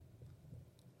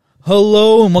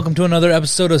Hello and welcome to another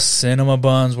episode of Cinema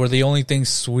Buns, where the only thing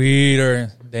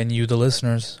sweeter than you, the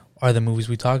listeners, are the movies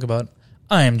we talk about.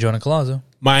 I am Jonah Colazzo.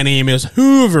 My name is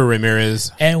Hoover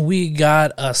Ramirez. And we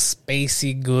got a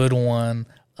spacey good one,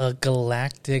 a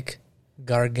galactic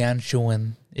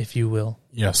gargantuan, if you will.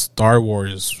 Yeah, Star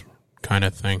Wars kind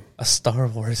of thing. A Star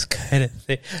Wars kind of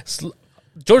thing.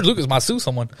 George Lucas might sue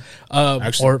someone,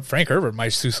 or Frank Herbert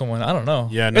might sue someone. I don't know.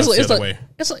 Yeah, no, it's the other way.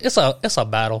 It's a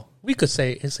battle. We could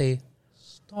say it's a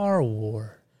Star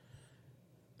War.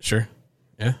 Sure,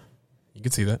 yeah, you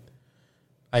could see that.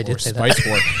 I did say Spice that.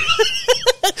 War.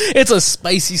 It's a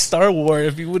spicy Star War,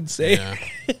 if you would say.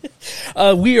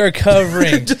 Yeah. We are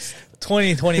covering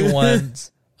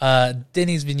 2021's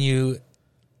Denis Villeneuve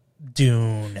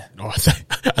Dune. Oh,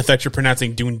 I thought you're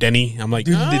pronouncing Dune Denny. I'm like,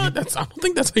 I don't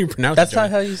think that's how you pronounce That's it.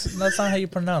 not how you. That's not how you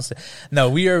pronounce it.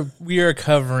 No, we are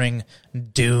covering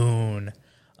Dune.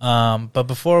 But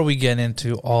before we get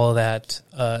into all that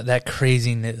that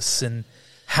craziness and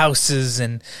houses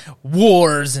and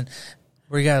wars and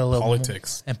we got a little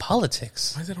Politics. and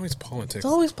politics. Why is it always politics? It's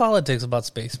always politics about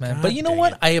space, man. God but you know dang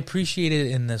what? it. I appreciate it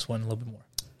in this one a little bit more.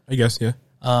 I guess, yeah.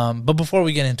 But before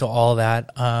we get into all that,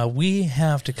 we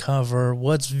have to cover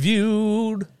what's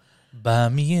viewed by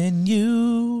me and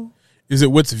you. Is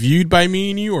it what's viewed by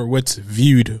me and you, or what's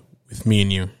viewed with me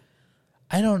and you?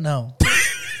 I don't know.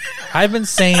 I've been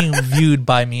saying viewed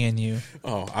by me and you.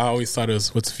 Oh, I always thought it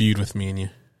was what's viewed with me and you.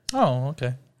 Oh,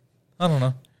 okay. I don't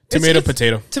know. Tomato,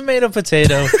 potato. Tomato,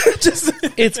 potato.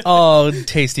 It's all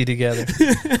tasty together.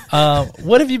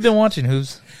 What have you been watching,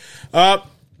 Hooves?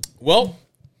 Well,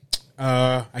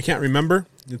 I can't remember.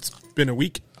 It's been a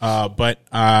week. But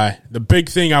the big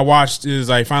thing I watched is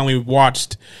I binge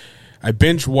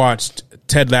watched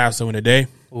Ted Lasso in a day.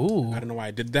 Ooh. I don't know why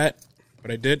I did that,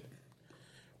 but I did.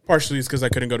 Partially it's because I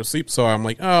couldn't go to sleep, so I'm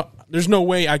like, oh, there's no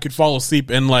way I could fall asleep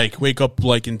and like wake up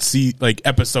like and see like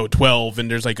episode 12, and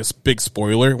there's like a big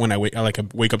spoiler when I wake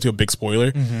up to a big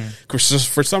spoiler. Because just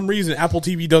for some reason Apple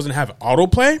TV doesn't have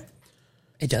autoplay.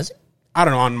 It doesn't? I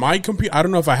don't know, on my computer. I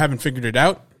don't know if I haven't figured it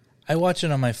out. I watch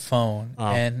it on my phone,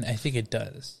 and I think it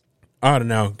does. I don't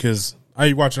know, because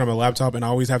I watch it on my laptop, and I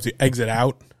always have to exit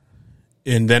out,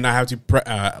 and then I have to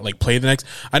play the next.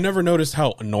 I never noticed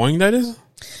how annoying that is.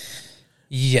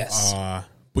 Yes.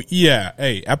 But yeah,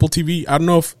 hey, Apple TV. I don't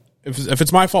know if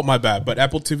it's my fault, my bad. But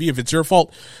Apple TV, if it's your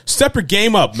fault, step your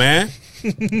game up, man.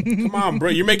 Come on, bro.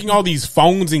 You're making all these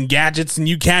phones and gadgets, and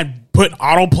you can't put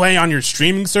autoplay on your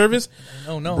streaming service.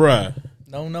 No, bruh.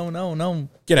 No.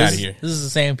 Get out of here. This is the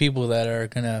same people that are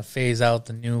going to phase out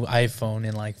the new iPhone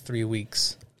in like 3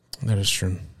 weeks. That is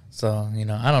true. So,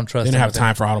 I don't trust They them. didn't have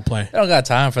time for autoplay. I don't got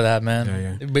time for that,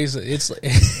 man. Yeah. Basically, it's like,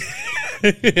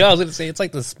 I was gonna say it's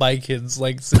like the Spy Kids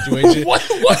like situation. What?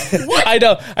 I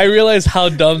know. I realize how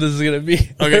dumb this is gonna be.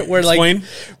 Okay, explain.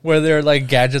 Where they're like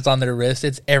gadgets on their wrist.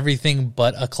 It's everything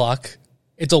but a clock.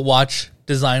 It's a watch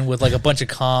designed with like a bunch of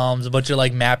comms, a bunch of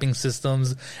like mapping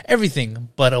systems, everything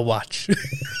but a watch.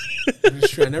 It's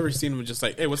true. I never seen them just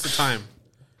like, hey, what's the time?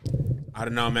 I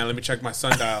don't know, man. Let me check my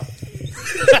sundial.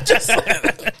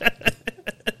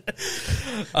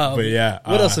 But yeah,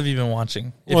 What else have you been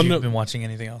watching? If you've been watching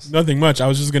anything else, nothing much. I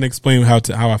was just gonna explain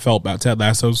how I felt about Ted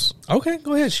Lasso's. okay,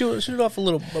 go ahead. Shoot it off a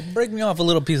little. Break me off a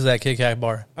little piece of that Kit Kat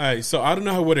bar. All right, so I don't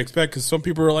know what to expect because some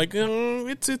people are like,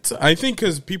 it's. I think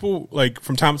because people like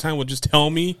from time to time will just tell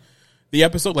me the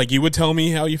episode, like you would tell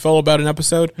me how you felt about an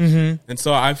episode, and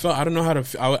so I don't know how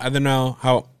to. I don't know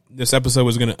how this episode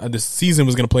was gonna, this season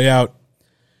was gonna play out.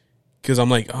 Because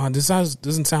I'm like, oh, this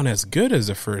doesn't sound as good as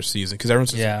the first season. Because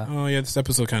everyone's just like, oh yeah, this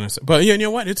episode kind of. But yeah, you know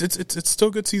what? It's still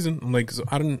a good season. I'm like, so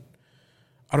I don't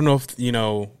know if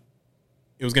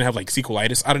it was gonna have like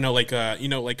sequelitis. I don't know,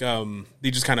 they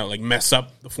just kind of like mess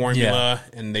up the formula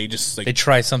and they just like They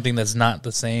try something that's not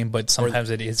the same, but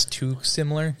sometimes it is too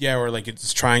similar. Yeah, or like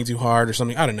it's trying too hard or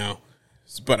something. I don't know.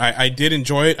 But I did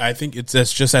enjoy it. I think it's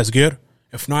just as good,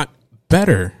 if not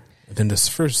better, than this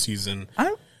first season.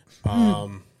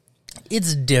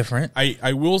 It's different.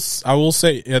 I will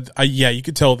say, yeah, you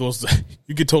could tell those.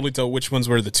 You could totally tell which ones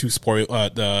were the two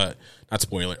the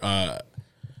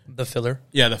filler.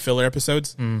 Yeah, the filler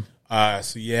episodes.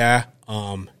 So yeah.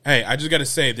 Hey, I just got to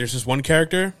say, there's just one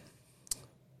character.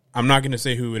 I'm not going to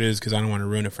say who it is because I don't want to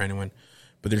ruin it for anyone.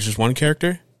 But there's just one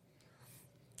character.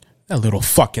 That little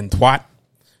fucking twat.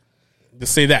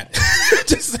 Just say that.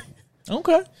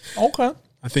 Okay.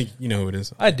 I think you know who it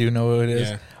is. I do know who it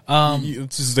is. Yeah.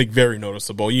 It's just like very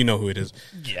noticeable. You know who it is.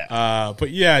 Yeah.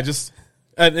 But yeah, just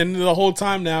and the whole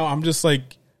time now, I'm just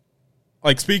like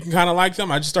speaking kind of like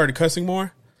them. I just started cussing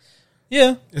more.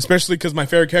 Yeah. Especially because my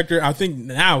favorite character, I think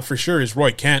now for sure, is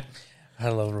Roy Kent. I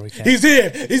love Roy Kent. He's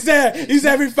here. He's there. He's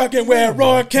every fucking where.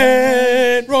 Roy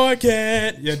Kent. Roy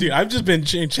Kent. Yeah, dude, I've just been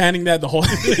chanting that the whole.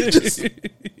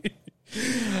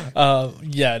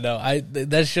 Yeah, no,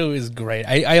 that show is great.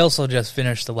 I also just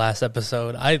finished the last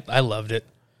episode. I loved it.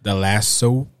 The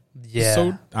lasso.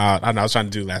 Yeah, I don't know. I was trying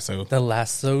to do lasso. the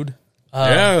lassoed.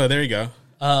 Yeah, there you go.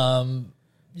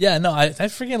 Yeah, no, I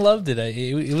freaking loved it.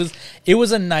 It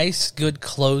was a nice, good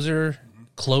closure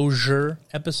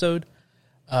episode.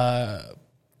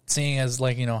 Seeing as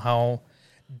like how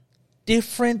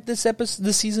different this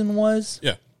season was.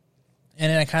 Yeah.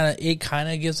 And then it kind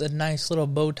of gives a nice little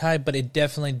bow tie, but it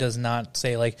definitely does not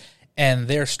say like, and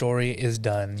their story is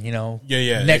done.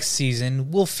 Yeah. Next season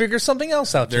we'll figure something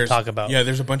else out to talk about. Yeah,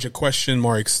 there's a bunch of question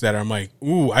marks that I'm like,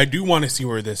 ooh, I do want to see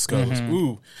where this goes. Mm-hmm.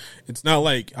 Ooh, it's not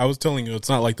like I was telling you, it's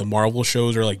not like the Marvel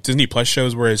shows or like Disney Plus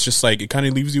shows where it's just like it kind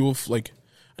of leaves you with like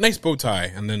a nice bow tie,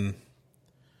 and then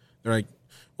they're like,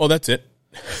 well, that's it.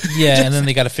 Yeah, and then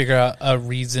they got to figure out a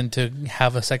reason to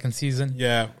have a second season.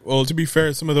 Yeah. Well, to be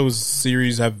fair, some of those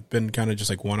series have been kind of just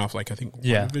like one-off. Like I think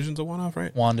WandaVision's a one-off,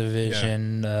 right?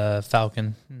 WandaVision,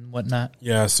 Falcon, and whatnot.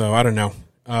 Yeah. So I don't know.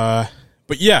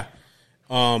 But yeah,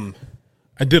 I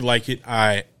did like it.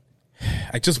 I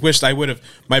just wished I would have.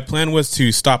 My plan was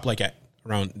to stop like at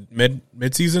around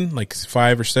mid-season, like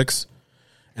 5 or 6,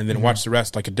 and then watch the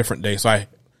rest like a different day. So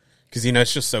because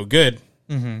it's just so good.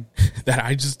 Mm-hmm. That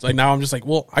I just like now I'm just like,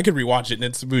 well, I could rewatch it and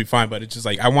it's really fine, but it's just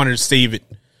like I wanted to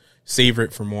savor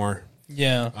it for more.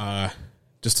 Yeah.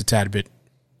 Just a tad bit.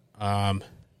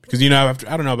 Because after,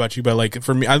 I don't know about you, but like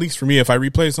for me, at least for me, if I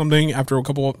replay something after a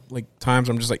couple like times,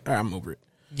 I'm just like, I'm over it.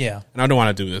 Yeah. And I don't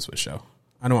want to do this with show.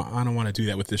 I don't want to do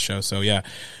that with this show. So yeah.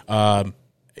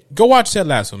 Go watch Ted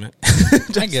Lasso, man.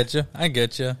 I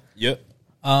get you. Yep.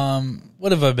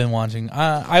 What have I been watching?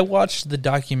 I watched the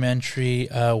documentary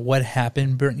 "What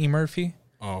Happened, Brittany Murphy"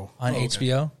 on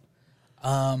HBO.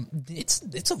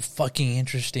 It's a fucking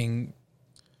interesting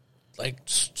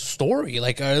story. Or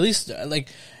at least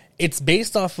it's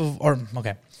based off of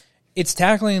it's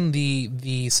tackling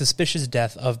the suspicious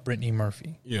death of Brittany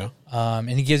Murphy. Yeah. And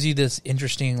it gives you this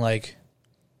interesting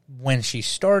when she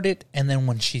started and then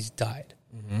when she's died,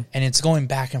 and it's going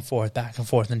back and forth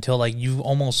until you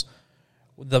almost.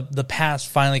 The past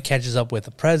finally catches up with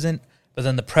the present, but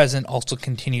then the present also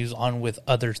continues on with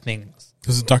other things.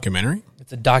 This is a documentary?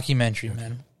 It's a documentary,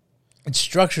 man. It's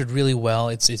structured really well.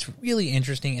 It's really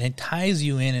interesting, and it ties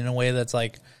you in a way that's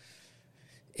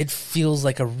it feels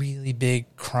like a really big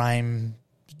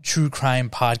true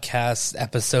crime podcast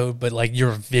episode, but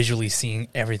you're visually seeing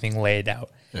everything laid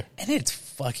out. Yeah. And it's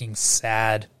fucking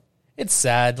sad. It's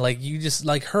sad. You just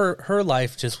her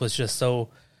life was just so.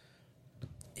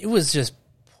 It was just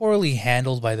poorly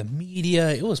handled by the media.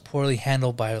 It was poorly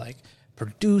handled by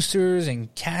producers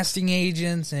and casting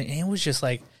agents, and it was just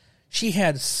she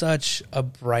had such a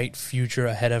bright future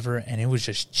ahead of her, and it was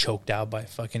just choked out by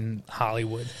fucking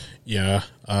Hollywood. Yeah.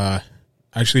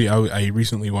 Actually, I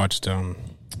recently watched I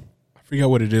forget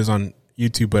what it is on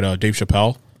YouTube, but Dave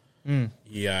Chappelle.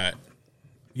 Yeah,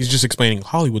 he's just explaining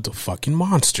Hollywood's a fucking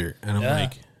monster, and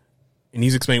I'm and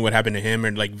he's explaining what happened to him,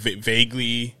 and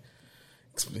vaguely.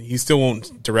 He still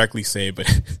won't directly say, but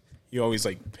he always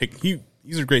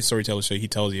he's a great storyteller, so he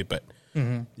tells you. But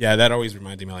yeah, that always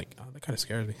reminds me that kind of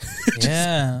scares me.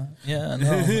 Yeah,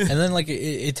 no. And then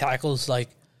it tackles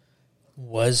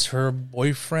was her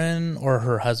boyfriend or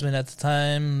her husband at the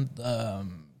time?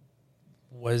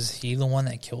 Was he the one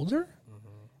that killed her?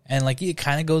 And it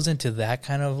kind of goes into that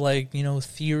kind of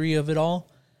theory of it all.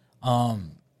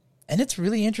 And it's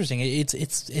really interesting. It's a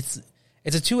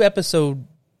 2-episode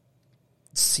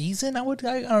season. I don't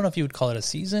know if you would call it a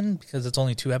season because it's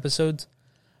only 2 episodes,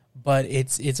 but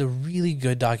it's a really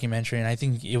good documentary, and I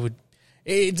think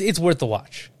it's worth the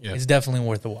watch. Yeah. It's definitely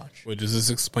worth the watch. Wait, does this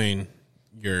explain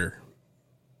your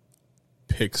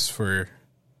picks for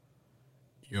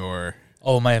your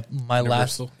my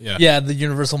Universal? last the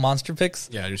Universal Monster picks?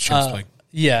 Yeah, just playing.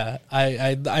 Yeah,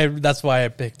 I that's why I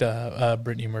picked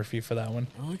Brittany Murphy for that one.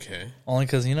 Okay. Only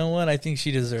because you know what, I think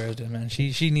she deserved it, man.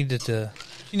 She needed to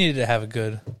have a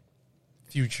good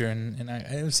future, and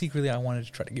I secretly I wanted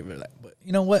to try to give her that, but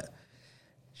you know what,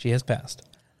 she has passed.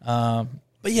 But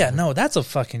yeah, no, that's a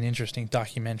fucking interesting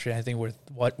documentary. I think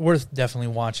worth definitely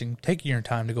watching. Take your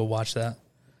time to go watch that.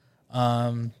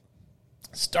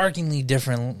 Starkingly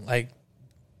different,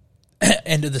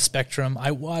 end of the spectrum.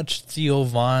 I watched Theo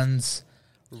Von's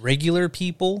Regular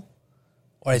People,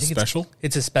 or I think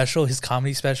it's a special, his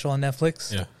comedy special on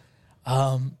Netflix. Yeah,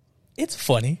 it's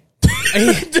funny.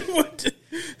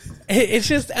 It's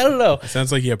just I don't know. It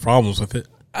sounds like you have problems with it.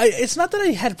 It's not that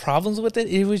I had problems with it.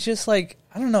 It was just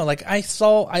I don't know. Like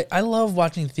I love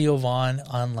watching Theo Von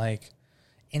on like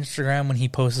Instagram when he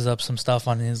posts up some stuff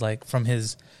on his like from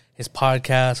his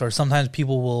podcast, or sometimes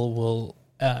people will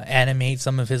animate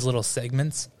some of his little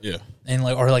segments. Yeah. And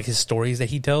like, or like his stories that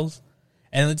he tells.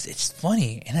 And it's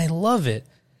funny and I love it.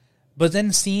 But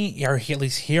then seeing, or at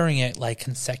least hearing it like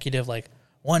consecutive, like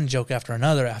one joke after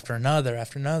another,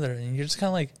 and you're just kind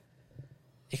of like,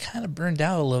 it kind of burned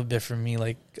out a little bit for me,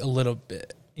 like a little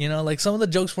bit. You know, like some of the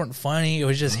jokes weren't funny. It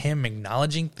was just him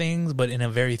acknowledging things, but in a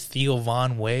very Theo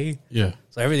Von way. Yeah.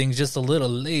 So everything's just a little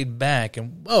laid back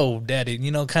and, whoa, daddy,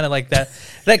 you know, kind of like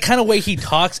that kind of way he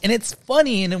talks. And it's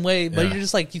funny in a way, but you're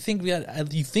just like, you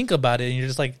think about it and you're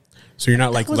just like, so you're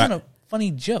not like, wasn't a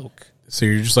funny joke. So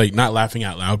you're just like not laughing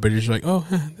out loud, but you're just like, oh,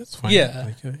 that's funny.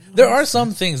 Yeah. Like, there are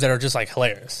some things that are just like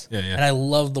hilarious. Yeah, yeah. And I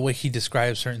love the way he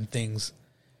describes certain things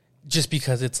just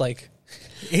because it's like,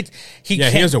 he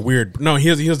has a weird,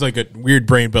 he has like a weird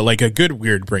brain, but like a good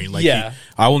weird brain. Like,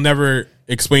 I will never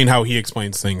explain how he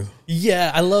explains things.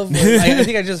 Yeah, I love, I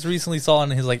think I just recently saw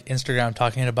on his like Instagram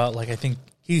talking about like, I think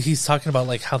he's talking about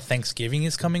like how Thanksgiving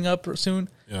is coming up soon.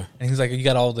 Yeah. And he's like, you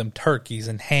got all them turkeys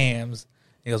and hams.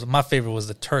 He goes, my favorite was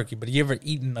the turkey, but you ever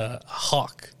eaten a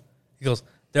hawk? He goes,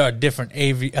 there are different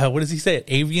what does he say?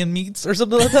 Avian meats or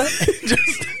something like that?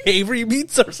 Just Avery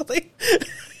meats or something?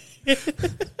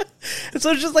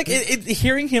 So it's just like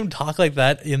hearing him talk like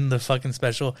that in the fucking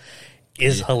special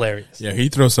is hilarious. Yeah, he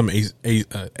throws some SAT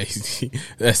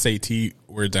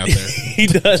words out there. He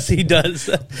does.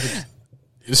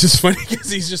 It's just funny because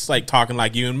he's just like talking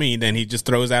like you and me. Then he just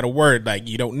throws out a word like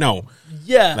you don't know.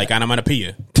 Yeah, like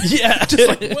onomatopoeia. Yeah, just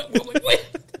like what?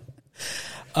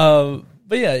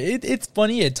 But yeah, it's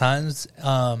funny at times.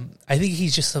 I think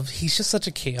he's just such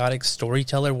a chaotic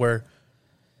storyteller where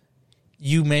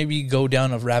you maybe go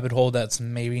down a rabbit hole that's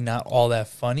maybe not all that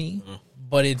funny,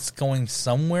 but it's going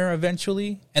somewhere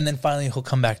eventually, and then finally he'll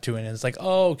come back to it, and it's like,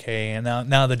 oh, okay, and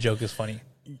now the joke is funny.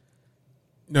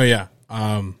 No, yeah.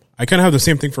 I kind of have the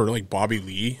same thing for like Bobby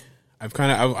Lee. I've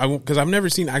kind of because I've never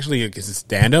seen actually like, his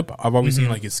stand up. I've always seen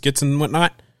like his skits and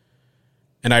whatnot,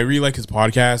 and I really like his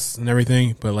podcasts and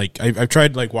everything. But like I've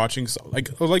tried like watching like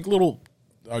little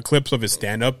clips of his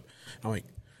stand up. I'm like,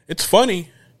 it's funny,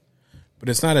 but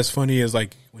it's not as funny as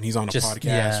like when he's on a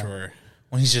podcast or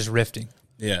when he's just riffing.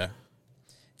 Yeah,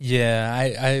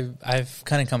 yeah. I've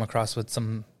kind of come across with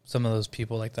some of those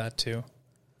people like that too.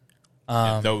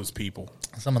 Those people.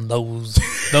 Some of those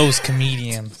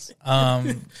comedians.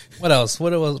 What else?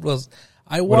 What else?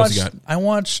 I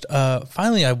watched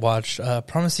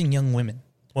Promising Young Woman.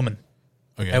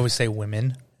 Okay. I always say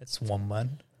women. It's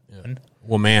woman. Yeah.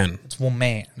 Woman. It's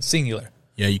woman. Singular.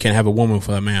 Yeah, you can't have a woman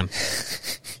for a man.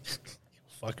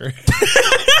 Fucker.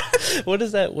 What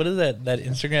is that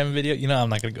Instagram video? You know, I'm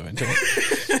not gonna go into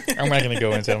it. I'm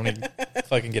gonna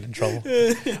fucking get in trouble.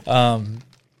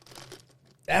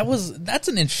 That's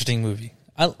an interesting movie.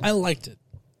 I liked it.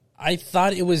 I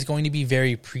thought it was going to be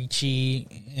very preachy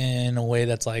in a way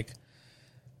that's like,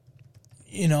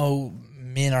 you know,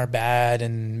 men are bad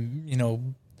and, you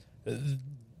know,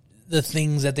 the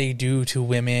things that they do to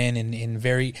women and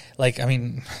very, like, I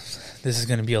mean, this is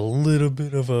going to be a little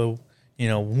bit of a, you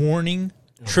know, warning,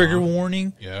 trigger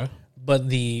warning. Yeah. But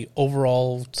the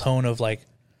overall tone of like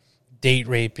date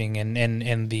raping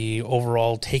and the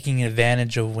overall taking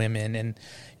advantage of women, and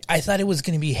I thought it was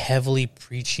going to be heavily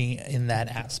preachy in that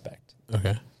aspect.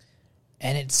 Okay.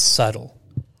 And it's subtle.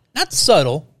 Not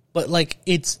subtle, but like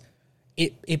it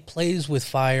plays with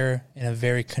fire in a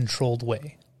very controlled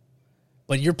way.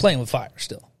 But you're playing with fire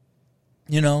still.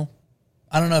 You know?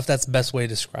 I don't know if that's the best way to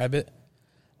describe it.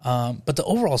 But the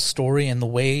overall story and the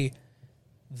way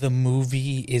the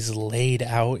movie is laid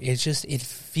out, it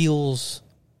feels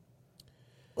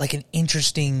like an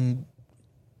interesting,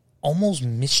 almost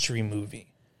mystery movie.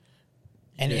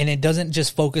 And it doesn't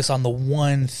just focus on the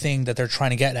one thing that they're trying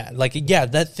to get at. Like, yeah,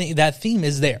 that theme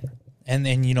is there.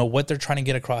 And you know, what they're trying to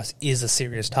get across is a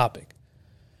serious topic.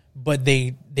 But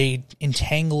they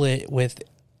entangle it with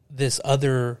this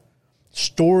other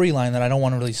storyline that I don't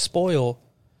want to really spoil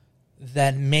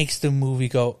that makes the movie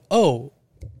go, oh,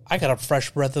 I got a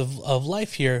fresh breath of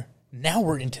life here. Now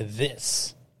we're into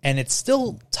this. And it's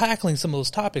still tackling some of those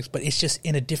topics, but it's just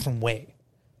in a different way.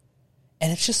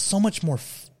 And it's just so much more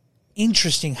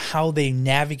interesting how they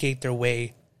navigate their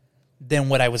way than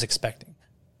what I was expecting.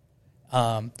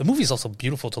 The movie is also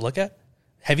beautiful to look at.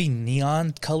 Heavy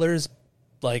neon colors,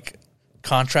 like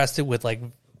contrasted with like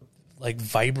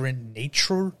vibrant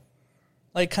nature,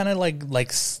 like kind of like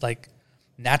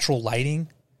natural lighting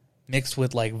mixed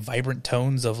with like vibrant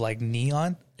tones of like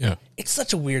neon. Yeah, it's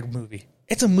such a weird movie.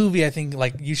 it's a movie I think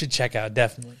like you should check out,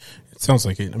 definitely. It sounds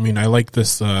like it. I mean, I like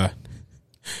this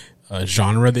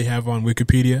genre they have on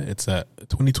Wikipedia. It's a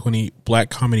 2020 black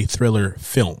comedy thriller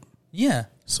film. Yeah.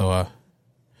 So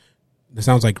this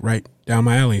sounds like right down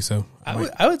my alley. So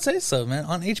I would say so, man.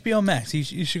 On HBO Max,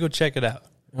 you should go check it out.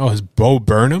 Oh, is Bo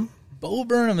Burnham? Bo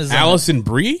Burnham is Allison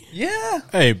Brie? Yeah.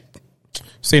 Hey,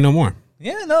 say no more.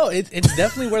 Yeah, no, it's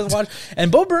definitely worth watching.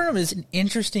 And Bo Burnham is an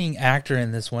interesting actor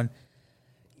in this one.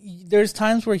 There's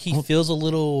times where he feels a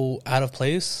little out of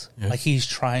place, like he's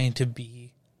trying to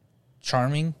be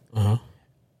charming, and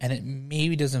it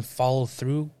maybe doesn't follow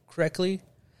through correctly.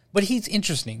 But he's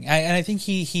interesting, and I think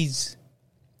he's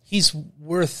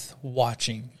worth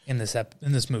watching in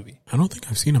this movie. I don't think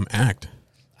I've seen him act.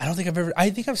 I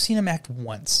think I've seen him act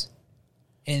once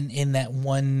in that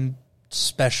one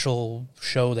special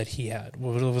show that he had. It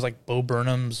was like Bo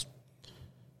Burnham's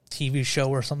TV show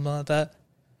or something like that,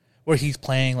 where he's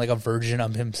playing like a version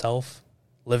of himself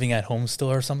living at home still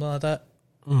or something like that.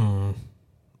 I'm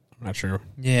not sure.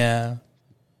 Yeah.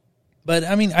 But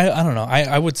I mean, I don't know.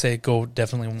 I would say go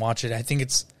definitely watch it. I think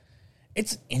it's an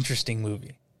interesting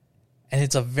movie. And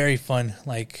it's a very fun,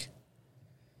 like,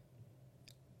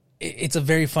 it's a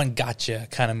very fun gotcha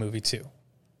kind of movie too.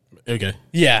 Okay.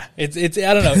 Yeah, it's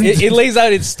I don't know. It lays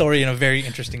out its story in a very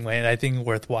interesting way, and I think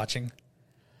worth watching.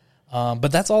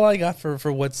 But that's all I got for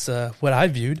what I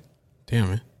viewed. Damn,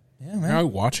 man. Yeah, man. You're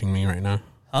out watching me right now.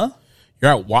 Huh? You're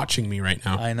out watching me right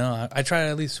now. I know. I try to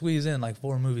at least squeeze in like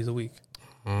 4 movies a week.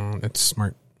 That's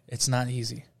smart. It's not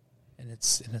easy, and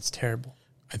it's terrible.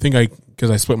 I think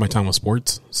because I split my time with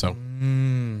sports, so.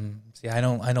 See, I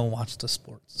don't watch the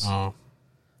sports. Oh,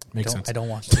 makes sense. I don't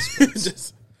watch the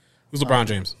sports. Who's LeBron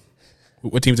James?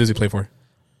 What teams does he play for?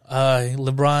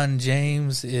 LeBron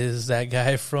James is that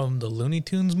guy from the Looney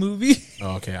Tunes movie.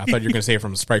 Oh, okay. I thought you were going to say it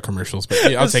from Sprite commercials, but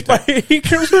yeah, I'll take that. Sprite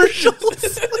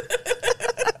commercials.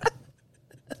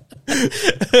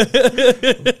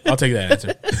 I'll take that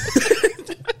answer.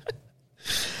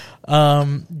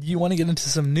 You want to get into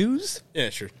some news? Yeah,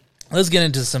 sure. Let's get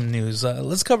into some news.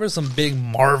 Let's cover some big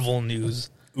Marvel news.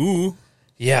 Ooh.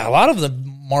 Yeah, a lot of the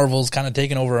Marvel's kind of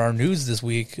taken over our news this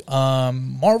week.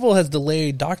 Marvel has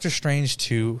delayed Doctor Strange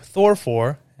 2, Thor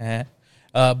 4,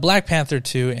 Black Panther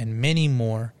 2, and many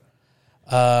more.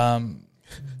 Some,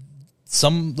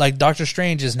 like Doctor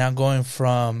Strange is now going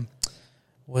from,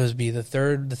 what would it be, the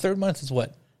third month is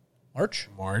what? March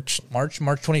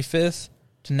 25th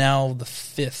to now the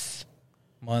 5th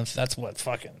month. That's what,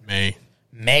 fucking May?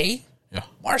 Yeah.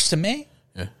 March to May?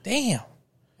 Yeah. Damn.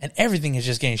 And everything is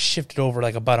just getting shifted over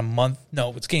like about a month.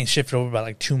 No, it's getting shifted over by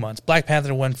like 2 months. Black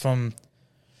Panther went from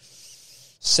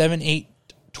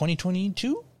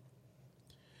 7/8/2022.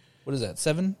 What is that?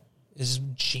 7 is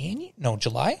January? No,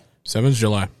 July? 7's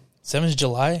July. 7's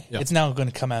July? Yep. It's now going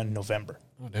to come out in November.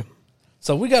 Oh, damn.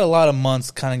 So we got a lot of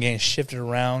months kind of getting shifted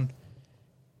around.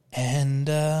 And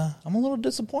I'm a little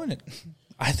disappointed.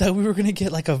 I thought we were going to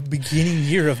get like a beginning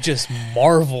year of just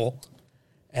Marvel.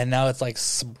 And now it's like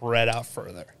spread out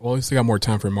further. Well, at least they got more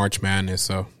time for March Madness,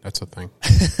 so that's a thing.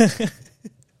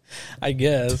 I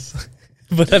guess.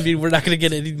 But I mean, we're not going to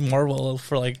get any Marvel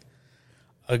for like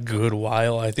a good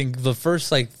while. I think the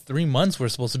first like 3 months were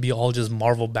supposed to be all just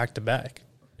Marvel back to back.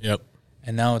 Yep.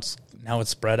 And now it's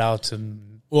spread out to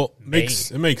Well,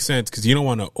 it makes sense because you don't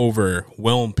want to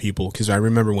overwhelm people. Because I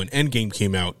remember when Endgame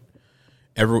came out,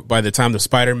 by the time the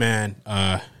Spider-Man,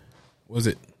 was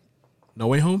it No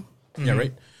Way Home? Mm-hmm. Yeah,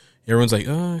 right. Everyone's like,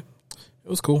 it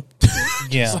was cool.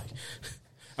 Yeah. Like,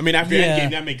 I mean, after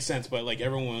Endgame, that makes sense. But like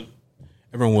everyone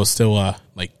was still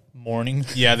like mourning.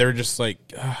 Yeah, they were just like,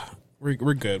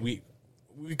 we're good. We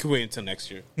could wait until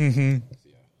next year. Mm-hmm.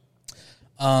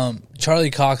 Yeah.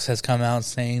 Charlie Cox has come out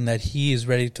saying that he is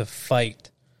ready to fight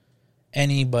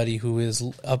anybody who is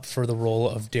up for the role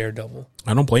of Daredevil.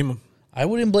 I don't blame him. I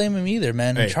wouldn't blame him either,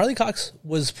 man. Hey. Charlie Cox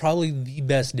was probably the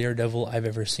best Daredevil I've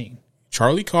ever seen.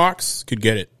 Charlie Cox could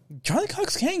get it. Charlie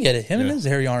Cox can get it. Him and his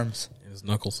hairy arms. His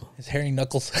knuckles. His hairy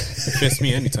knuckles. Fist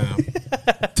me anytime.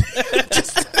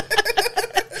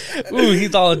 Ooh,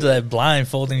 he's all into that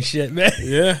blindfolding shit, man.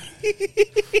 Yeah.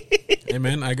 Hey,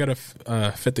 man, I got to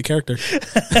fit the character.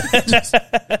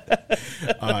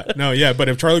 No, yeah, but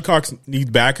if Charlie Cox needs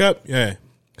backup, yeah,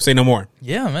 say no more.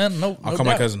 Yeah, man. I'll call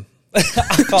my cousin.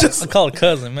 I'll call a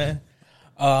cousin, man.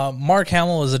 Mark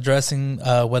Hamill is addressing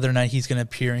whether or not he's going to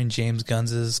appear in James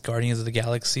Gunn's Guardians of the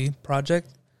Galaxy project.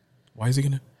 Why is he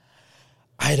going to?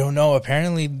 I don't know.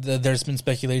 Apparently, there's been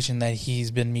speculation that he's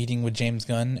been meeting with James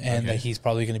Gunn and that he's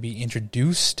probably going to be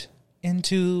introduced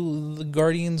into the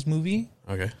Guardians movie.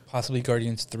 Okay. Possibly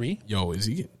Guardians 3. Yo, is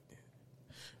he?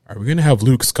 Are we going to have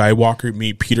Luke Skywalker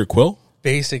meet Peter Quill?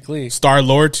 Basically, Star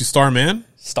Lord to Star Man.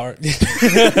 Star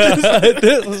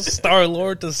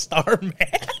Lord to Star Man.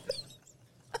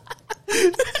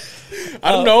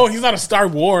 I don't know. He's not a Star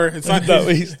War. It's not. No,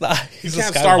 he's not. He's he a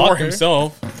can't Star War Skywalker.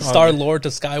 himself. Star Lord to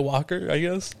Skywalker, I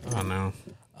guess. I don't know.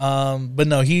 But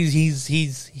no, he's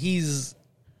He's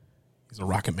a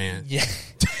rocket man. yeah,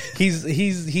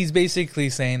 he's basically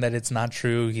saying that it's not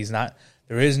true. He's not.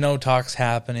 There is no talks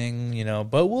happening,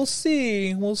 but we'll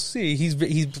see. We'll see. He's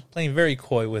playing very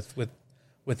coy with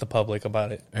the public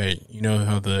about it. Hey, you know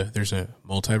how there's a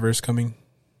multiverse coming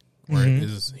where it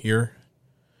is here?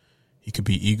 He could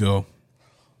be Ego.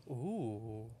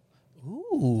 Ooh,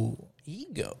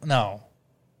 Ego. No.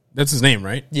 That's his name,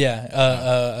 right?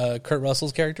 Yeah, Kurt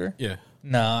Russell's character. Yeah.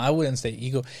 No, I wouldn't say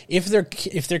Ego. If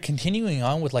they're continuing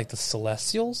on with like the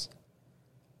Celestials,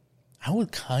 I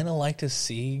would kind of like to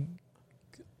see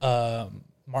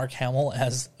Mark Hamill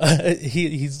as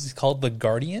he's called the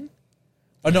Guardian.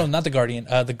 Oh no, not the Guardian.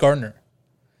 The Gardener.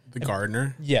 The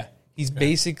Gardener. Yeah, he's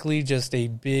basically just a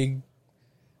big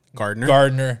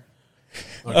Gardener.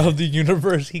 of the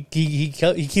universe. He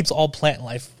keeps all plant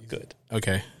life good.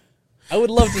 Okay. I would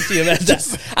love to see him as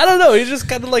that. I don't know. He's just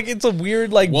kind of like, it's a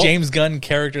weird James Gunn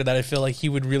character that I feel like he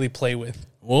would really play with.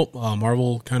 Well,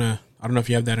 Marvel kind of, I don't know if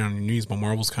you have that on your news, but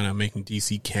Marvel's kind of making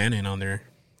DC canon on their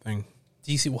thing.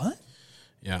 DC what?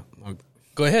 Yeah.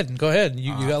 Go ahead. You got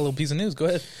a little piece of news. Go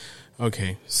ahead.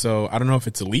 Okay. So I don't know if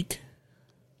it's a leak,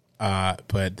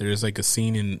 but there's like a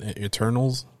scene in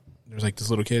Eternals. There's like this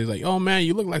little kid who's like, "Oh man,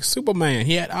 you look like Superman.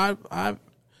 He had eye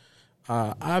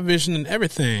vision and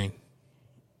everything."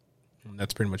 And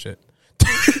that's pretty much it.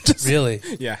 Really?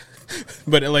 Yeah.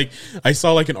 But I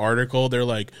saw like an article. They're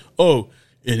like, "Oh,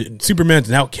 Superman's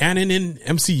now canon in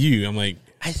MCU." I'm like,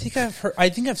 I think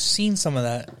I've seen some of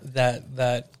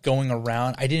that going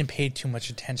around. I didn't pay too much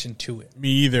attention to it. Me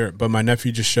either, but my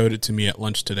nephew just showed it to me at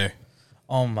lunch today.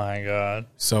 Oh my god.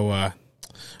 So I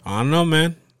don't know,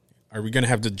 man. Are we gonna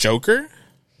have the Joker?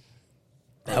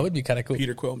 That would be kind of cool.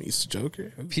 Peter Quill meets the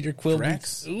Joker. Peter Quill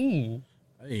Drax. Ooh.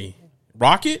 Hey.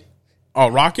 Rocket? Oh,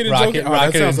 Rocket and Joker? Oh,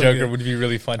 Rocket and Joker would be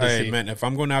really fun to see. Man, if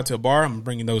I'm going out to a bar, I'm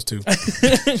bringing those two.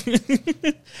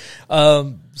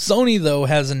 Sony, though,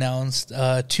 has announced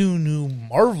 2 new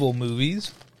Marvel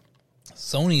movies.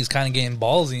 Sony's kind of getting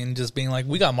ballsy and just being like,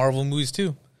 we got Marvel movies,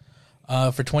 too,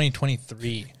 for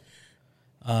 2023.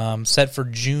 Set for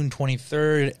June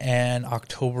 23rd and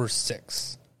October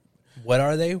 6th. What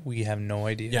are they? We have no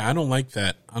idea. Yeah, I don't like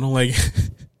that. I don't like...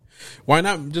 Why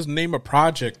not just name a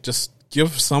project? Just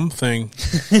give something.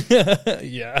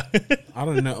 Yeah. I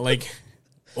don't know.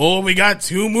 We got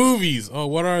 2 movies. Oh,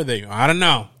 what are they? I don't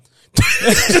know.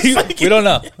 We don't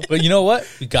know. But you know what?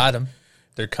 We got them.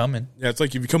 They're coming. Yeah, it's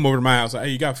like if you come over to my house, like, hey,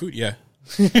 you got food? Yeah.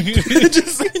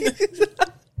 Just I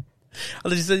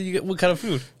thought you said what kind of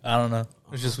food? I don't know.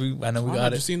 It's just I know we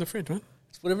got it. Just see in the fridge, man.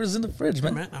 It's whatever's in the fridge,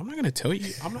 man. I'm not gonna tell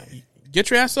you. Get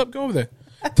your ass up. Go over there.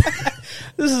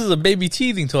 This is a baby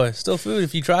teething toy. Still food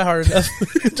if you try hard enough.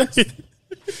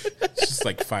 It's just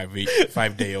like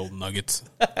 5-day-old nuggets.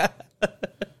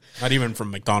 Not even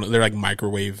from McDonald's. They're like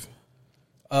microwave.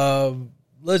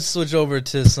 Let's switch over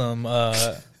to some.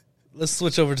 Let's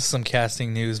switch over to some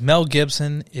casting news. Mel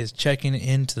Gibson is checking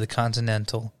into the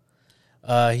Continental.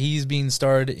 He's being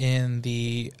starred in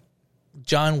the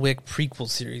John Wick prequel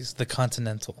series, The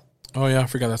Continental. Oh yeah, I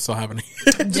forgot that's still happening.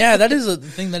 Yeah, that is a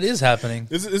thing that is happening.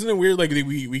 Isn't it weird? Like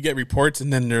we get reports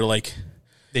and then they're like,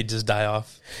 they just die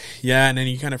off. Yeah, and then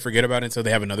you kind of forget about it, so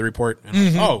they have another report.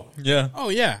 And oh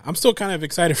yeah, I'm still kind of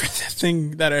excited for that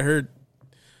thing that I heard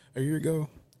a year ago.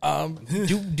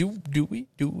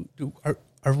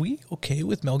 Are we okay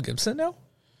with Mel Gibson now?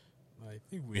 I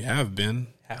think we have been.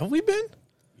 Have we been?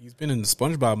 He's been in the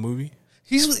SpongeBob movie.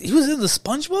 He was in the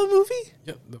SpongeBob movie?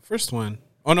 Yeah, the first one.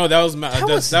 Oh no, that was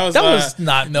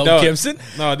not Mel Gibson.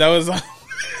 No, that was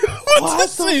what's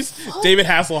his face? David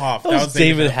Hasselhoff. That was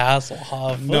David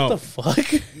Hasselhoff. What the fuck?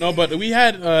 No, but we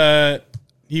had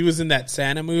he was in that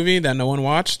Santa movie that no one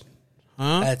watched.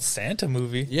 Huh? That Santa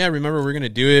movie? Yeah, remember we were gonna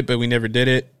do it, but we never did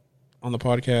it on the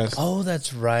podcast. Oh,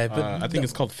 that's right. But I think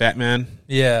it's called Fat Man.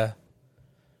 Yeah.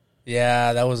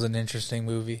 Yeah, that was an interesting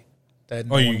movie. That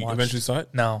you eventually saw it?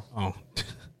 No. Oh.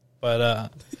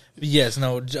 But yes,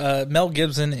 no. Mel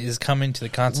Gibson is coming to the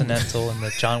Continental in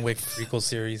the John Wick prequel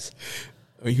series.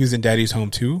 He was in Daddy's Home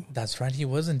too? That's right. He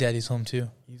was in Daddy's Home too.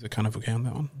 He's a kind of okay on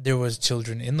that one. There was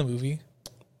children in the movie.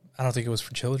 I don't think it was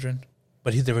for children,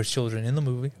 but there was children in the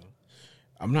movie.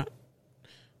 I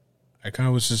kind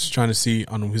of was just trying to see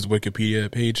on his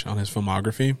Wikipedia page on his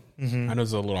filmography. Mm-hmm. I know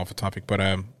it's a little off the topic, but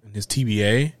in his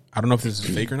TBA, I don't know if this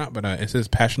is fake or not, but it says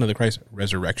Passion of the Christ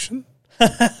Resurrection.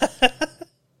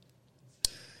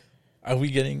 Are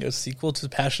we getting a sequel to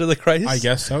Passion of the Christ? I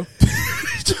guess so.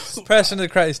 Passion of the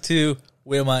Christ 2,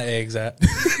 where my eggs at?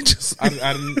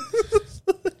 I don't.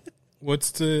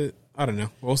 What's the? I don't know.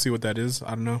 We'll see what that is.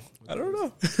 I don't know. I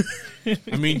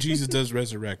mean, Jesus does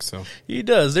resurrect, so He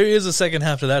does. There is a second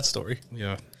half to that story.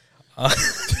 yeah.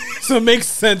 So it makes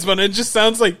sense, but it just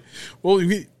sounds like, well,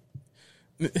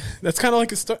 that's kind of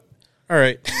like a story. All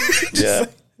right. Yeah.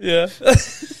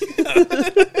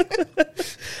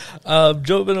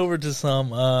 Jumping over to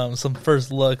some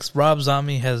first looks. Rob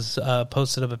Zombie has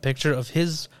posted up a picture of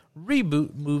his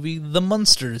reboot movie, The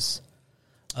Munsters.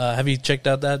 Have you checked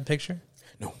out that picture?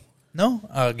 No?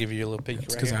 I'll give you a little peek.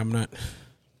 Because I'm not.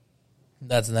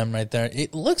 That's them right there.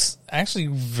 It looks actually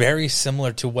very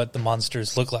similar to what the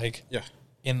monsters look like. Yeah.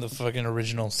 In the fucking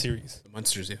original series. The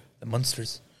Munsters, yeah. The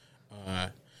Munsters. I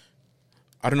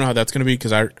don't know how that's going to be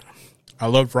because I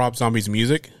love Rob Zombie's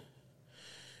music.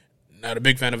 Not a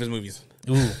big fan of his movies.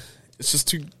 Ooh. It's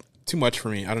just too much for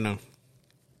me. I don't know.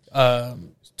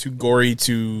 It's too gory,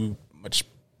 too much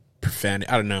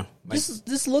profanity. I don't know. Like,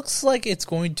 This looks like it's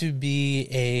going to be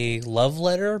a love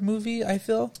letter movie, I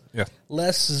feel. Yeah.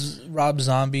 Less Rob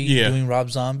Zombie doing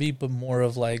Rob Zombie, but more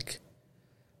of like,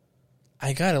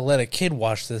 I gotta let a kid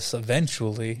watch this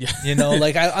eventually. Yeah. You know,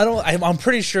 like I'm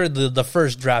pretty sure the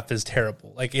first draft is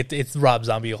terrible. Like it's Rob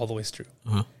Zombie all the way through.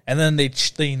 Uh-huh. And then they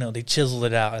chiseled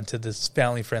it out into this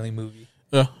family friendly movie.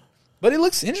 Yeah. But it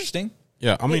looks interesting.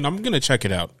 Yeah. I mean, I'm going to check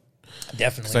it out.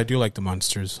 Definitely. Because I do like the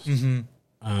monsters. Mm-hmm.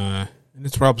 And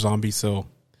it's Rob Zombie, so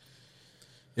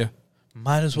yeah.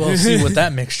 Might as well see what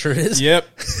that mixture is. Yep.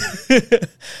 It's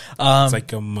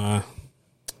like I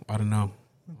don't know,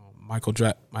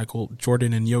 Michael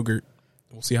Jordan and yogurt.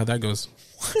 We'll see how that goes.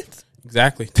 What?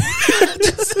 Exactly.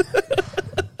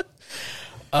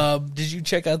 Did you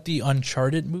check out the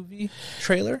Uncharted movie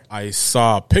trailer? I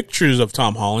saw pictures of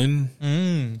Tom Holland.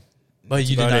 But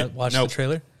you did not watch the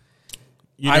trailer?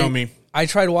 You know me. I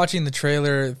tried watching the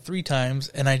trailer 3 times,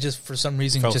 and I just, for some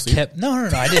reason, Fell just asleep? kept... No,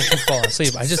 I didn't keep falling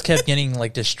asleep. I just kept getting,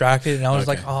 like, distracted, and I was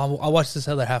like, oh, I'll watch this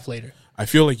other half later. I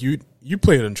feel like you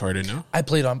played Uncharted, no? I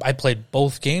played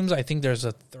both games. I think there's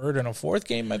a third and a fourth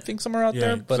game, I think, somewhere out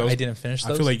there, but I didn't finish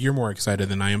those. I feel like you're more excited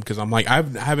than I am, because I'm like, I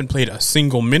haven't played a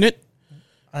single minute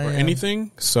or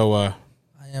anything, so... I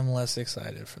am less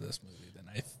excited for this movie than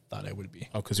I thought I would be.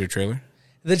 Oh, because your trailer?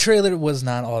 The trailer was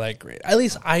not all that great. At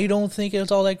least I don't think it was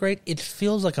all that great. It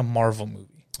feels like a Marvel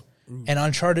movie. Ooh. And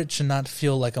Uncharted should not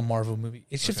feel like a Marvel movie.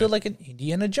 It should feel like an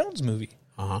Indiana Jones movie.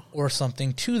 Or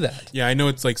something to that. Yeah, I know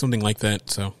it's like something like that,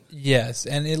 so. Yes,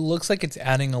 and it looks like it's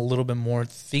adding a little bit more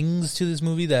things to this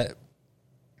movie that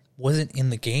wasn't in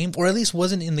the game, or at least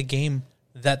wasn't in the game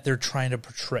that they're trying to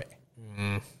portray.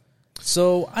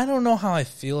 So I don't know how I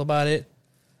feel about it.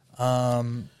 I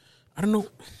don't know.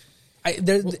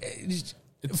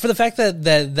 For the fact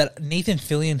that Nathan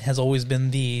Fillion has always been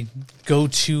the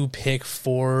go-to pick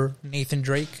for Nathan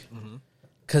Drake,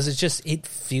 because it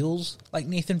feels like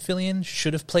Nathan Fillion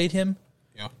should have played him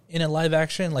in a live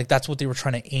action. Like that's what they were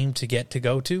trying to aim to get to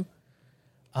go to.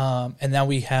 And now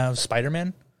we have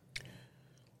Spider-Man,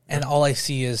 and all I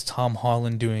see is Tom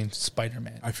Holland doing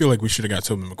Spider-Man. I feel like we should have got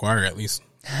Tobey Maguire at least.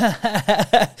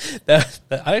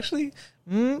 Actually.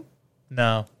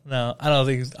 No, I don't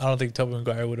think Tobey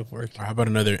Maguire would have worked. Or how about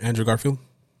another Andrew Garfield?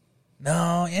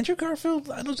 No, Andrew Garfield.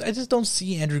 I just don't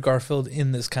see Andrew Garfield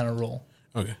in this kind of role.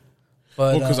 Okay,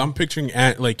 but because I'm picturing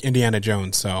like Indiana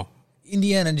Jones, so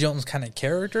Indiana Jones kind of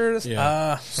characters.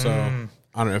 Yeah. I don't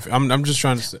know. If I'm just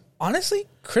trying to say. Honestly,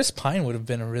 Chris Pine would have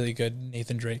been a really good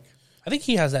Nathan Drake. I think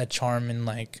he has that charm and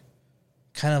like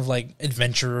kind of like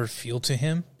adventurer feel to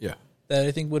him. Yeah, that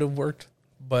I think would have worked.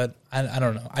 But I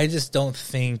don't know. I just don't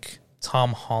think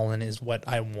Tom Holland is what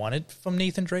I wanted from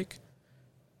Nathan Drake.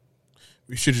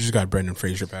 We should have just got Brendan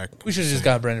Fraser back. We should have just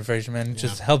got Brendan Fraser, man.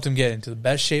 Just helped him get into the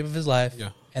best shape of his life.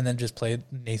 Yeah. And then just played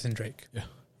Nathan Drake. Yeah.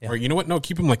 Or you know what? No,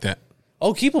 keep him like that.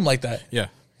 Oh, keep him like that. Yeah.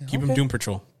 Keep him Doom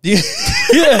Patrol. Yeah.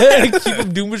 Keep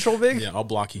him Doom Patrol big? Yeah, all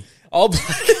blocky. All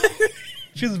blocky.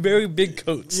 She's very big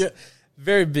coats. Yeah.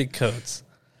 Very big coats.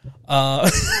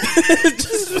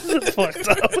 Just fucked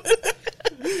up.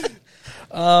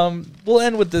 We'll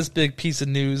end with this big piece of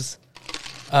news.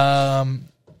 Alec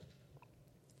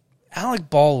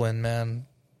Baldwin, man,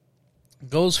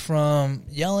 goes from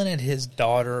yelling at his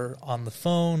daughter on the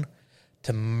phone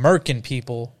to murking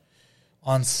people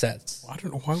on sets. I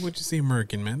don't know. Why would you say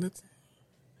American, man? That's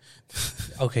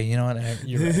okay. You know what?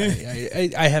 You're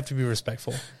right. I have to be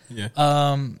respectful. Yeah.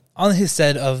 On his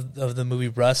set of the movie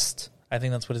Rust, I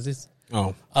think that's what it is.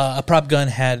 Oh. A prop gun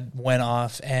had went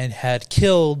off and had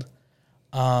killed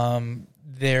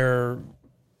their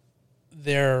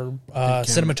their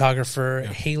cinematographer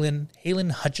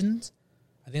Halen Hutchins.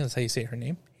 I think that's how you say her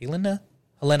name. Helena.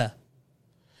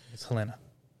 It's Helena.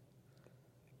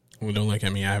 Well, don't look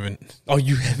at me. I haven't. Oh,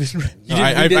 you haven't. No,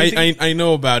 I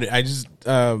know about it. I just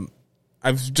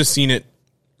I've just seen it.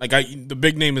 Like the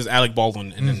big name is Alec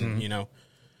Baldwin, and then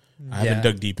I haven't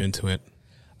dug deep into it.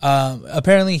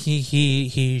 Apparently,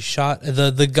 he shot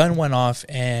the gun went off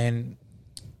and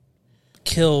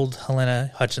killed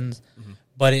Helena Hutchins,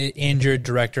 but it injured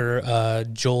director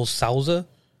Joel Souza.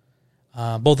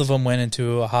 Both of them went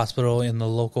into a hospital in the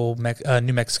local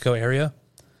New Mexico area.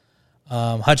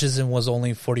 Hutchinson was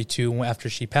only 42 after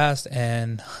she passed,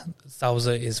 and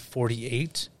Souza is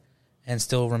 48 and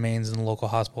still remains in the local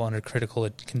hospital under critical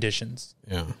conditions.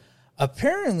 Yeah.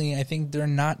 Apparently, I think they're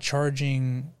not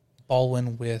charging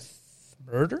Baldwin with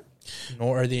murder,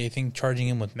 nor are they, I think, charging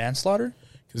him with manslaughter.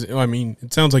 Because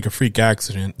it sounds like a freak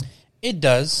accident. It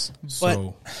does,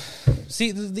 but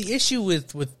see, the issue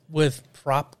with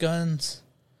prop guns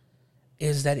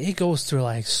is that it goes through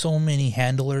like so many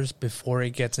handlers before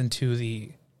it gets into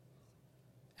the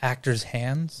actor's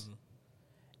hands.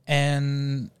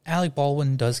 And Alec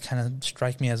Baldwin does kind of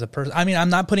strike me as a person. I mean, I'm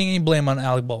not putting any blame on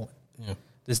Alec Baldwin. Yeah.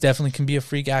 This definitely can be a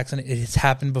freak accident. It has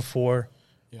happened before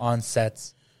on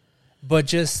sets. But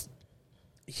just,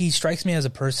 he strikes me as a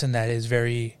person that is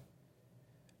very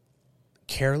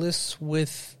careless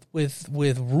with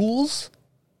rules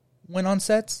when on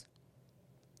sets.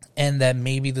 And that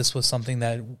maybe this was something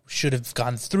that should have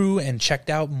gone through and checked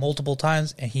out multiple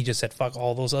times. And he just said, fuck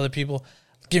all those other people.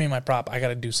 Give me my prop. I got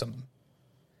to do something.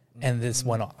 And this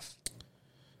went off.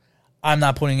 I'm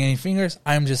not pointing any fingers.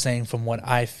 I'm just saying from what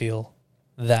I feel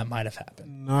that might have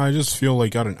happened. No, I just feel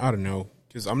like I don't know,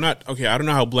 because I'm not I don't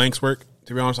know how blanks work.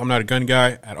 To be honest, I'm not a gun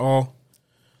guy at all.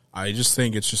 I just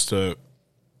think it's just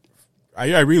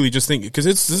I really just think, because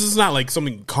this is not like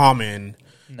something common.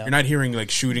 No. You're not hearing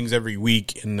like shootings every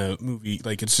week in the movie.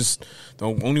 Like, it's just the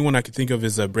only one I could think of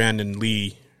is Brandon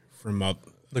Lee from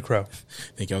The Crow.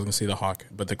 Thank you. I was gonna say The Hawk,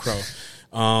 but The Crow.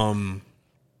 And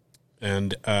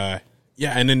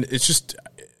then it's just,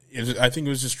 I think it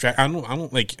was just, I'm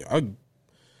not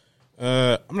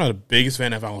the biggest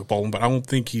fan of Alec Baldwin, but I don't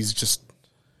think he's just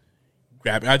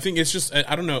grabbing. I think it's just,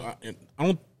 I don't know.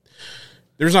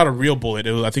 There's not a real bullet.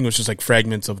 I think it was just like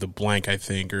fragments of the blank, I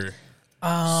think, or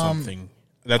something.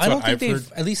 That's what I've heard.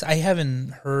 At least I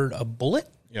haven't heard a bullet.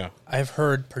 Yeah. I've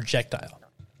heard projectile.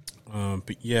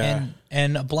 But yeah.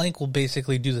 And a blank will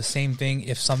basically do the same thing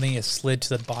if something is slid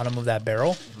to the bottom of that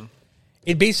barrel. Mm-hmm.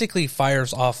 It basically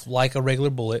fires off like a regular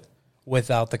bullet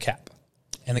without the cap.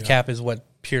 And the cap is what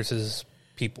pierces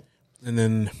people. And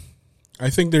then I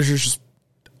think there's just,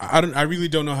 I really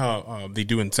don't know how they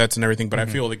do in sets and everything, but I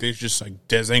feel like they just like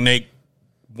designate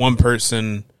one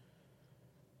person,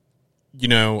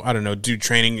 I don't know, do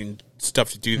training and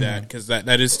stuff to do that, because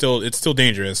that is still, it's still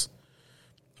dangerous.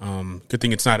 Good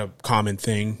thing it's not a common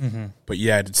thing, but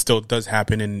yeah, it still does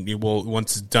happen, and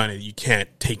once it's done, you can't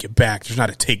take it back. There's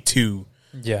not a take two.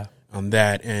 Yeah. On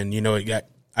that, and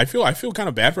I feel kind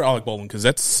of bad for Alec Baldwin, because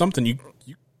that's something you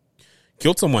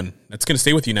killed someone that's going to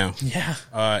stay with you now. Yeah.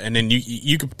 And then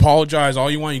you could apologize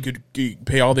all you want. You could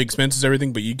pay all the expenses,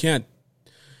 everything, but you can't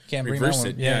reverse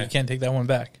it. Yeah, you can't take that one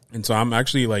back. And so I'm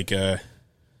actually like, again,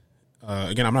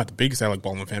 I'm not the biggest Alec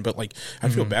Baldwin fan, but like I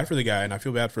feel bad for the guy, and I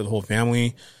feel bad for the whole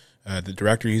family. The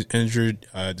director, he's injured.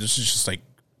 This is just like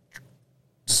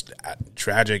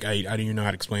tragic. I don't even know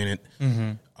how to explain it.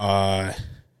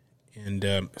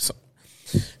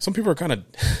 Some people are kind of,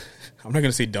 I'm not going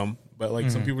to say dumb, but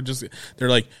like some people they're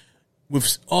like,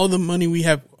 with all the money we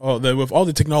have, with all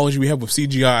the technology we have with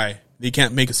CGI, they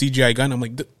can't make a CGI gun. I'm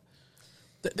like,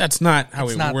 that's not how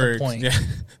it works. The point. Yeah,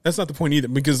 that's not the point either,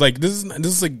 because like this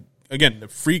is like, again, the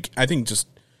freak. I think this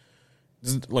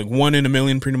is like 1 in a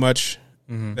million, pretty much.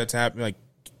 That's happening. Like,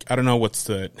 I don't know what's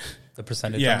the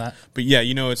percentage on that, but yeah,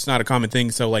 it's not a common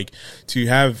thing. So like to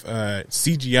have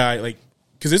CGI, like,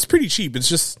 because it's pretty cheap. It's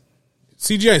just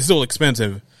CGI is still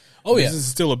expensive. Oh yeah, this is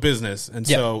still a business, and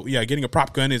so getting a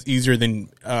prop gun is easier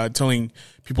than telling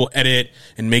people edit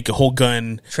and make a whole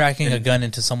gun. Tracking a gun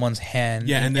into someone's hand,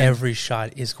 and then every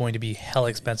shot is going to be hell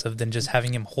expensive than just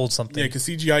having him hold something. Yeah, because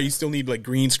CGI, you still need like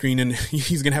green screen, and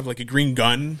he's gonna have like a green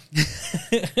gun,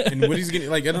 and what he's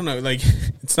gonna, like, I don't know, like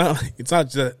it's not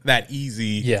just that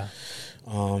easy. Yeah,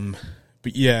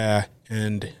 but yeah,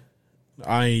 and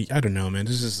I don't know, man.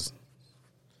 This is.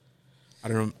 I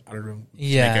don't know.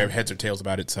 Yeah, make heads or tails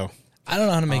about it. So I don't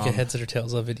know how to make a heads or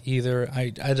tails of it either.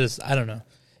 I don't know.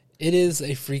 It is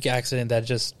a freak accident that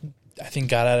just, I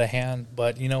think, got out of hand.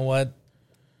 But you know what?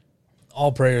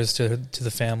 All prayers to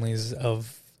the families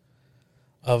of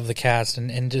of the cast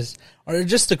and just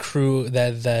the crew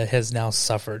that has now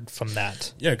suffered from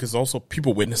that. Yeah, because also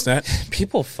people witnessed that.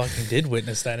 People fucking did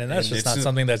witness that, and that's just not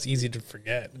something that's easy to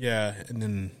forget. Yeah, and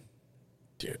then,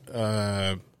 dude,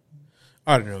 I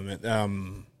don't know, man.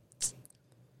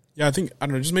 Yeah, I don't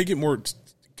know. Just make it more,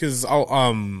 because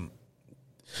I'll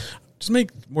just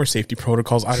make more safety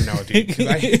protocols. I don't know, dude.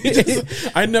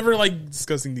 'Cause I never like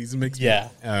discussing these. It makes me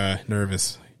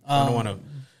nervous. I don't want to.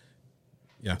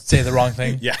 Yeah. Say the wrong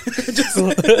thing. Yeah.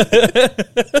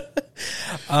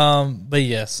 But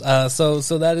yes. So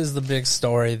that is the big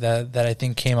story that I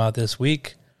think came out this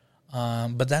week.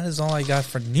 But that is all I got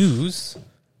for news.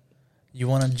 You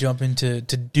want to jump into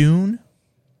Dune?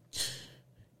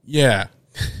 Yeah.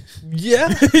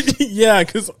 Yeah. Yeah.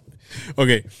 Because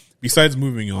besides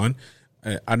moving on,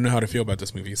 I don't know how to feel about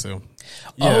this movie. So.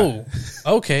 Yeah. Oh.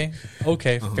 Okay.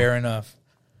 Fair enough.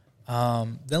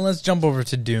 Then let's jump over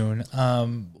to Dune.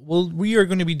 We are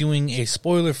going to be doing a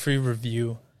spoiler-free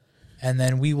review, and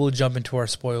then we will jump into our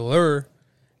spoiler,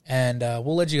 and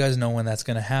we'll let you guys know when that's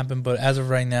going to happen. But as of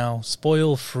right now,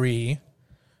 spoil-free.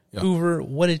 Yep. Hoover,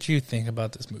 what did you think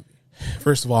about this movie?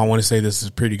 First of all, I want to say this is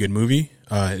a pretty good movie.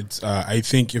 I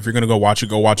think if you're going to go watch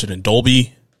it in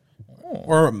Dolby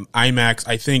or IMAX.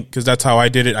 I think because that's how I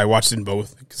did it. I watched it in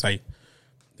both because I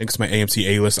think it's my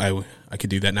AMC A-list. I could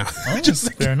do that now. Oh,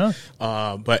 fair enough.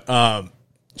 But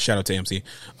shout out to AMC.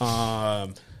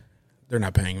 They're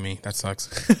not paying me. That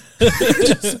sucks.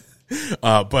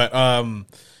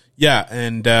 Yeah,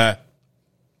 and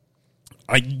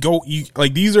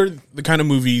these are the kind of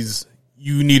movies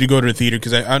you need to go to the theater,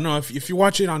 because I don't know if you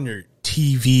watch it on your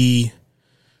TV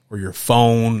or your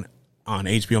phone on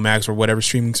HBO Max or whatever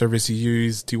streaming service you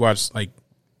use to watch like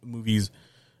movies.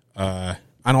 I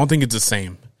don't think it's the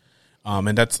same.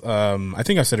 And that's, I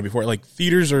think I said it before, like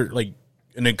theaters are like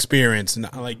an experience, and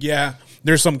like, yeah,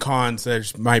 there's some cons. There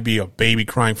might be a baby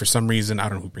crying for some reason. I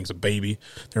don't know who brings a baby.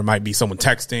 There might be someone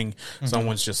texting,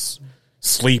 someone's just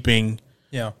sleeping.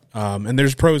 Yeah. And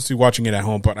there's pros to watching it at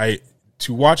home, but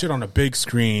to watch it on a big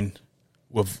screen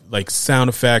with like sound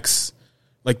effects,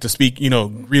 like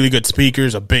really good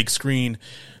speakers, a big screen.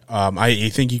 I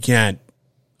think you can't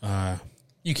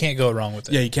go wrong with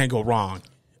it. Yeah, you can't go wrong.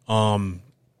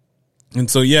 And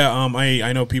so,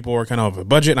 I know people are kind of a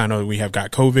budget. I know we have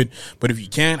got COVID, but if you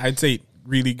can, I'd say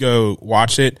really go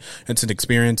watch it. It's an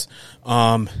experience.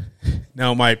 Now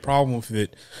my problem with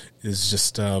it is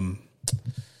just, it's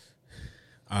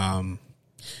an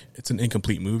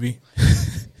incomplete movie.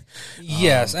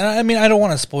 Yes. And I mean, I don't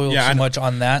want to spoil too much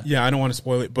on that. Yeah, I don't want to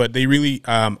spoil it, but they really,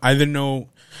 I didn't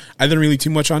really too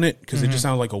much on it because it just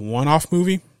sounded like a one-off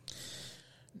movie.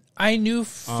 I knew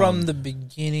from the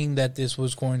beginning that this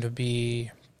was going to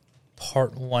be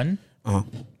part one. Uh-huh.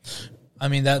 I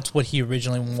mean, that's what he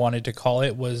originally wanted to call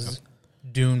it, was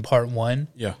Dune Part 1.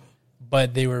 Yeah.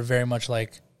 But they were very much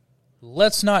like,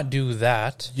 let's not do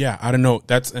that. Yeah, I don't know.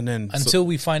 Until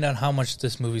we find out how much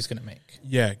this movie's going to make.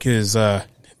 Yeah, because the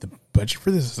budget for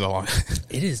this is a lot.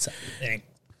 It is. It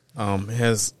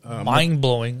has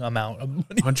mind-blowing amount of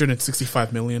money.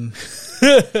 $165 million.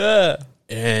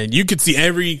 And you could see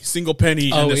every single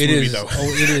penny in this movie, though.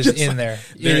 It is in there.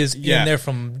 It is in there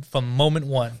from moment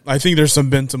one. I think there's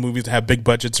been some movies that have big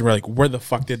budgets and we're like, where the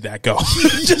fuck did that go?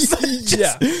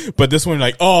 Yeah. But this one,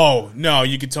 like, oh, no,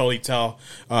 you could totally tell.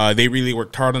 They really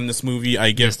worked hard on this movie.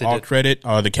 I give all credit.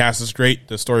 The cast is great.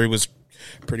 The story was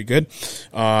pretty good.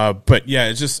 But yeah,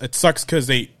 it sucks because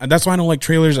that's why I don't like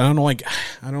trailers. I don't like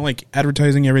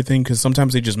advertising everything, because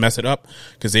sometimes they just mess it up,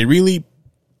 because they really,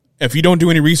 if you don't do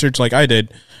any research like I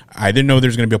didn't know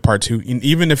there's going to be a part 2. And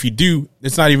even if you do,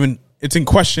 it's in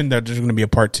question that there's going to be a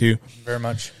part 2. Very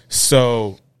much.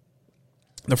 So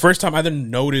the first time I didn't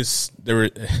notice, there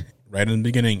were right in the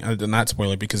beginning, I did not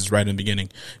spoil it because it's right in the beginning.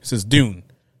 It says Dune.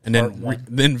 And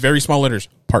then very small letters,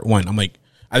 part 1. I'm like,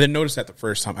 I didn't notice that the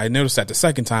first time. I noticed that the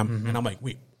second time, and I'm like,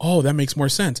 wait, that makes more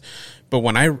sense. But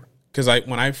when I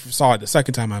saw it the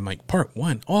second time, I'm like, part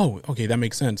 1. Oh, okay, that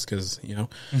makes sense, because,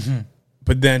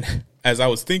 But then, as I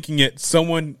was thinking it,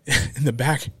 someone in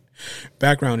the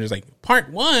background is like,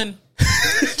 part 1.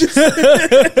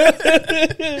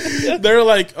 They're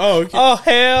like, oh, okay. Oh,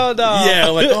 hell no. Yeah,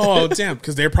 like, oh, damn,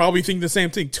 because they're probably thinking the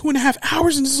same thing. 2.5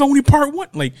 hours and this is only part 1.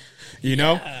 Like,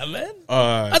 Yeah, man.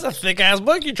 That's a thick-ass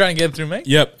book you're trying to get through, mate.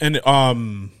 Yep, and I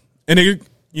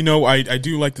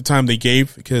do like the time they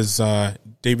gave, because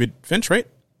David Finch, right?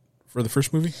 For the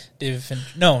first movie? David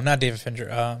Fincher. No, not David Fincher.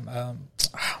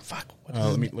 Fuck.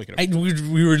 Let me look it up.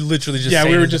 We were literally just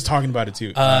we were just talking about it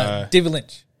too. David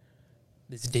Lynch.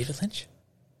 Is it David Lynch?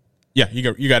 Yeah,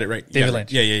 you got it right. David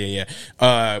Lynch.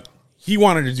 Yeah. He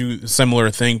wanted to do a similar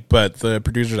thing, but the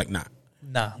producer's like, nah.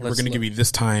 Nah, we're going to give you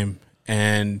this time.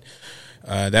 And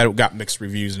that got mixed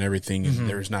reviews and everything. And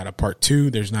there's not a part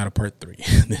 2. There's not a part 3.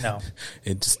 No.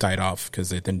 It just died off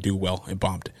because it didn't do well. It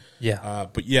bombed. Yeah.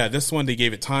 But yeah, this one, they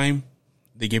gave it time.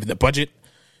 They gave it the budget.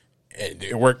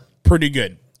 It worked pretty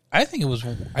good. I think it was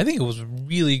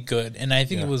really good, and I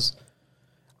think it was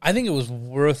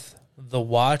worth the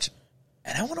watch.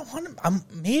 And I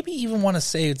maybe even want to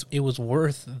say it was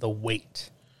worth the wait.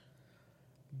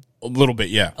 A little bit,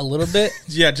 yeah. A little bit?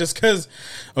 Yeah, just because,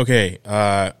 okay,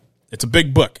 it's a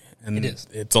big book, and It is.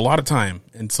 It's a lot of time,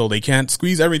 and so they can't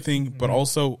squeeze everything, but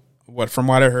also, from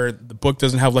what I heard, the book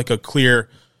doesn't have like a clear,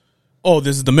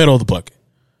 this is the middle of the book.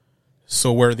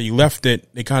 So where they left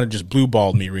it, they kind of just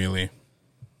blue-balled me, really.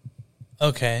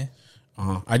 Okay.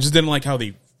 I just didn't like how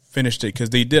they finished it, because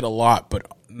they did a lot, but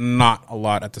not a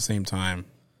lot at the same time.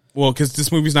 Well, because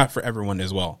this movie's not for everyone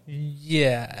as well.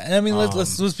 Yeah, and I mean,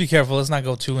 let's be careful. Let's not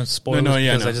go too in spoilers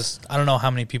because I don't know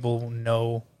how many people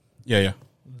know. Yeah.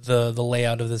 The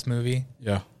layout of this movie.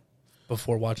 Yeah.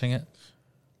 Before watching it.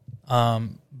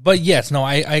 But yes, no,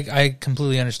 I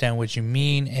completely understand what you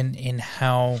mean, and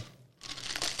how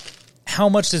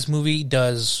much this movie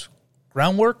does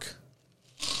groundwork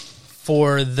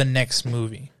for the next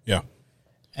movie. Yeah.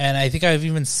 And I think I've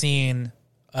even seen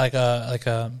like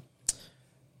a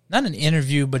not an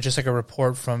interview, but just like a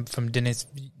report from Dennis.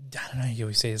 I don't know how you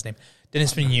always say his name.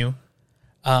 Dennis Villeneuve.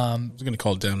 I was going to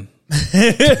call it down.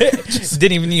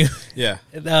 Didn't even you. Yeah.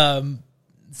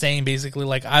 Saying basically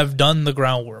like, I've done the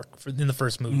groundwork in the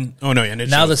first movie. Oh no, yeah. And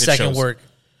now the second work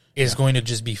is going to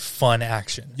just be fun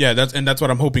action. Yeah, that's what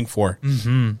I'm hoping for.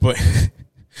 Mm-hmm. But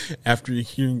after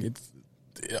hearing it's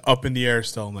up in the air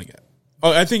still, I'm like,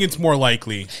 I think it's more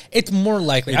likely. It's more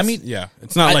likely. I mean, yeah,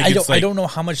 it's not like I don't know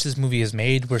how much this movie has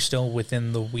made. We're still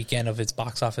within the weekend of its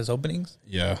box office openings.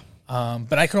 Yeah.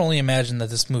 But I can only imagine that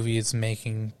this movie is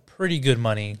making pretty good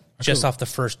money just off the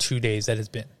first 2 days that it's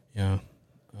been. Yeah.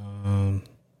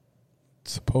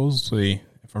 Supposedly,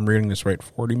 if I'm reading this right,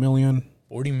 40 million.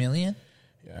 40 million?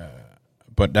 Yeah.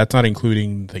 But that's not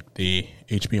including like the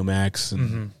HBO Max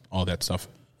and all that stuff.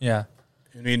 Yeah.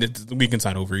 I mean, the weekend's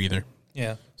not over either.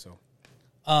 Yeah. So,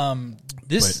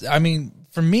 I mean,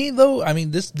 for me though, I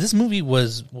mean, this movie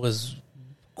was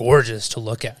gorgeous to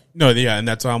look at. No, yeah, and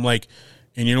that's why I'm like,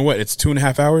 and you know what? It's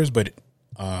 2.5 hours, but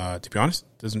to be honest,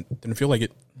 didn't feel like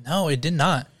it. No, it did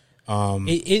not.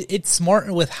 It's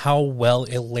smart with how well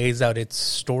it lays out its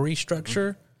story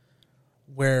structure,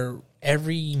 where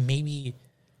every maybe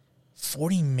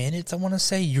 40 minutes, I want to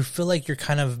say, you feel like you're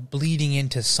kind of bleeding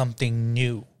into something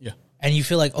new. Yeah. And you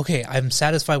feel like, okay, I'm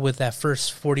satisfied with that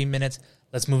first 40 minutes.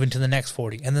 Let's move into the next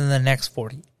 40 and then the next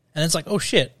 40. And it's like, oh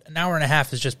shit, an hour and a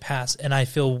half has just passed. And I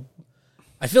feel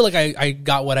like I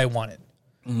got what I wanted.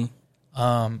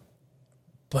 Mm-hmm.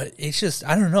 But it's just,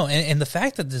 I don't know. And the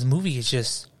fact that this movie is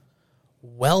just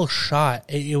well shot.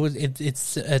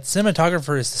 Its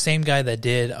cinematographer is the same guy that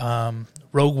did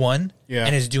Rogue One,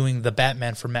 and is doing the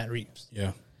Batman for Matt Reeves.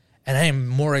 Yeah, and I am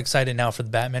more excited now for the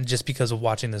Batman just because of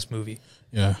watching this movie.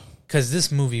 Yeah, because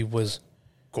this movie was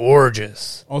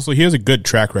gorgeous. Also, he has a good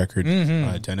track record,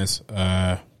 Dennis.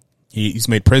 He's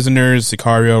made Prisoners,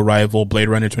 Sicario, Rival, Blade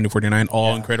Runner 2049,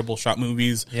 all incredible shot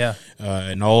movies. Yeah,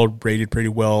 and all rated pretty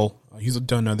well. He's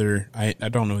done other. I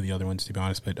don't know the other ones, to be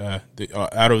honest, but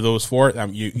out of those four,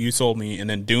 you sold me. And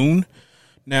then Dune.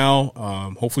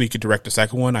 Now, hopefully he could direct the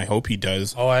second one. I hope he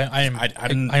does. Oh,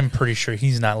 I'm pretty sure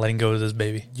he's not letting go of this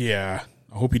baby. Yeah,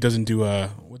 I hope he doesn't do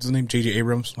what's his name, J.J.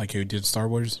 Abrams, like he did Star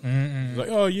Wars. He's like,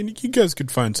 oh, you guys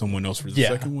could find someone else for the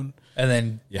second one. And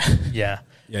then yeah.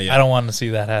 I don't want to see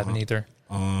that happen either.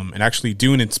 And actually,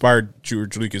 Dune inspired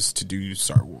George Lucas to do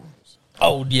Star Wars.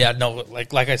 Oh yeah, no,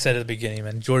 like I said at the beginning,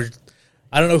 man, George.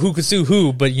 I don't know who could sue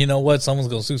who, but you know what? Someone's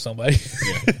gonna sue somebody.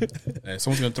 Yeah,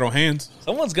 someone's gonna throw hands.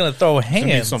 Someone's gonna throw hands.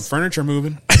 Gonna be some furniture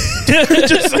moving.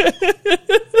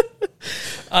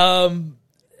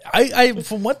 I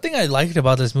from one thing I liked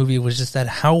about this movie was just that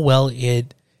how well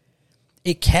it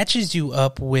catches you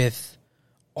up with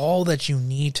all that you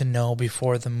need to know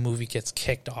before the movie gets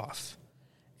kicked off.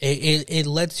 It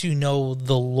lets you know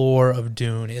the lore of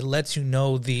Dune. It lets you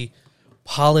know the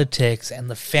politics and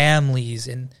the families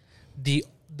and the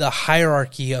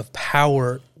hierarchy of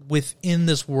power within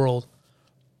this world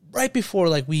right before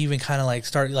like we even kind of like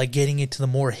start like getting into the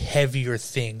more heavier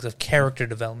things of character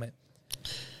development.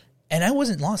 And I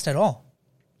wasn't lost at all.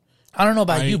 I don't know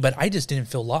about you, but I just didn't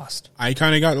feel lost. I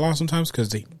kind of got lost sometimes because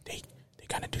they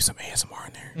kind of do some ASMR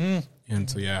in there. And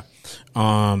so, yeah.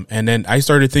 And then I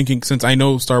started thinking, since I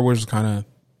know Star Wars is kind of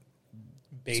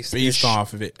based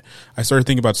off of it, I started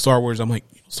thinking about Star Wars. I'm like,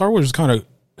 Star Wars is kind of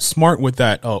smart with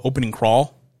that opening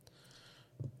crawl.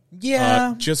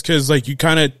 Yeah. Just because, like, you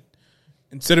kind of,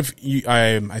 instead of,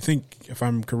 I think if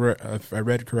I'm correct, if I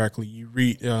read correctly, you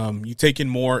read, you take in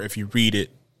more if you read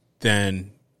it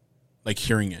than, like,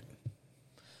 hearing it.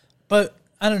 But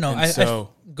I don't know.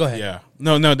 Go ahead. Yeah.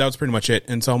 No, that was pretty much it.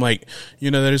 And so I'm like,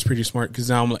 that is pretty smart, because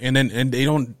now I'm like, and they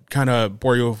don't kind of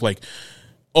bore you with, like,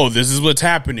 oh, this is what's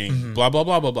happening, blah, blah,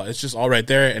 blah, blah, blah. It's just all right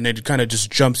there, and it kind of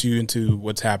just jumps you into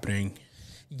what's happening.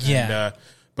 Yeah. And,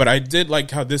 but I did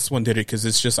like how this one did it, because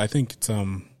it's just, I think it's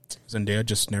Zendaya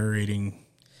just narrating.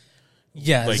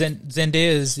 Yeah, like,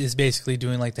 Zendaya is basically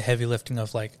doing, like, the heavy lifting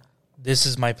of, like, this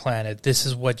is my planet. This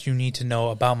is what you need to know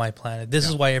about my planet. This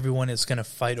is why everyone is going to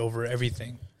fight over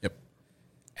everything. Yep.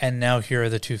 And now here are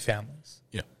the two families.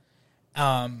 Yeah.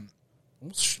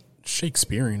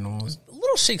 Shakespearean almost. A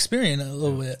little Shakespearean, a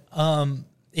little bit.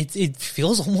 It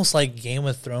feels almost like Game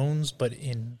of Thrones, but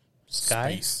in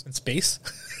space.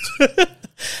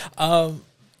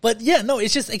 But yeah, no,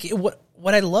 it's just like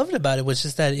what I loved about it was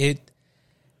just that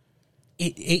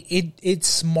it's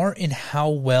smart in how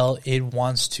well it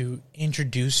wants to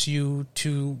introduce you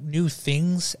to new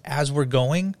things as we're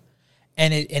going,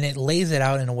 and it lays it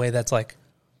out in a way that's like,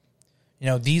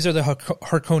 these are the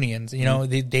Harkonians.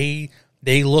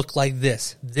 They look like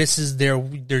this. This is their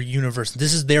universe.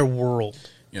 This is their world.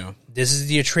 Yeah. This is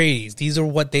the Atreides. These are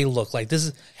what they look like.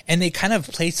 And they kind of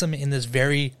place them in this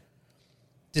very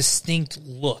distinct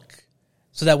look.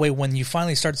 So that way, when you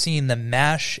finally start seeing the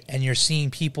mash and you're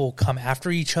seeing people come after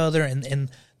each other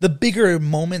and the bigger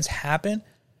moments happen,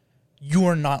 you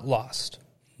are not lost.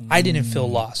 I didn't feel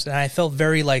lost. And I felt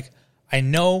very like, I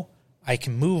know I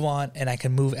can move on, and I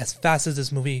can move as fast as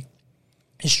this movie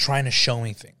is trying to show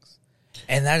me things.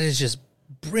 And that is just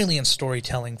brilliant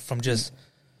storytelling from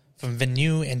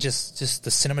Villeneuve, and just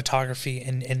the cinematography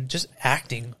and just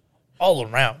acting all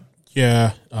around.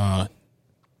 Yeah.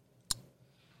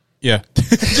 Yeah.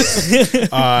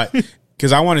 Because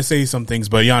I want to say some things,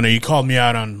 but Yana, you called me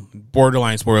out on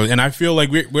borderline spoilers, and I feel like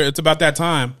it's about that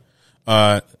time.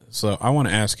 So I want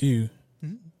to ask you.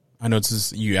 I know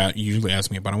you usually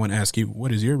ask me, but I want to ask you,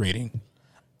 what is your rating?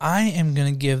 I am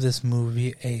going to give this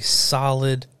movie a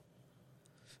solid.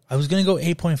 I was going to go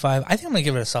 8.5. I think I'm going to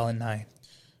give it a solid 9.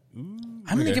 I'm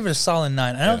going to give it a solid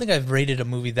 9. I don't think I've rated a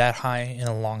movie that high in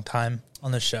a long time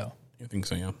on the show. I think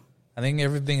so, yeah. I think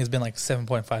everything has been like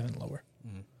 7.5 and lower.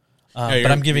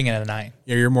 But I'm giving it a 9.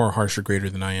 Yeah, you're more harsher grader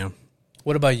than I am.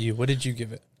 What about you? What did you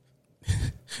give it?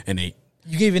 An 8.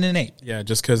 You gave it an 8. Yeah,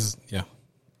 just because, yeah.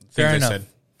 Fair enough.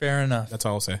 Fair enough. That's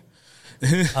all I'll say.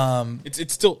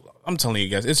 It's still, I'm telling you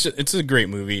guys, it's a great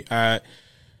movie.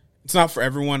 It's not for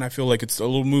everyone. I feel like it's a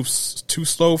little moves too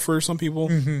slow for some people.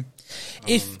 Mm-hmm.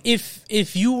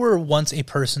 If you were once a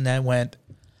person that went,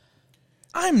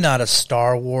 I'm not a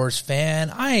Star Wars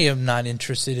fan, I am not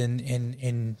interested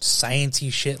in science-y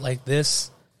shit like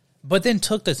this, but then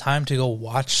took the time to go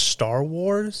watch Star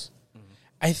Wars,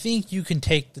 I think you can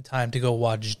take the time to go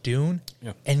watch Dune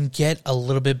and get a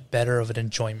little bit better of an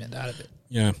enjoyment out of it.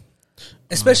 Yeah.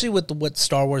 Especially with what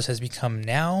Star Wars has become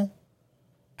now.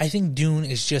 I think Dune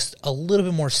is just a little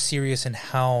bit more serious in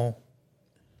how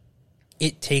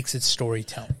it takes its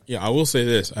storytelling. Yeah, I will say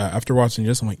this. After watching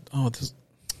this, I'm like, oh, this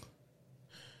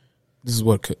is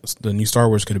what the new Star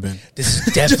Wars could have been. This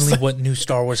is definitely what new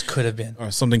Star Wars could have been. Or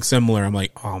something similar. I'm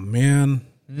like, oh, man.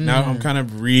 Now I'm kind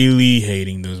of really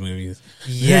hating those movies.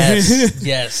 Yes,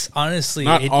 yes. Honestly.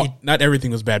 Not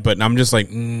everything was bad, but I'm just like,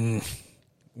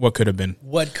 what could have been?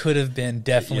 What could have been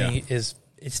definitely is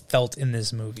felt in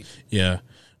this movie. Yeah.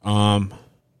 But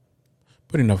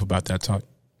enough about that talk.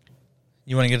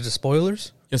 You want to get into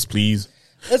spoilers? Yes, please.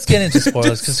 Let's get into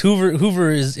spoilers, because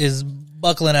Hoover is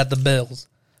buckling at the bells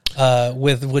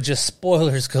with just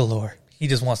spoilers galore. He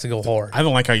just wants to go hard. I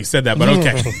don't like how you said that, but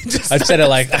okay. I said it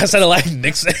like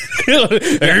Nixon.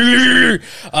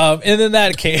 And in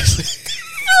that case,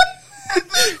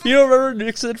 you don't remember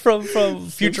Nixon from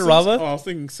Futurama? Oh, I was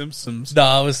thinking Simpsons. No,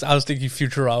 I was thinking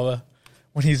Futurama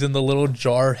when he's in the little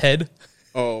jar head.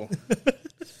 Oh.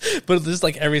 But just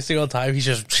like every single time,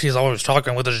 she's always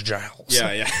talking with his jowls.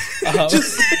 Yeah.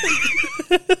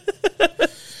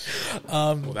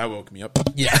 Well, that woke me up.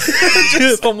 Yeah.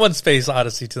 From one space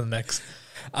odyssey to the next.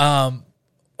 All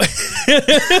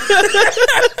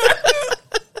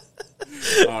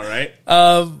right.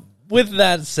 With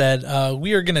that said,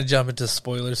 we are going to jump into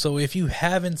spoilers. So if you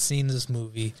haven't seen this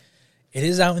movie, it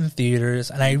is out in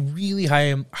theaters, and I really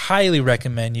highly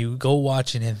recommend you go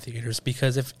watch it in theaters,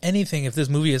 because if this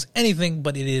movie is anything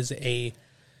but it is a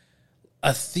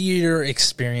theater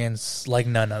experience like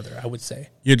none other, I would say.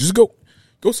 Yeah, just go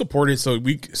support it.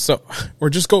 Or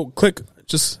just go click,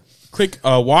 just click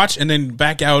watch and then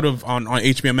back out of on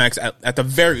HBO Max at the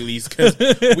very least, because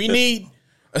we need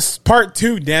a part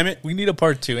 2. Damn it, We need a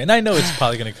part 2, and I know it's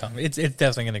probably going to come. It's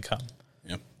definitely going to come.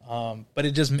 Yeah. But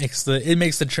it just makes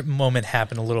the trip moment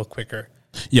happen a little quicker.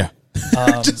 Yeah.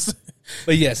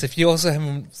 But yes, if you're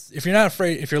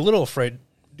a little afraid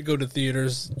to go to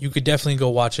theaters, you could definitely go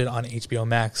watch it on HBO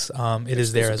Max. It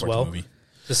is there as well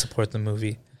to support the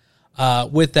movie.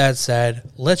 With that said,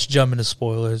 let's jump into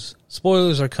spoilers.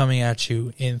 Spoilers are coming at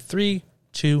you in 3,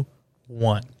 2,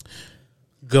 1.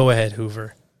 Go ahead,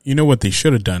 Hoover. You know what they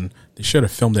should have done? They should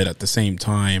have filmed it at the same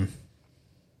time.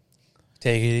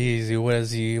 Take it easy. What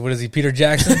is he? Peter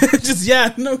Jackson?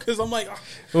 Because I'm like,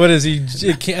 What is he?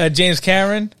 James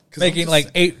Cameron making like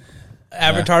 8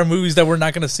 Avatar movies that we're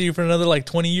not going to see for another like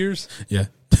 20 years? yeah.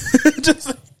 Just,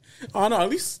 I don't know, at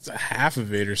least half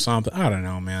of it or something. I don't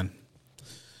know, man.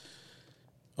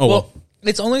 Oh, well.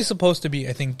 It's only supposed to be,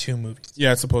 I think, 2 movies.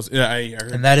 Yeah, it's supposed. Yeah, I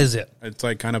heard. And that is it. It's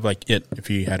like kind of like it,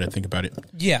 if you had to think about it.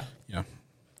 Yeah. Yeah.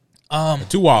 A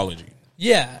duology.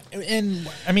 Yeah. And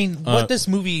I mean, what this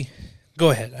movie. Go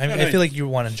ahead. I feel like you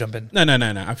want to jump in. No.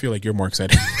 I feel like you're more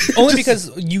excited. Only because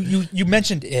you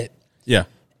mentioned it. Yeah.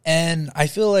 And I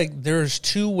feel like there's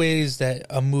 2 ways that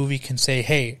a movie can say,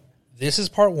 hey, this is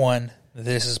part 1,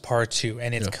 this is part 2,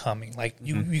 and it's coming. Like,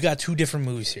 you got 2 different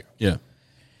movies here. Yeah.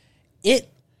 It,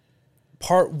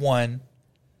 part 1,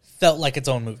 felt like its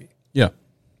own movie. Yeah.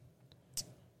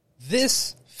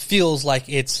 This feels like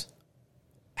it's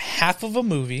half of a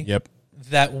movie Yep.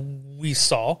 that we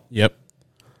saw. Yep.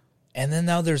 And then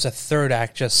now there's a third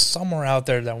act just somewhere out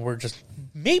there that we're just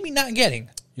maybe not getting.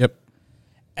 Yep.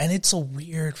 And it's a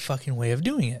weird fucking way of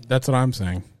doing it. That's what I'm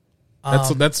saying.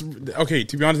 That's okay.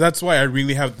 To be honest, that's why I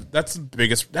really have. That's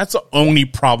the only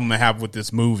problem I have with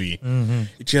this movie. Mm-hmm.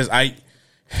 It's just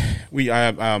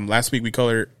last week we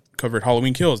covered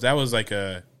Halloween Kills. That was like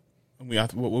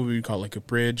what would we call it? Like a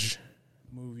bridge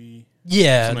movie?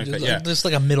 Yeah, like that. Yeah, just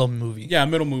like a middle movie. Yeah, a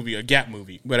middle movie, a gap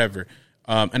movie, whatever.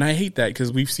 And I hate that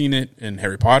because we've seen it in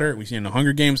Harry Potter, we've seen it in the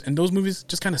Hunger Games, and those movies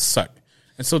just kind of suck.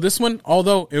 And so this one,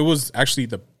 although it was actually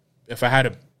if I had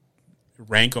to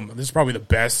rank them, this is probably the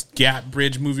best gap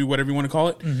bridge movie, whatever you want to call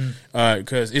it,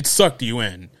 because it sucked you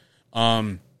in.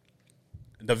 The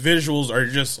visuals are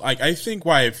just like, I think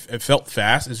why it felt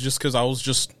fast is just because I was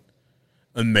just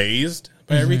amazed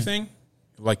by everything,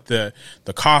 like the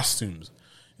costumes,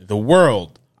 the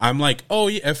world. I'm like, oh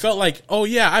yeah, it felt like, oh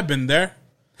yeah, I've been there.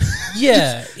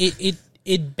 Yeah,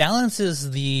 it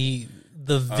balances the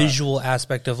visual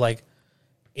aspect of like,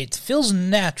 it feels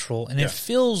natural and it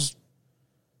feels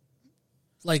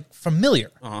like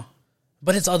familiar,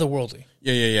 but it's otherworldly.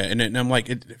 Yeah. And I'm like,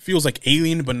 it feels like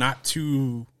alien, but not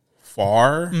too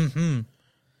far. Mm-hmm.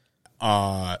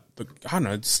 I don't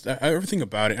know. It's everything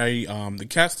about it. The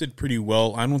cast did pretty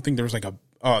well. I don't think there was like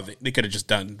they could have just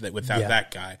done that without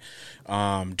that guy.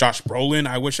 Josh Brolin,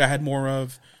 I wish I had more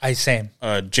of. Same.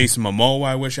 Jason Momoa,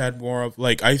 I wish I had more of.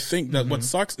 Like, I think that what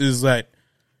sucks is that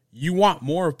you want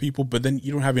more of people, but then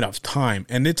you don't have enough time,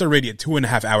 and it's already a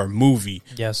 2.5 hour movie.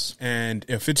 Yes. And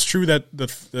if it's true that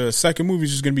the second movie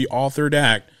is just going to be all third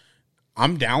act,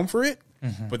 I'm down for it.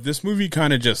 Mm-hmm. But this movie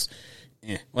kind of just,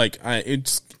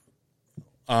 it's,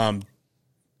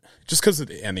 just because of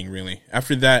the ending, really.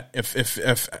 After that, if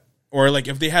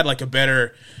they had like a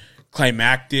better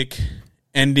climactic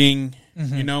ending,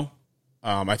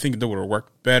 I think that would have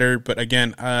worked better. But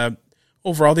again,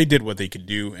 overall, they did what they could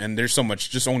do, and there's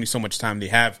only so much time they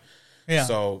have. Yeah.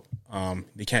 So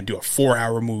they can't do a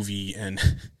 4-hour movie. And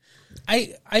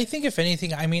I think if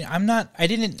anything, I mean, I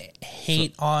didn't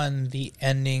hate on the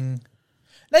ending.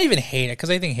 Not even hate it, because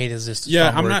I think hate is just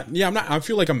I'm not. I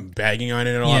feel like I'm bagging on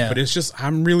it a lot, but it's just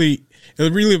it really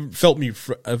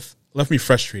left me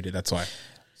frustrated. That's why.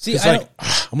 See, I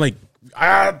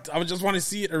just want to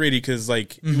see it already because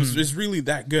it's really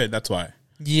that good. That's why.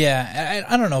 Yeah,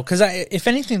 I don't know, because if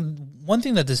anything, one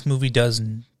thing that this movie does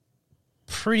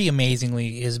pretty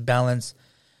amazingly is balance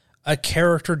a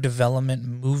character development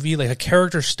movie, like a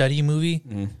character study movie,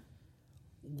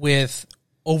 with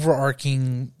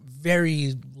overarching,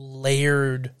 very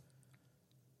layered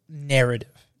narrative.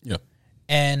 Yeah,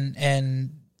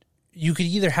 and you could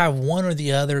either have one or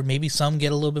the other. Maybe some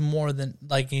get a little bit more than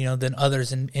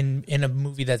others in a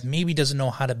movie that maybe doesn't know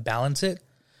how to balance it,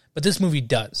 but this movie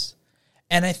does.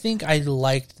 And I think I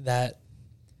liked that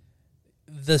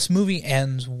this movie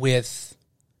ends with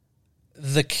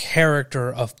the character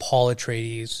of Paul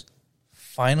Atreides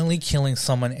finally killing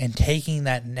someone and taking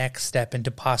that next step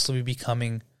into possibly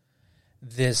becoming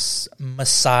this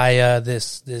messiah,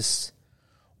 this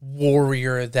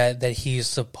warrior that he's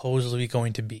supposedly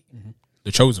going to be.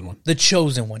 The chosen one. The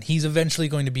chosen one. He's eventually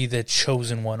going to be the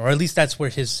chosen one, or at least that's where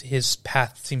his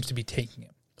path seems to be taking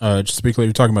him. Just to be clear,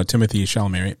 you're talking about Timothy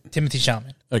Chalamet, right? Timothy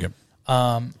Chalamet. Okay.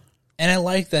 And I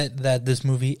like that this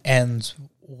movie ends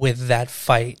with that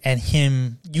fight, and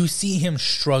you see him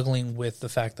struggling with the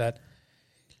fact that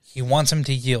he wants him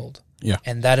to yield. Yeah.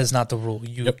 And that is not the rule.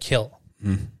 You kill.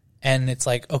 And it's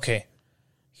like, okay,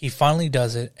 he finally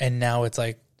does it, and now it's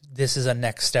like, this is a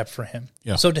next step for him.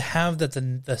 Yeah. So to have that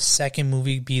the second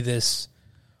movie be this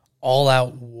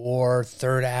all-out war,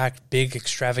 third act, big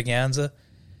extravaganza,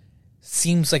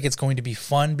 seems like it's going to be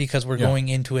fun because we're going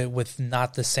into it with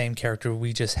not the same character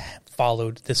we just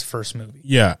followed this first movie.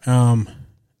 Yeah.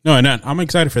 No, and I'm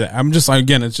excited for that. I'm just,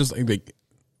 again, it's just like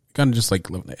kind of just like,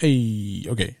 hey,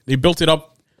 okay. They built it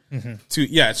up to,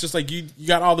 it's just like you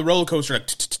got all the roller coaster, like,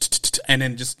 and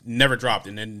then just never dropped,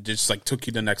 and then just like took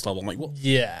you to the next level. I'm like, well,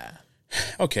 yeah.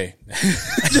 Okay.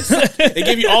 They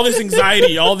gave you all this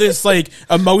anxiety, all this like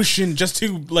emotion just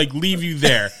to like leave you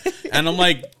there. And I'm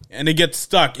like, and it gets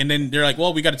stuck, and then they're like,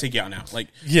 well, we got to take you out now. Like,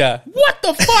 yeah. What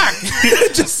the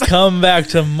fuck? Just come back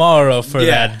tomorrow for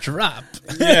that drop.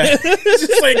 Yeah.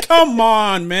 Just like, come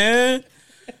on, man.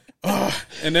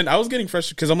 And then I was getting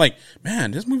frustrated because I'm like,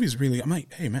 man, this movie's really, I'm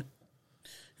like, hey, man,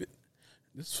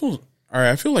 this feels, all right,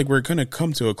 I feel like we're going to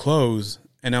come to a close.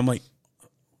 And I'm like,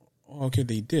 oh, okay,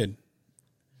 they did.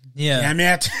 Yeah. Damn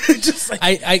it. Just like,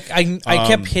 I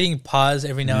kept hitting pause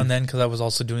every now and then because I was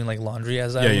also doing like laundry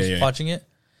as I was watching it.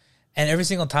 And every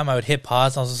single time I would hit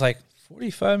pause, I was just like,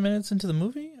 45 minutes into the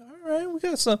movie? All right,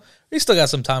 we still got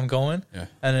some time going. Yeah.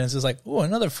 And then it's just like, oh,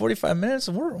 another 45 minutes,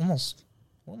 and we're almost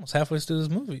halfway through this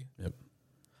movie. Yep.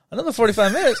 Another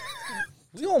 45 minutes.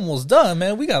 We almost done,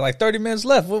 man. We got like 30 minutes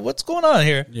left. What's going on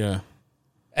here? Yeah.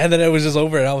 And then it was just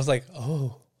over, and I was like,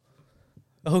 oh,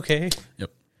 okay.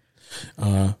 Yep.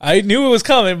 I knew it was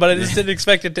coming, but I just didn't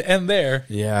expect it to end there.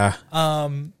 Yeah.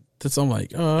 That's, I'm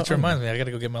like, which reminds me, I got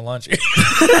to go get my laundry.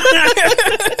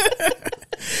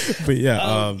 But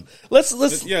yeah, let's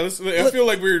I feel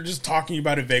like we were just talking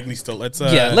about it vaguely still.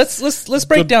 Let's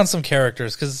break down some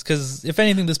characters because if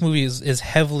anything, this movie is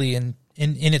heavily in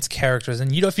its characters,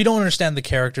 and if you don't understand the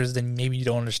characters, then maybe you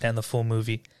don't understand the full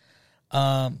movie.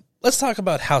 Let's talk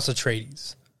about House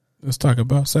Atreides. Let's talk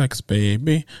about sex,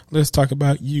 baby. Let's talk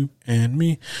about you and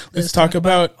me. Let's talk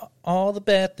about all the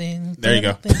bad things. There you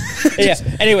go. Yeah.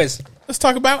 Anyways, let's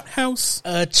talk about House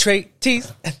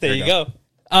Atreides. There you go.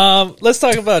 Let's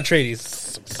talk about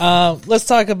Atreides. Let's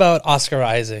talk about Oscar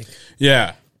Isaac.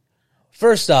 Yeah.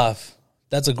 First off,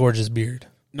 that's a gorgeous beard.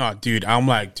 No, dude,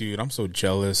 I'm so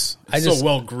jealous. It's so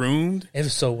well groomed. It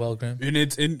was so well groomed, and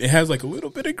it has like a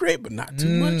little bit of gray, but not too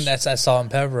much. That's that salt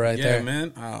and pepper right there. Yeah,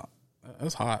 man.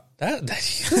 That's hot.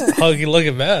 That's huggy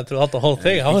looking man throughout the whole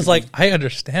thing. I was like, I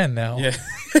understand now. Yeah.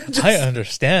 I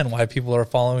understand why people are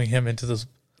following him into this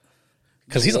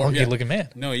because he's a huggy looking man.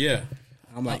 No, yeah.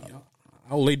 I'm like,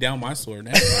 I'll lay down my sword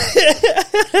now.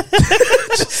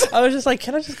 I was just like,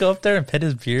 can I just go up there and pet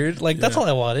his beard? Like, that's all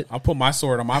I wanted. I'll put my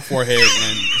sword on my forehead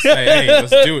and say, hey,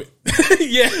 let's do it.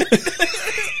 Yeah.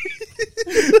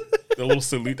 The little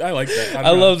salute. I like that. I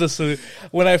love the salute.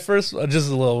 When I first, just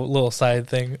a little side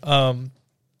thing.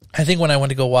 I think when I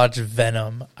went to go watch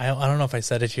Venom, I don't know if I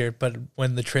said it here, but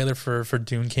when the trailer for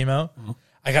Dune came out,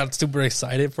 I got super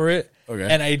excited for it. Okay.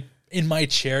 And I, in my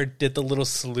chair, did the little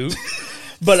salute.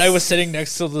 But I was sitting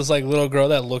next to this like little girl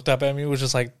that looked up at me, was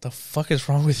just like, "The fuck is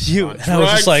wrong with you?" And I was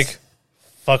just like,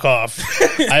 "Fuck off!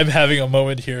 I'm having a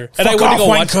moment here." And I went to go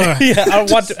watch it. Yeah, I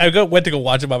went to go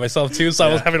watch it by myself too. So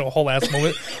I was having a whole ass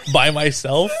moment by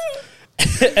myself.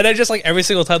 And I just like every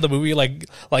single time the movie like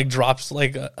drops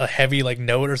like a heavy like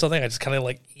note or something, I just kind of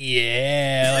like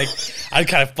like I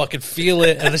kind of fucking feel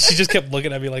it. And then she just kept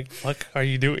looking at me like, "Fuck, are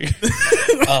you doing?"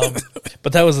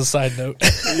 But that was a side note.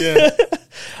 Yeah.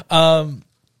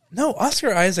 No,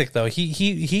 Oscar Isaac though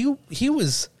he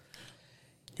was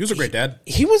a great dad.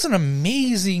 He was an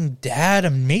amazing dad,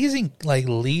 amazing like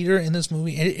leader in this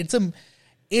movie.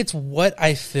 It's what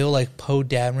I feel like Poe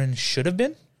Dameron should have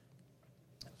been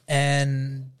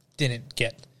and didn't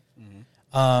get.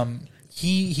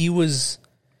 He was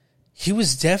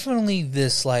definitely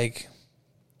this like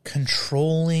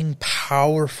controlling,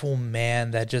 powerful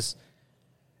man that just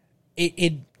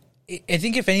I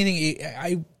think if anything,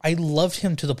 I loved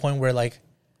him to the point where like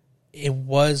it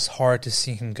was hard to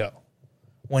see him go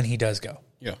when he does go.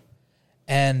 Yeah.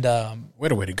 And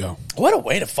what a way to go. What a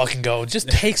way to fucking go. Just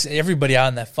takes everybody out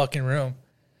in that fucking room.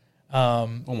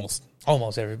 Almost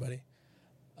everybody.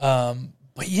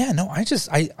 But yeah, no, I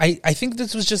think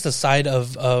this was just a side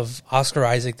of Oscar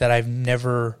Isaac that I've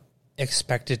never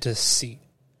expected to see.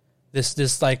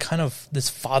 This like kind of this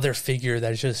father figure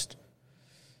that's just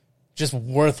just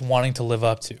worth wanting to live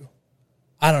up to.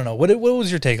 I don't know. What was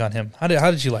your take on him? How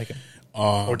did you like him,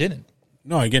 or didn't?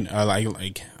 No, again, I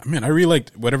really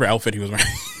liked whatever outfit he was wearing.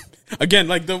 Again,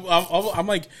 like I'm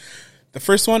like the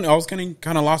first one, I was kind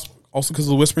of lost. Also because of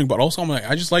the whispering, but also I'm like,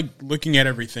 I just like looking at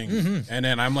everything. And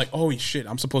then I'm like, oh shit,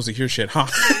 I'm supposed to hear shit, huh?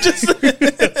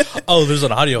 Oh, there's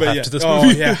an audio half to this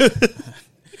movie. Yeah.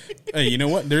 Hey, you know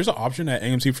what? There's an option at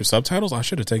AMC for subtitles. I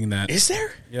should have taken that. Is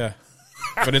there? Yeah.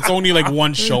 But it's only like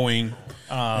one showing.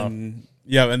 And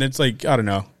it's like, I don't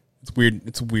know. It's weird.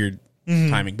 It's weird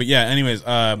timing. But yeah, anyways,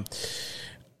 I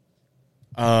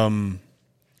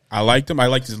liked him. I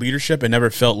liked his leadership. It never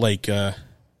felt like he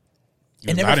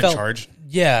was not in charge.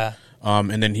 Yeah.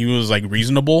 And then he was like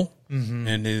reasonable,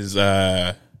 and his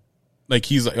like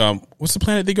he's like what's the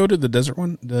planet they go to, the desert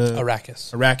one, the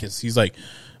Arrakis. He's like,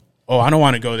 oh, I don't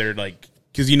want to go there, like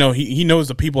because he knows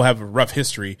the people have a rough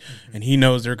history, and he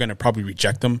knows they're gonna probably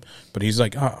reject them, but he's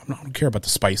like, oh, I don't care about the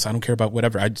spice, I don't care about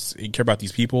whatever, I care about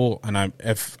these people, and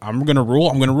if I'm gonna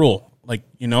rule, like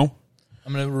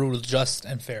I'm gonna rule just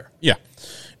and fair. Yeah.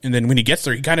 And then when he gets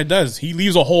there, he kind of does. He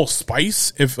leaves a whole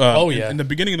spice. In the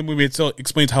beginning of the movie, it still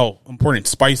explains how important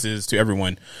spice is to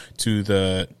everyone, to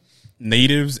the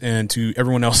natives and to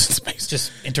everyone else in space.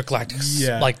 Just intergalactic,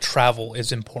 like travel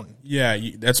is important. Yeah,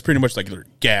 that's pretty much like their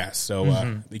gas.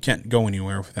 So they can't go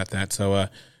anywhere without that. So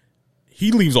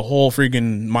he leaves a whole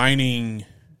freaking mining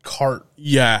cart,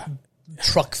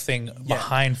 truck thing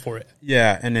behind for it.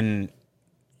 Yeah, and then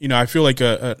I feel like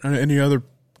any other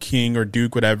king or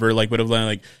duke, whatever, like would have been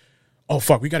like, oh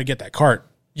fuck, we got to get that cart.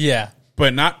 Yeah,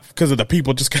 but not because of the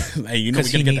people, just because we got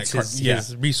to get that cart.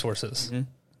 His resources.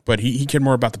 But he cared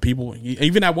more about the people.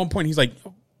 Even at one point, he's like,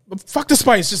 fuck the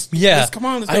spice, just come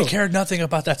on, let's go. I cared nothing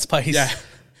about that spice. Yeah,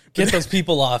 get those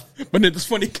people off. But it's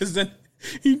funny because then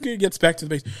he gets back to the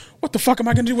base. What the fuck am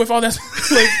I gonna do with all that?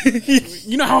 Like,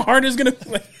 you know how hard it's gonna.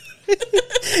 Like,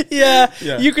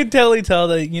 yeah, you can totally tell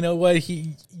that. You know what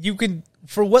you can.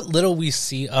 For what little we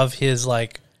see of his,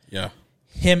 like,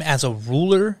 him as a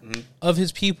ruler of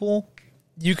his people,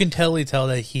 you can totally tell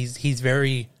that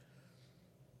he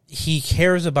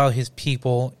cares about his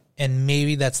people, and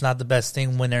maybe that's not the best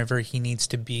thing whenever he needs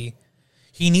to be.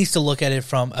 He needs to look at it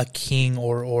from a king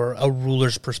or a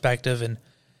ruler's perspective and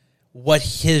what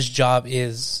his job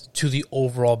is to the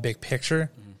overall big picture.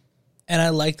 And I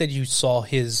like that you saw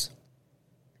his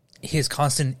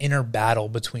constant inner battle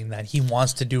between that. He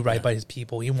wants to do right by his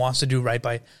people. He wants to do right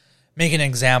by making an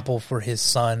example for his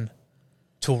son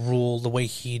to rule the way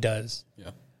he does.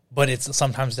 Yeah. But it's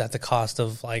sometimes at the cost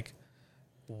of like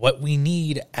what we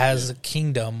need as a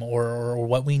kingdom or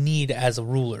what we need as a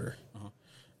ruler.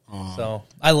 So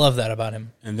I love that about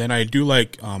him. And then I do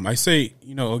like, I say,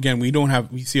 again,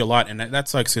 we see a lot, and that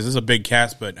sucks because this is a big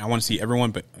cast, but I want to see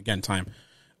everyone, but again, time.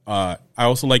 I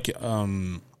also like,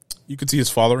 you could see his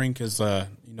following because,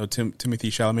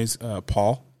 Timothy Chalamet's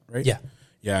Paul, right? Yeah.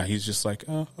 Yeah, he's just like,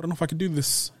 I don't know if I could do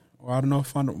this, or I don't know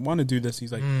if I want to do this.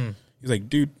 He's like,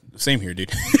 dude, same here,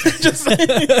 dude. Just like,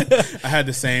 I had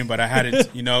the same, but I had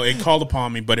it, it called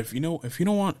upon me. But if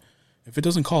it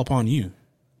doesn't call upon you,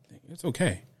 it's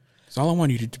okay. So all I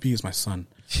want you to be is my son.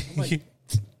 I'm like,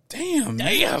 damn, man.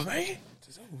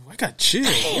 I got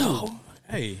chill.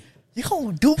 Hey. You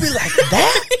gonna do me like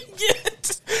that?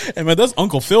 Yes. Hey, man, that's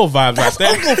Uncle Phil vibes right there.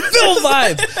 Uncle Phil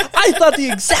vibes. I thought the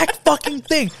exact fucking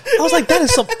thing. I was like, that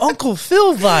is some Uncle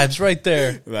Phil vibes right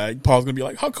there. Like, Paul's gonna be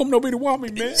like, how come nobody want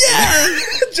me, man? Yeah.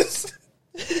 Just.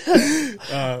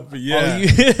 But yeah.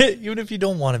 Even if you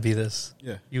don't want to be this,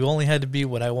 you only had to be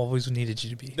what I always needed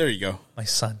you to be. There you go. My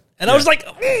son. And I was like,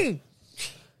 can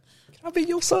I be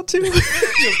your son too?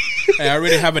 Hey, I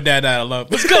already have a dad that I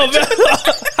love. Let's go, man.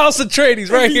 House of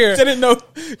Trades right here. Didn't know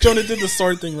Jonah did the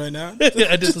sword thing right now. I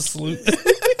did the salute.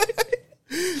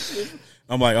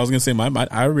 I'm like, I was gonna say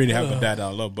I already have a dad that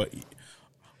I love, but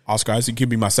Oscar Isaac can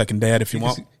be my second dad if you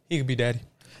want. He can be daddy.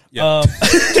 Yeah.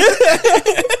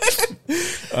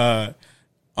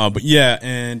 But yeah,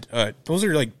 and those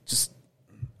are like just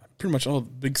pretty much all the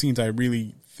big scenes I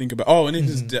really think about. Oh, and in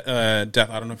his death. I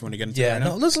don't know if you want to get into that right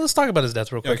now. Let's talk about his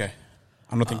death real quick. Okay.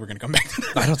 I don't think we're gonna come back to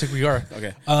that. I don't think we are.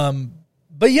 Okay.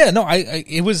 But yeah, no,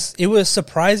 it was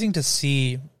surprising to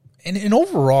see, and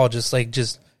overall,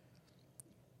 just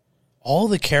all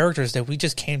the characters that we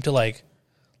just came to like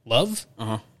love,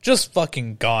 just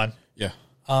fucking gone. Yeah.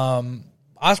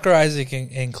 Oscar Isaac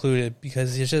included,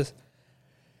 because it's just,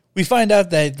 we find out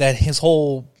that his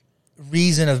whole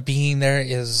reason of being there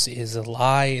is a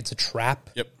lie. It's a trap.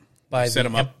 Yep. Set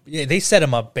him up. Yeah, they set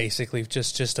him up basically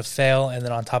just to fail, and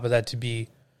then on top of that to be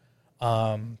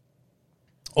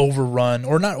overrun,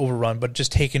 or not overrun, but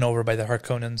just taken over by the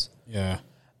Harkonnens. Yeah.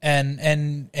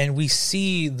 and we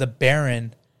see the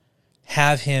Baron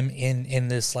have him in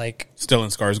this like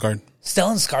Stellan Skarsgård.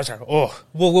 Stellan Skarsgård. Oh,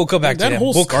 we'll go back to that him.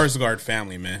 whole Skarsgård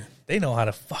family, man. They know how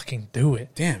to fucking do it.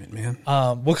 Damn it, man.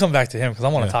 We'll come back to him because I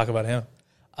want to talk about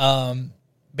him.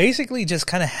 Basically, just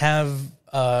kind of have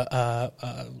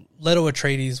Leto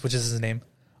Atreides, which is his name,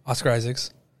 Oscar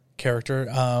Isaac's character.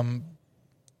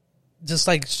 Just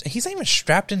like he's not even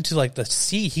strapped into like the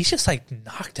sea. He's just like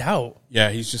knocked out. Yeah,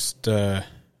 he's just. I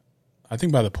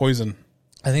think by the poison.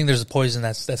 I think there's a poison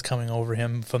that's coming over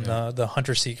him from the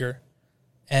hunter seeker,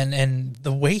 and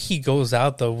the way he goes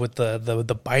out though with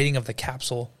the biting of the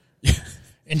capsule,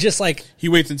 and just like he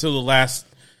waits until the last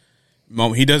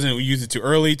moment. He doesn't use it too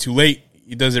early, too late.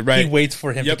 He does it right. He waits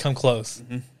for him to come close,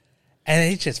 and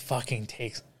it just fucking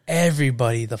takes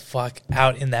everybody the fuck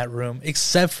out in that room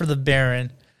except for the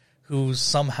Baron, who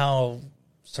somehow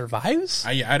survives.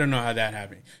 I don't know how that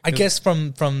happened. I guess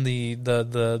from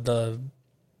the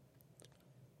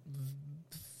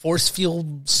force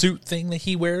field suit thing that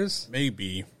he wears.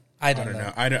 Maybe. I don't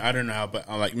know. I don't know, but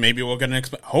I'm like, maybe we'll get an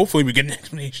hopefully we get an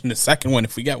explanation the second one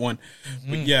if we get one.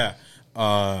 But yeah,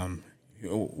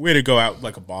 way to go out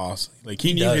like a boss. Like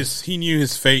he knew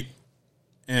his fate,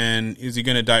 and is he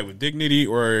gonna die with dignity,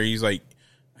 or he's like,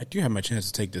 I do have my chance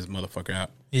to take this motherfucker out.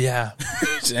 Yeah,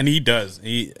 and he does.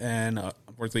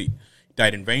 Unfortunately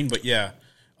died in vain. But yeah.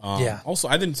 Also,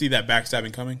 I didn't see that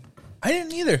backstabbing coming. I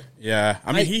didn't either. Yeah,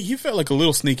 I mean, he felt like a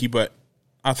little sneaky, but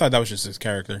I thought that was just his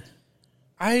character.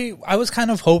 I was kind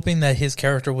of hoping that his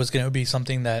character was going to be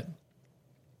something that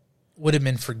would have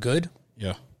been for good.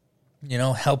 Yeah. You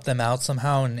know, help them out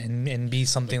somehow and be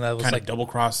something that was kind like of double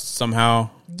crossed somehow.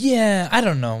 Yeah, I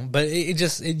don't know, but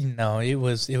it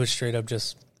was straight up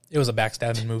just it was a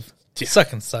backstabbing move. Yeah.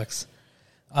 Sucks.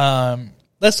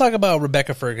 Let's talk about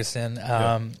Rebecca Ferguson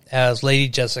as Lady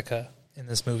Jessica in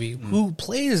this movie, who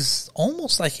plays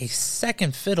almost like a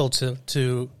second fiddle to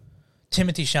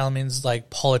Timothée Chalamet's like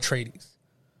Paul Atreides.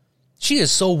 She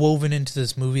is so woven into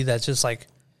this movie that's just like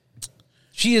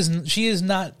she is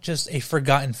not just a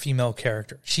forgotten female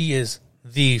character. She is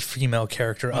the female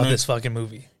character of this fucking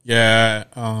movie. Yeah,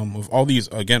 with all these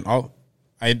to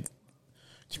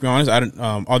be honest, I don't.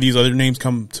 All these other names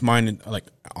come to mind, like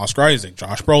Oscar Isaac,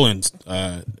 Josh Brolin,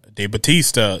 Dave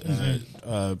Bautista.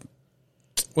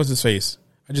 What's his face?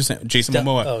 I just said Jason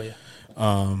Momoa. Oh yeah.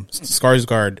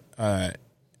 Skarsgård. I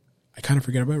kind of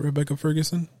forget about Rebecca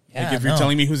Ferguson. Yeah, like if you're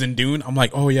telling me who's in Dune, I'm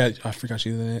like, oh yeah, I forgot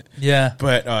she's in it. Yeah,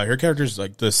 but her character's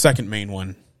like the second main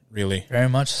one, really. Very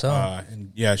much so.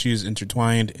 And yeah, she's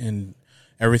intertwined in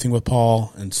everything with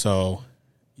Paul, and so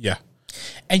yeah.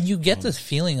 And you get this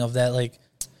feeling of that, like,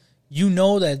 you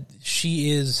know that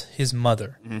she is his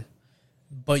mother,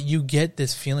 but you get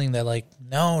this feeling that, like,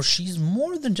 no, she's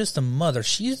more than just a mother.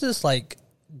 She's this, like,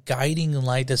 guiding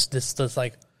light, this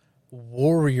like,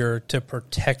 warrior to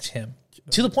protect him.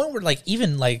 To the point where, like,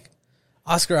 even, like,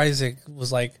 Oscar Isaac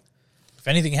was like, if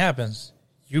anything happens,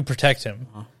 you protect him.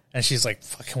 And she's like,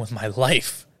 fucking with my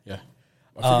life. Yeah.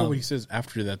 I forget what he says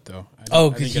after that, though.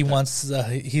 Because he wants,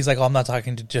 he's like, oh, I'm not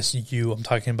talking to just you. I'm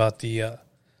talking about the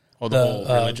whole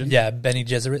religion? Yeah, Benny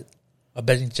Gesserit.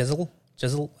 Benny Gesserit? I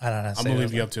don't know how to say I'm going to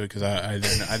leave you up to it because I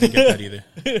didn't get that either.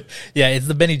 Yeah, it's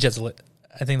the Benny Gesserit.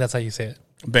 I think that's how you say it.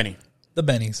 Benny. The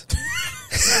Bennies.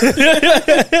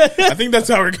 I think that's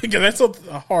how we're going to get. That's so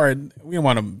hard. We don't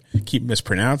want to keep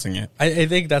mispronouncing it. I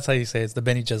think that's how you say it. It's the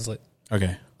Benny Gesserit.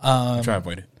 Okay. Try to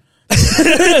avoid it.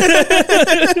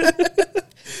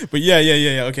 But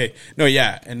yeah. Okay. No,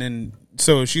 yeah. And then,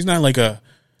 so she's not like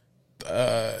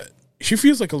she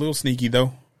feels like a little sneaky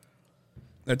though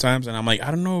at times. And I'm like,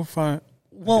 I don't know if I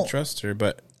can trust her,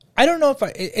 but. I don't know if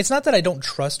it's not that I don't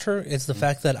trust her. It's the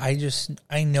fact that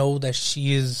I know that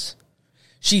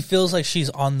she feels like she's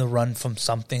on the run from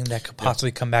something that could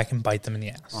possibly come back and bite them in the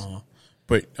ass.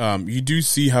 But you do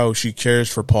see how she cares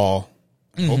for Paul.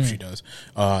 I hope she does.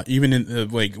 Even in in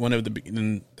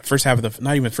the first half of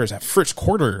not even first half, first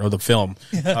quarter of the film,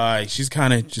 she's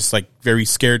kind of just like very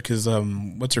scared because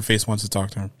what's her face wants to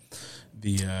talk to her,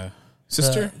 the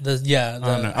sister.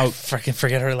 I freaking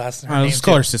forget her last name. Let's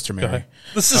call her Sister Mary.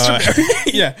 The Sister Mary.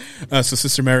 Yeah. So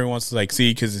Sister Mary wants to like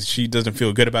see because she doesn't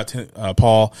feel good about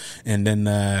Paul, and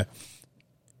then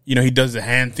he does the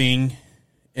hand thing,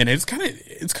 and it's kind of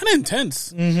intense.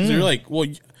 So you're like, well.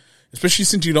 Especially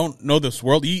since you don't know this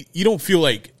world, you don't feel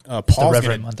like Paul's the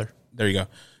Reverend Mother. There you go,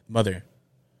 Mother.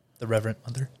 The Reverend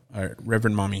Mother. All right,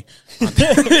 Reverend Mommy.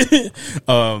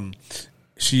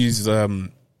 She's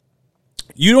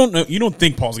you don't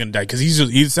think Paul's gonna die because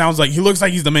he looks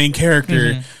like he's the main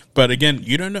character. But again,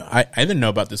 you don't know. I didn't know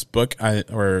about this book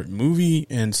or movie,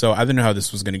 and so I didn't know how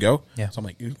this was gonna go. Yeah. So I'm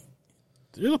like,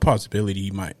 there's a possibility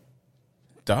he might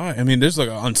die. I mean, there's like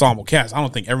an ensemble cast. I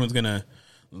don't think everyone's gonna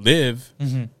live.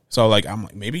 Mm-hmm. So like, I'm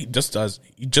like, maybe he just does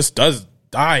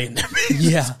die in that movie.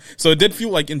 Yeah. So it did feel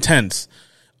like intense.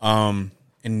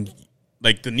 And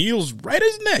like the needle's right at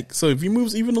his neck. So if he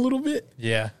moves even a little bit,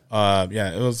 it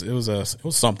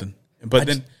was something. But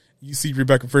then you see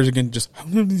Rebecca Ferguson again, just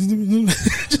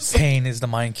pain is the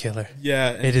mind killer.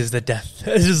 Yeah, it is the death.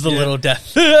 It is the little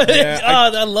death.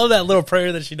 I love that little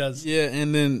prayer that she does. Yeah,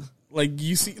 and then like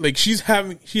you see, like she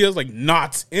has like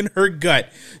knots in her gut.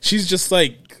 She's just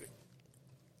like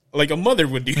a mother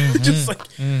would do, just like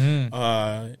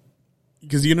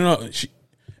because you know she.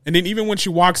 And then even when she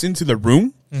walks into the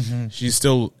room, she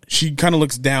kind of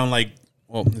looks down like,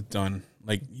 well, it's done.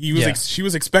 Like she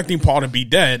was expecting Paul to be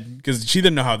dead because she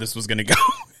didn't know how this was going to go.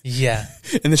 Yeah.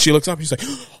 And then she looks up and she's like,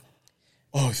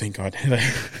 oh, thank God.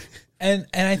 and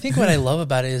I think what I love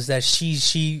about it is that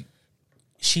she's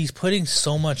putting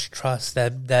so much trust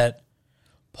that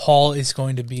Paul is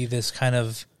going to be this kind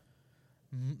of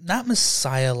not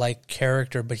Messiah-like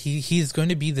character, but he's going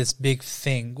to be this big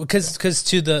thing because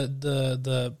to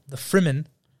the Fremen,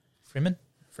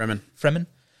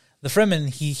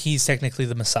 he's technically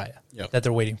the Messiah that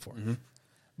they're waiting for. Mm-hmm.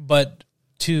 But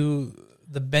to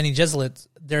the Bene Gesserit,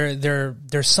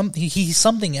 there's something he's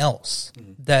something else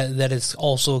that is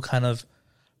also kind of,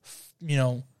 you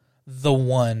know, the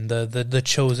one, the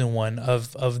chosen one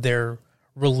of their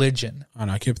religion. I don't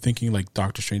know, I kept thinking like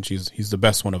Doctor Strange, he's the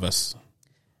best one of us.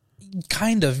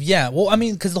 Kind of, yeah. Well, I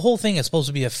mean, because the whole thing is supposed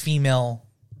to be a female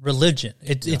religion.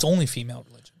 It's only female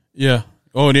religion. Yeah.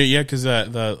 Oh, yeah. Because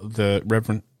the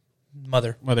Reverend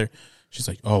Mother, she's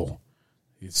like, oh,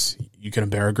 you couldn't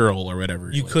bear a girl or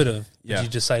whatever. You could have. Yeah. You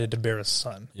decided to bear a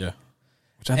son. Yeah.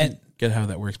 Which I don't get how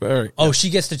that works, but all right. Oh, she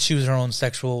gets to choose her own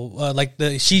sexual,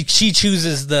 she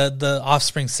chooses the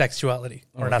offspring's sexuality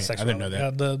or not sexuality. I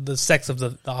didn't know that. The sex of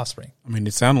the offspring. I mean,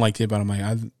 it sounded like it, but I'm like,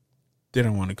 I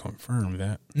didn't want to confirm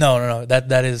that. No.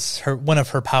 That is her. One of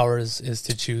her powers is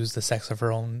to choose the sex of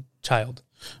her own child.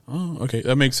 Oh, okay,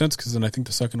 that makes sense because then I think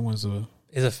the second one is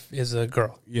a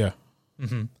girl. Yeah.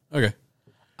 Mm-hmm. Okay.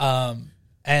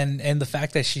 And the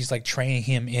fact that she's like training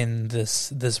him in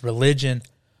this religion,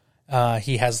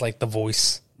 he has like the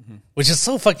voice, which is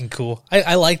so fucking cool.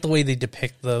 I like the way they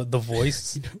depict the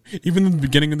voice. Even in the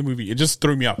beginning of the movie, it just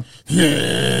threw me out.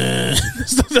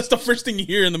 That's the first thing you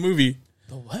hear in the movie.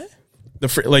 The what? The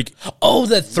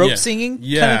that throat singing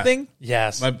kind of thing.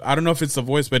 Yes, I don't know if it's the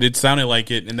voice, but it sounded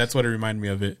like it, and that's what it reminded me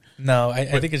of it. No,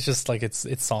 I think it's just like it's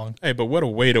song. Hey, but what a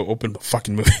way to open the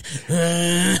fucking movie!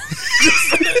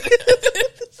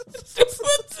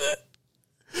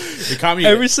 It caught me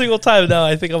every single time. Now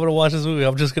I think I'm gonna watch this movie.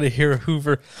 I'm just gonna hear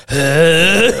Hoover.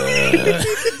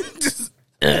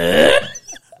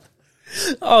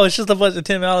 Oh, it's just a bunch of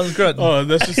Tim Allen's grunt. Oh,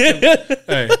 that's just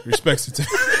hey, respects to Tim.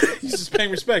 He's just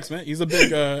paying respects, man. He's a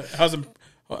big house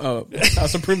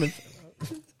improvement,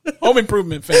 home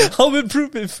improvement fan. Home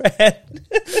improvement fan.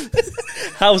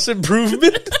 House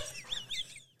improvement.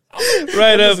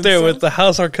 Right up there with the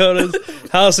House Arconas,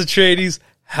 House of Trades,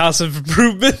 House of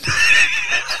Improvement.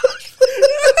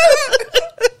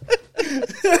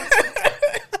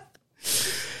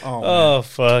 Oh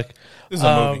fuck! This is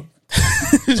a movie.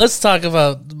 Let's talk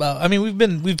about. I mean, we've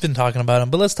been talking about him,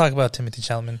 but let's talk about Timothée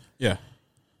Chalamet. Yeah.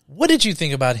 What did you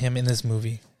think about him in this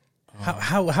movie?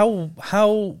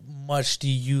 How much do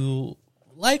you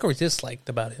like or disliked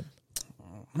about him?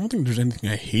 I don't think there's anything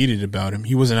I hated about him.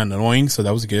 He wasn't annoying, so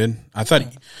that was good. I thought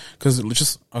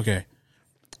because okay.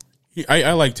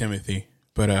 I like Timothy,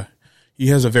 but he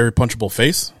has a very punchable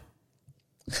face.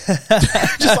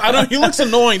 He looks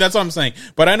annoying. That's what I'm saying.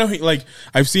 But I know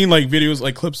I've seen like videos,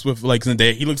 like clips with like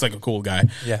Zendaya. He looks like a cool guy.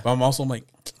 Yeah. But I'm also like,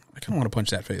 I kind of want to punch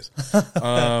that face.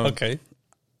 Okay.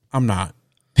 I'm not.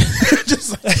 I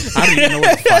don't even know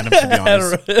where to find him, to be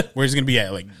honest. Where he's gonna be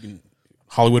at, like in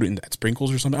Hollywood at Sprinkles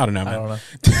or something. I don't know, man. I don't know.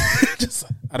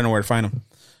 I don't know where to find him.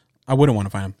 I wouldn't want to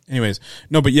find him. Anyways,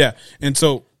 no, but yeah, and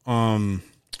so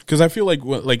because I feel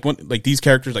like these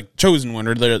characters, like Chosen One,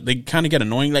 or they kind of get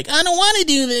annoying. Like, I don't want to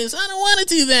do this, I don't want to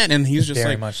do that, and he's just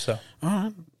very like, much so.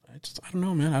 I don't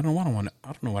know, man. I don't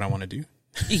know what I want to do.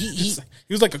 He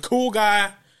was like a cool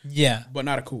guy, yeah, but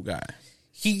not a cool guy.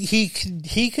 He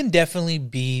can definitely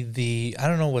be the, I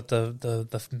don't know what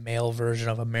the male version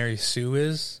of a Mary Sue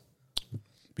is,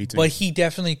 but he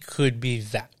definitely could be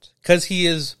that because he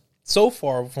is so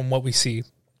far from what we see.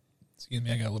 Excuse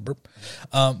me, I got a little burp.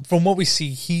 From what we see,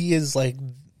 he is like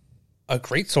a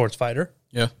great swords fighter.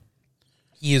 Yeah,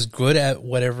 he is good at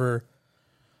whatever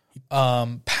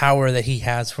power that he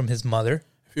has from his mother.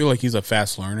 I I feel like he's a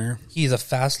fast learner. He's a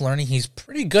fast learner. He's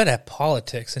pretty good at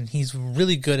politics, and he's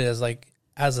really good as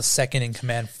a second in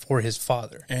command for his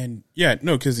father. And yeah,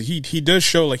 no, because he does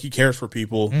show like he cares for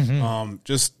people. Going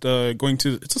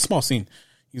to, it's a small scene.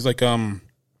 He's like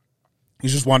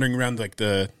he's just wandering around like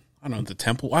the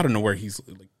temple. I don't know where he's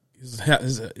like his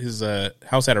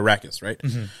house at Arrakis, right?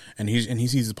 And he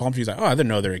sees the palm trees. Like, oh, I didn't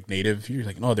know they're like native. You're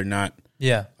like, no, they're not.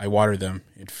 Yeah, I water them.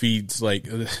 It feeds like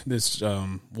this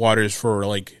waters for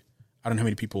like I don't know how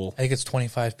many people. I think it's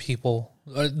 25 people.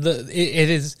 It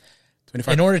is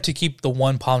 25. In order to keep the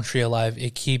one palm tree alive.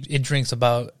 It drinks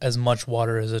about as much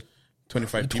water as a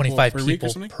 25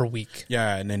 people per week.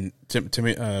 Yeah, and then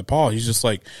to Paul, he's just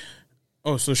like,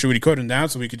 oh, so should we cut him down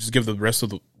so we could just give the rest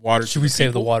of the water? Should we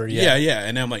save the water? Yeah, yeah.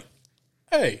 And then I'm like,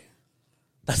 hey,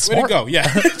 that's way smart. to go.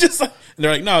 Yeah, just like, and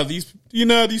they're like, no,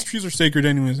 these trees are sacred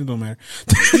anyways. It don't matter.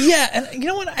 Yeah, and you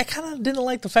know what? I kind of didn't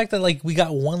like the fact that like we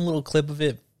got one little clip of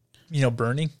it,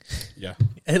 burning. Yeah,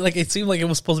 it seemed like it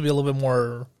was supposed to be a little bit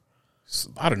more.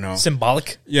 I don't know.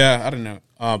 Symbolic. Yeah, I don't know.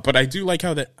 But I do like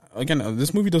how that again.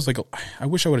 This movie does like. I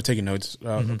wish I would have taken notes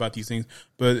about these things,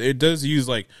 but it does use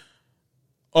like.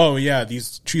 Oh yeah,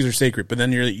 these trees are sacred, but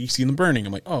then you see them burning.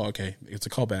 I'm like, oh okay, it's a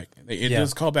callback. It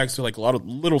does callbacks to like a lot of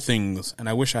little things, and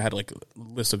I wish I had like a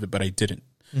list of it, but I didn't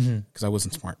because I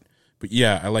wasn't smart. But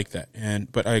yeah, I like that.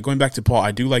 But going back to Paul,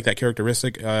 I do like that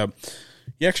characteristic.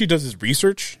 He actually does his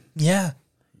research. Yeah,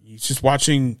 he's just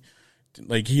watching,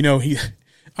 like he.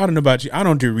 I don't know about you. I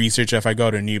don't do research if I go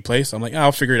to a new place. I'm like,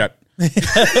 I'll figure it out.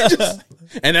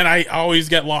 And then I always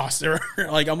get lost.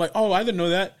 Like I'm like, oh, I didn't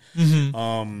know that.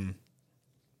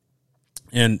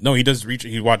 And no, he does reach.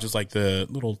 He watches like the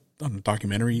little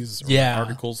documentaries or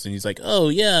articles, and he's like, "Oh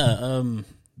yeah,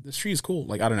 this tree is cool."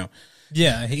 Like I don't know.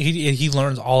 Yeah, he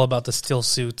learns all about the still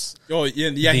suits. Oh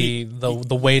yeah.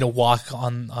 The way to walk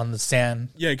on the sand.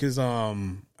 Yeah, because I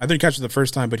didn't catch it the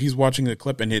first time, but he's watching the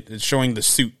clip and it's showing the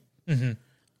suit,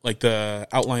 like the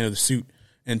outline of the suit.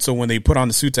 And so when they put on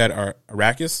the suits at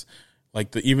Arrakis,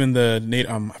 like even the native,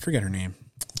 I forget her name.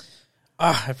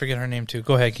 I forget her name too.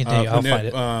 Go ahead, continue. I'll find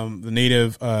it. The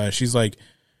native, she's like,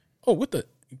 "Oh, what the?"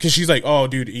 Because she's like, "Oh,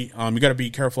 dude, you got to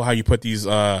be careful how you put these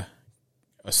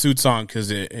suits on because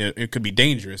it could be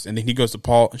dangerous." And then he goes to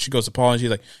Paul, and she goes to Paul, and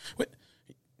she's like, "What?"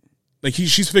 Like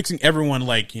she's fixing everyone,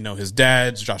 like his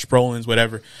dad's, Josh Brolin's,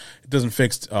 whatever. It doesn't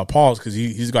fix Paul's because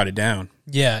he's got it down.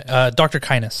 Yeah, Dr.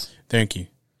 Kindness. Thank you.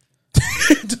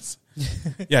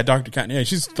 Yeah, Dr. Kindness. Yeah,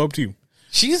 she's dope too.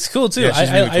 She's cool too. Yeah,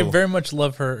 really cool. I very much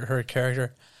love her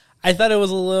character. I thought it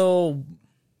was a little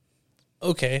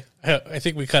okay. I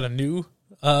think we kind of knew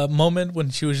moment when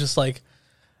she was just like,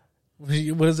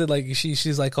 what is it like?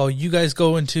 She's like, oh, you guys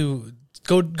go to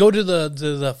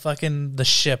the fucking the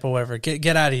ship or whatever.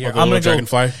 Get out of here. I'm gonna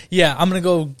Dragonfly. Yeah, I'm gonna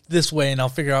go this way and I'll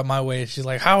figure out my way. She's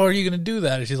like, how are you gonna do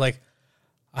that? And she's like,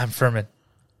 I'm Furman.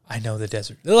 I know the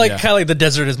desert. They're like kind of like the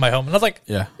desert is my home. And I was like,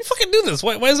 yeah, you fucking do this.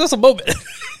 Why is this a moment?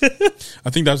 I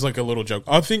think that's like a little joke.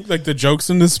 I think like the jokes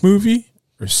in this movie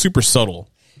are super subtle.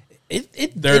 It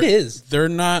is. They're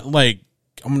not like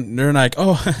they're like,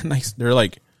 oh nice.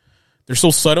 They're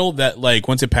so subtle that like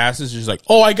once it passes, you're just like,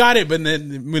 oh, I got it. But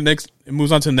then it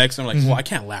moves on to the next. And I'm like, well, I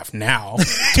can't laugh now.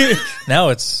 Now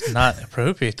it's not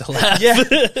appropriate to laugh. Yeah,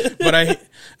 but I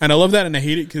love that, and I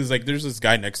hate it because like there's this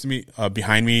guy next to me,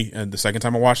 behind me, and the second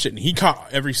time I watched it, and he caught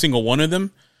every single one of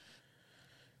them.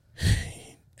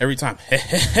 Every time,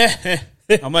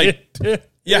 I'm like,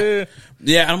 yeah.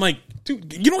 And I'm like,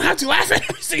 dude, you don't have to laugh at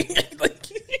everything. Like,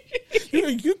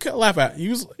 you can laugh at.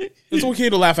 It's okay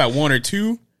to laugh at one or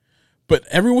two. But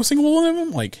every single one of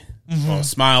them, like,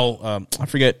 smile. I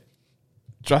forget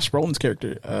Josh Brolin's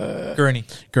character. Gurney.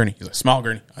 He's like, smile,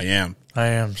 Gurney. I am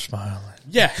smiling.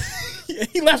 Yeah.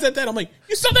 He laughed at that. I'm like,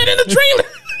 you saw that in the trailer.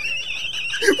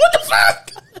 What the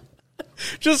fuck?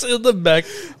 Just in the back.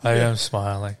 I am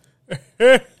smiling.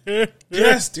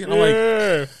 Yes, dude. I'm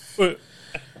like,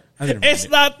 it's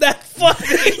not that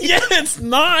funny. Yeah, it's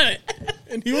not.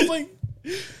 And he was like,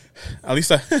 at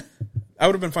least I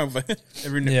would have been fine with it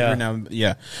every now.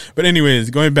 Yeah. But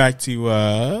anyways, going back to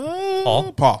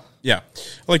Paul. Yeah.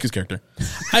 I like his character.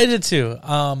 I did too.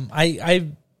 I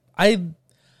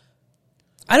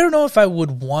don't know if I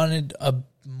would wanted a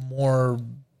more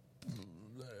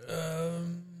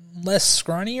less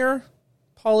scrawnier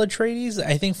Paul Atreides.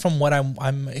 I think from what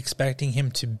I'm expecting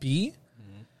him to be.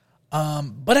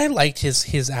 But I liked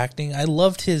his acting. I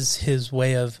loved his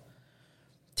way of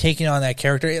taking on that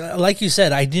character. Like you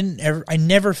said, I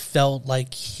never felt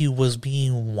like he was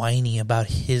being whiny about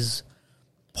his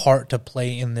part to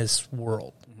play in this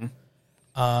world.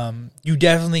 You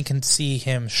definitely can see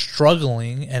him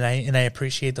struggling, and I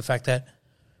appreciate the fact that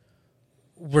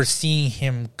we're seeing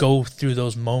him go through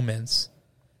those moments,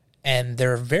 and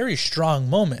they're very strong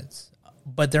moments,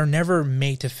 but they're never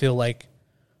made to feel like,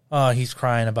 oh, he's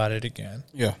crying about it again.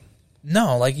 Yeah.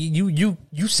 No, like you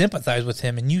sympathize with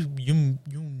him, and you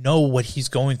know what he's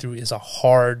going through is a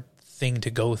hard thing to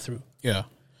go through. Yeah.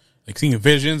 Like seeing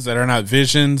visions that are not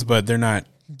visions, but they're not.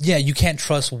 Yeah, you can't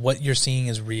trust what you're seeing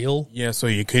is real. Yeah, so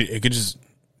it could just,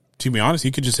 to be honest,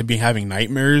 he could just be having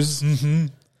nightmares. Mm-hmm.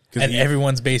 And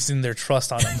everyone's basing their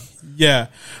trust on him. Yeah.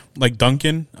 Like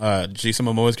Duncan, Jason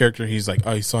Momoa's character, he's like,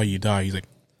 oh, he saw you die. He's like,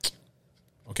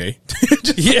 okay.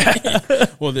 Yeah.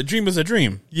 Well, the dream is a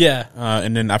dream. Yeah.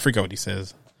 And then I forgot what he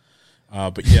says.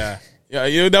 But yeah.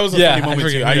 Yeah, that was a funny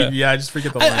moment too. I just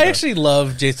forget the line. I actually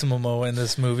love Jason Momoa in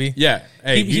this movie. Yeah.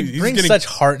 Hey, he brings such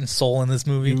heart and soul in this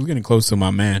movie. We're getting close to my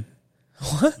man.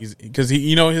 What? Because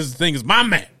his thing is my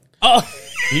man. Oh.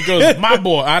 He goes, my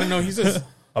boy. I don't know. He says,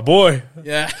 a boy.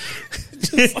 yeah.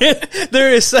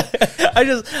 There is.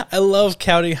 I love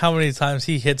counting how many times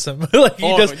he hits him. Like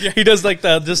he does like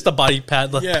just the body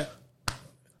pad. Like, yeah.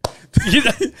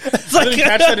 It's I didn't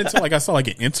catch that until like I saw like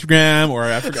an Instagram or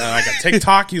I forgot like a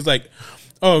TikTok. He's like,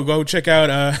 "Oh, go check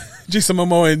out Jason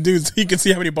Momoa and dudes. You can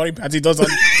see how many body pads he does on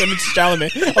Timothée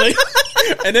Chalamet." Like,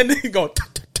 and then he go.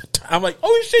 I'm like,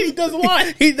 "Oh shit, he does a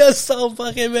lot. He does so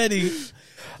fucking many."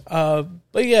 But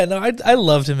yeah, no, I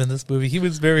loved him in this movie. He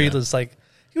was very just like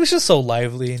he was just so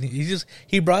lively, and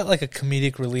he brought like a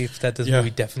comedic relief that this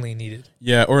movie definitely needed.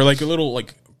 Yeah, or like a little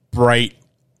like bright,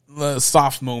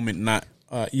 soft moment, not.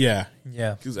 Yeah.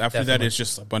 Because after that, it's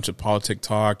just a bunch of politic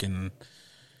talk and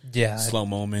slow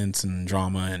moments and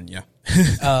drama and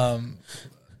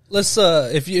Let's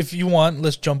if you want,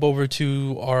 let's jump over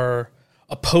to our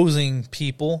opposing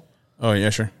people. Oh yeah,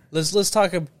 sure. Let's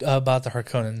talk about the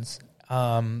Harkonnens.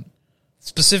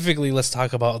 Specifically, let's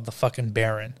talk about the fucking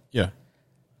Baron. Yeah,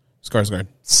 Skarsgård.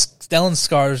 Stellan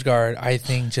Skarsgård, I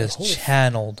think, just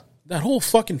channeled. That whole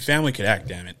fucking family could act.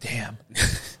 Damn it. Damn.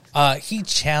 He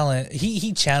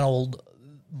channeled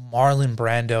Marlon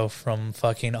Brando from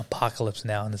fucking Apocalypse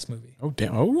Now in this movie. Oh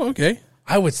damn! Oh okay.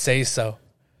 I would say so,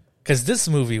 because this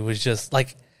movie was just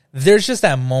like there's just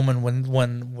that moment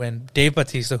when Dave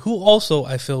Bautista, who also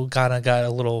I feel got a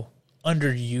little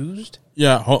underused.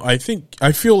 Yeah, I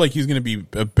feel like he's gonna be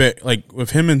a bit like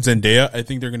with him and Zendaya. I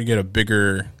think they're gonna get a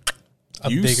bigger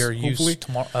use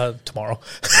tomorrow. Tomorrow,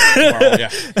 yeah.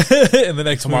 In the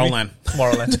next Tomorrowland.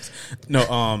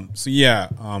 No, so yeah,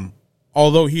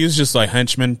 although he is just like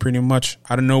henchman pretty much.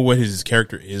 I don't know what his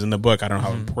character is in the book. I don't know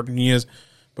how important he is,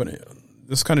 but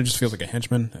this kind of just feels like a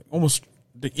henchman, almost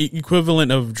the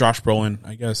equivalent of Josh Brolin,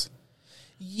 I guess.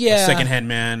 Yeah, a secondhand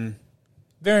man.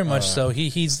 Very much so.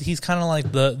 He's kind of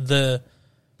like the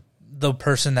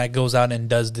person that goes out and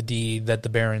does the deed that the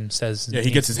Baron says. Yeah, he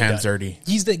gets his hands dirty.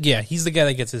 He's the guy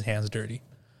that gets his hands dirty.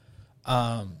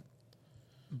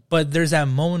 But there's that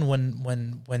moment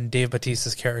when Dave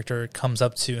Bautista's character comes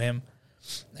up to him,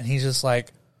 and he's just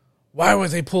like, "Why would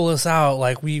they pull us out?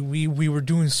 Like we were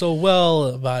doing so well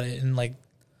about it." And like,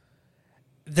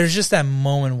 there's just that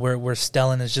moment where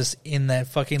Stellan is just in that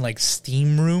fucking like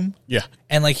steam room. Yeah,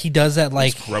 and like he does that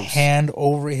like hand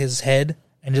over his head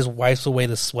and just wipes away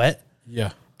the sweat.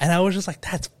 Yeah, and I was just like,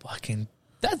 that's fucking.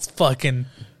 That's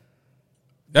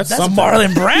That's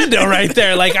Marlon Brando right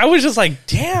there. Like I was just like,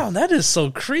 damn, that is so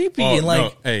creepy. And like,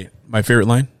 no. Hey, my favorite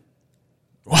line.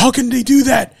 Well, how can they do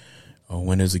that? Oh,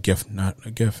 when is a gift not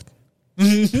a gift?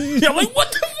 Yeah, I'm like,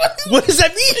 what the fuck? What does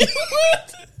that mean?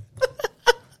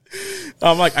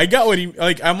 I'm like, I got what he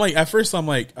like. I'm like, at first, I'm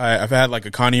like, I've had like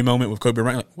a Kanye moment with Kobe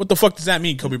Bryant. Like, what the fuck does that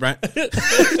mean, Kobe Bryant?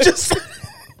 Just.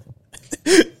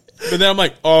 But then I'm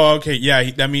like, oh, okay, yeah.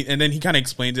 And then he kind of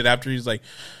explains it after. He's like,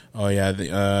 oh yeah,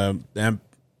 the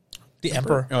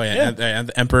Emperor. Oh yeah, and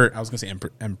the Emperor. I was gonna say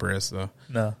Empress though.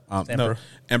 No, no.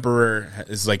 Emperor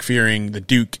is like fearing the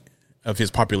Duke of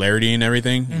his popularity and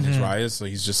everything and his rise. So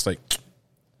he's just like,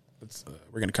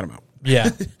 we're gonna cut him out. Yeah.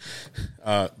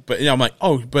 But I'm like,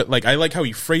 oh, but like I like how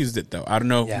he phrased it though. I don't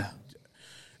know. Yeah.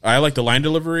 I like the line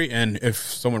delivery, and if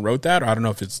someone wrote that, I don't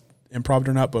know if it's improv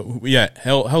or not. But yeah,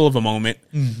 hell of a moment.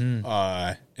 Mm-hmm.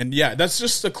 And yeah, that's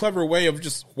just a clever way of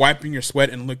just wiping your sweat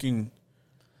and looking.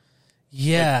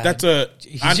 Yeah, like,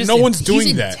 no one's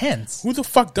doing that. Intense. Who the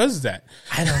fuck does that?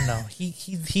 I don't know.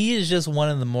 He is just one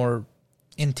of the more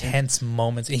intense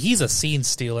moments. He's a scene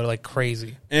stealer like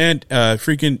crazy. And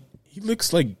freaking, he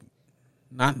looks like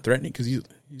not threatening because he's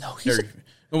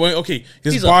okay.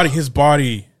 His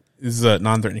body is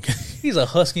non-threatening. He's a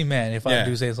husky man, if I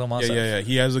do say so myself. Yeah.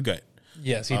 He has a gut.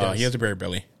 Yes, he does. He has a bear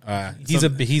belly. He's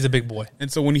a big boy.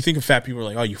 And so when you think of fat people, are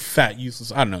like, oh, you fat,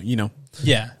 useless. I don't know.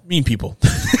 Yeah, mean people.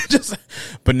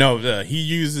 But no, he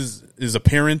uses his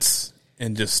appearance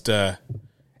and just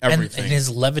everything. And his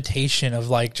levitation of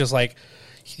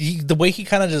the way he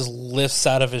kind of just lifts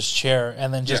out of his chair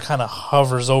and then just kind of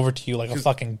hovers over to you like a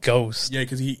fucking ghost. Yeah,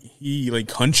 because he like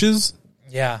hunches.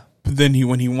 Yeah. But then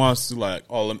when he wants to let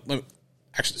me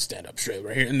actually stand up straight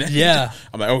right here. And then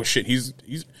I'm like, oh shit, he's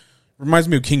reminds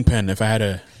me of Kingpin if I had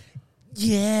to.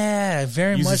 Yeah,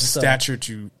 very much his so. stature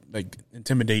to like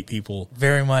intimidate people.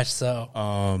 Very much so.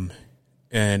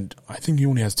 And I think he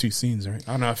only has 2 scenes, right?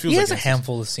 I don't know. It feels he like has a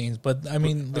handful of scenes, but I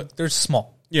mean, they're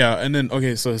small. Yeah, and then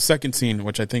so the second scene,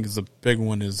 which I think is the big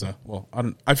one, is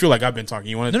I feel like I've been talking.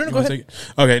 You want to? No, go ahead. Take it?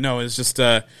 Okay, no, it's just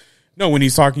when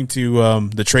he's talking to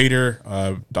the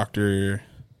traitor, Dr.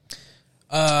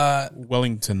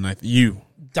 Wellington,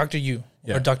 Dr. Yu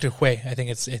or Dr. Hui. I think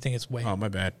it's Hui. Oh, my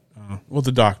bad.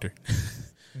 The doctor.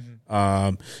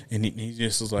 And he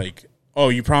just was like, "Oh,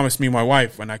 you promised me my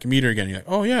wife when I can meet her again." You're like,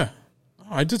 "Oh yeah,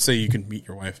 I did say you can meet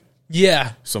your wife."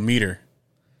 Yeah. So meet her.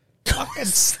 Fucking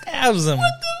stabs him.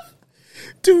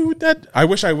 Dude, that I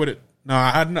wish I would have. No,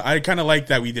 I kind of like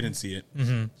that we didn't see it.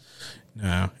 Mm-hmm.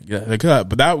 No,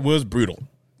 but that was brutal.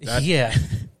 Yeah,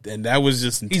 and that was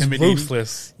just intimidating. He's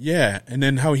ruthless. Yeah, and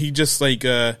then how he just like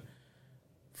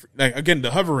again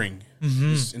the hovering,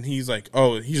 and he's like,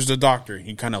 oh, he's the doctor.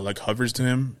 He kind of like hovers to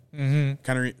him. Mm-hmm.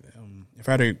 Kind of, if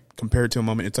I had to compare it to a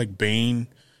moment, it's like Bane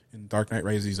in Dark Knight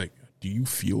Rises. He's like, do you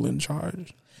feel in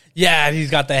charge? Yeah, and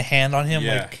he's got that hand on him,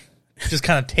 like just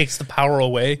kind of takes the power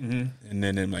away. Mm-hmm. And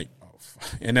then I'm like, oh,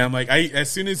 fuck. And then I'm like,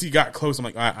 as soon as he got close, I'm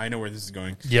like, I know where this is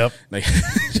going. Yep. Like,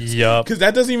 yep. Because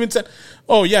that doesn't even say,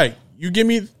 oh yeah, you give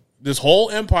me this whole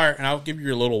empire, and I'll give you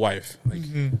your little wife. Like,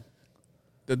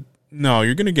 no,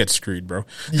 you're gonna get screwed, bro.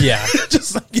 Yeah.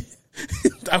 Just like,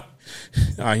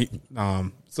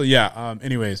 so yeah.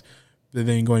 Anyways,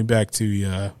 then going back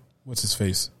to what's his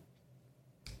face,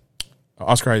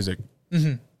 Oscar Isaac.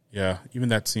 Mm-hmm. Yeah, even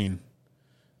that scene.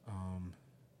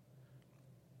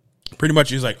 Pretty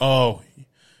much, he's like, "Oh,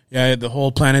 yeah, the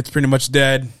whole planet's pretty much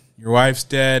dead. Your wife's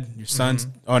dead. Your son's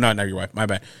oh no, not your wife. My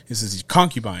bad. This is his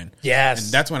concubine." Yes,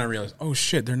 and that's when I realized, oh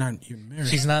shit, they're not even married.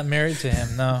 She's not married to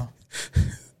him. No.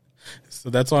 So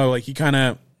that's why, like, he kind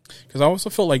of, because I also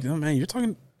felt like, oh man, you're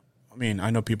talking. I mean, I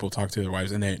know people talk to their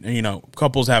wives, and they,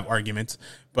 couples have arguments,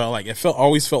 but like,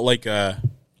 always felt like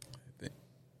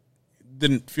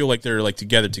didn't feel like they're like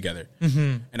together.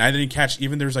 Mm-hmm. And I didn't catch,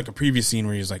 even there's like a previous scene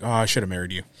where he's like, oh, I should have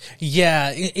married you.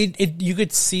 Yeah, it you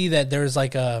could see that there's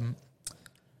like it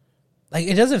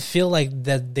doesn't feel like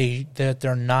that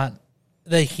they're not,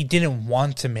 that he didn't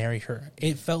want to marry her.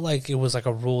 It felt like it was like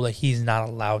a rule that he's not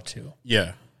allowed to.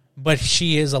 Yeah. But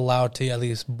she is allowed to at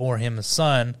least bore him a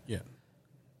son. Yeah.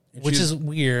 Which is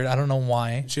weird. I don't know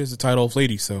why. She has the title of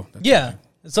lady, so that's yeah. Okay.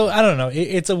 So I don't know.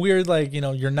 It's a weird, like,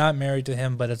 you're not married to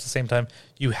him, but at the same time,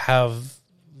 you have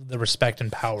the respect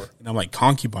and power. And I'm like,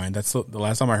 concubine. That's the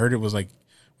last time I heard it was like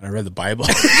when I read the Bible.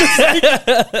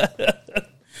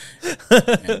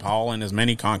 And Paul and his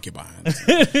many concubines.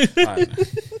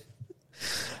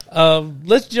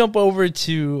 Let's jump over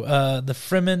to the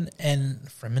Fremen and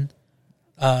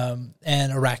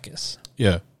Arrakis.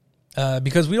 Yeah.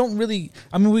 Because we don't really,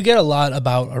 we get a lot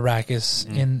about Arrakis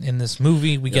in this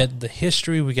movie. We get the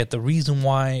history, we get the reason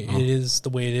why it is the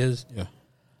way it is. Yeah.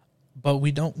 But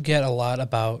we don't get a lot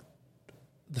about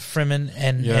the Fremen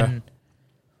and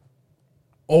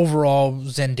overall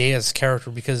Zendaya's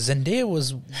character, because Zendaya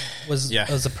was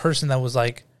a person that was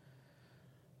like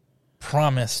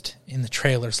promised in the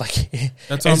trailers. Like,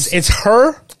 it's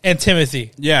her and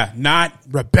Timothy. Yeah, not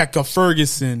Rebecca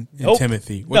Ferguson and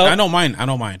Timothy. Which I don't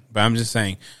mind, but I'm just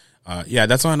saying,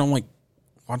 that's why I don't like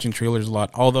watching trailers a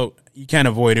lot. Although you can't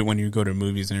avoid it when you go to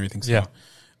movies and everything. So,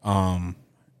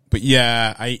 but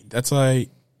yeah, that's why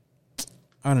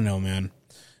I don't know, man.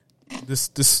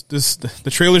 The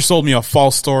trailer sold me a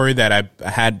false story that I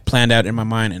had planned out in my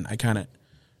mind, and I kind of,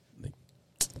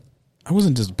 I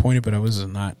wasn't disappointed, but I was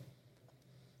not.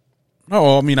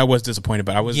 No, I mean, I was disappointed,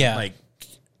 but I wasn't like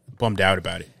bummed out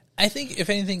about it. I think, if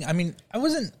anything, I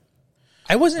wasn't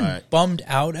bummed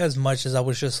out as much as I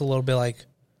was just a little bit like,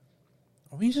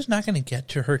 are we just not going to get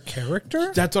to her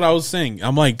character? That's what I was saying.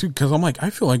 I'm like, dude, because I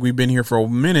feel like we've been here for a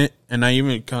minute, and I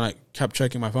even kind of kept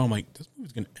checking my phone. I'm like, this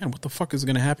movie's going to end. What the fuck is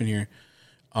going to happen here?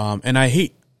 And I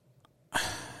hate.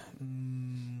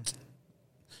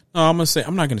 No, I'm not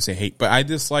going to say hate, but I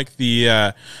dislike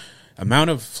the amount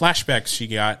of flashbacks she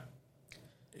got.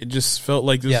 It just felt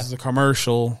like this is a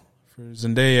commercial for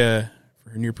Zendaya for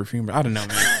her new perfume. I don't know,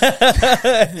 man.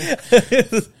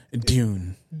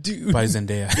 Dune by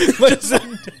Zendaya.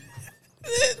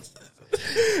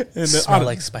 And smell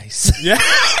like spice. Yeah.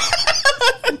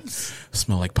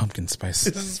 Smell like pumpkin spice.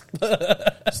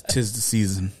 Tis the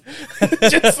season.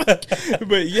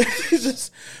 But yeah, it's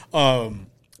just I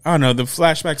don't know. The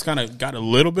flashbacks kind of got a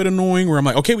little bit annoying. Where I'm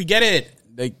like, okay, we get it.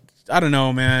 Like, I don't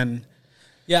know, man.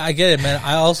 Yeah, I get it, man.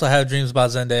 I also have dreams about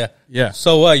Zendaya. Yeah.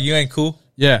 So what? You ain't cool?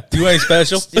 Yeah. You ain't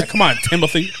special? Yeah, come on,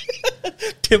 Timothy.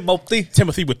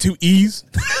 Timothy with 2 E's.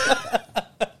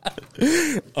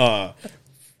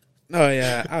 No,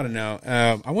 yeah, I don't know.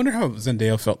 I wonder how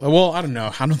Zendaya felt. Well, I don't know.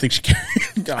 I don't think she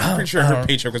cared. I'm pretty sure her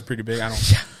paycheck was pretty big. I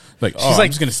don't. Like, she's like I'm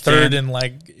just gonna third stand.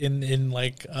 in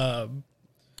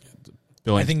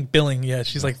Billing. I think billing. Yeah,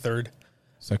 she's like third.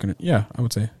 Second. Yeah, I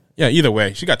would say. Yeah, either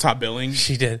way, she got top billing.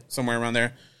 She did somewhere around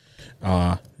there.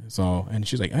 So and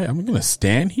she's like, hey, I'm gonna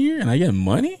stand here and I get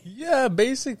money. Yeah,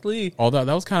 basically. All that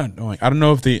was kind of annoying. I don't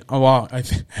know if the. Oh well, I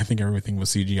think everything was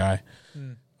CGI.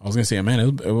 I was gonna say, man,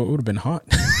 it would have been hot.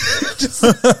 Just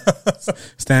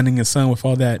standing in the sun with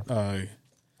all that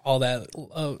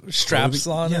straps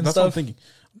on. Yeah, and that's stuff. what I'm thinking.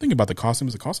 I'm thinking about the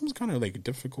costumes. The costumes kind of like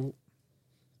difficult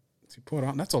to put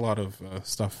on. That's a lot of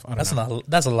stuff. That's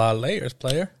a lot of layers,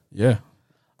 player. Yeah.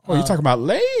 Oh, you're talking about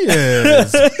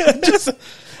layers.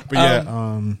 But yeah,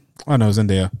 I know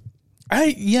Zendaya.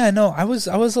 I was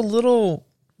a little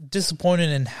disappointed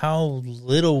in how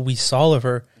little we saw of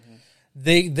her.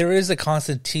 There is a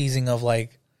constant teasing of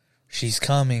like, she's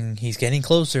coming, he's getting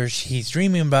closer, he's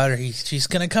dreaming about her, she's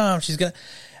gonna come,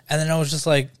 and then I was just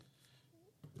like,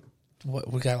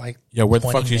 what, we got like, where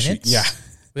the fuck is she? Yeah,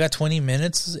 we got 20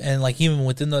 minutes, and like even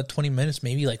within the 20 minutes,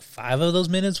 maybe like 5 of those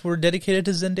minutes were dedicated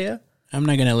to Zendaya. I'm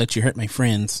not gonna let you hurt my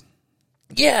friends.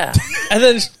 Yeah,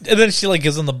 and then she like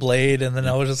gives him the blade, and then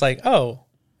I was just like, oh,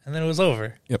 and then it was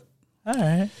over. Yep. All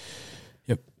right.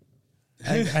 Yep.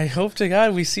 I hope to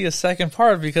God we see a second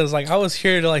part, because like I was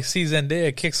here to like see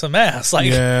Zendaya kick some ass.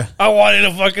 Like, yeah. I wanted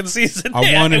to fucking see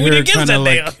Zendaya. I wanted her kind of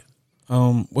like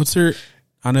what's her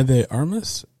Ana de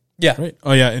Armas? Yeah. Right.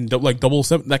 Oh yeah, and like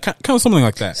 007, that kind of something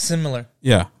like that. Similar.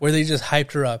 Yeah. Where they just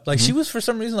hyped her up. Like she was for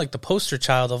some reason like the poster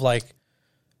child of like,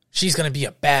 she's gonna be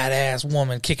a badass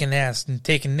woman kicking ass and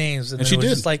taking names, and she did.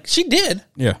 Just like she did.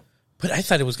 Yeah. But I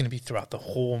thought it was gonna be throughout the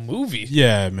whole movie.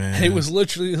 Yeah, man. And it was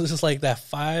just like that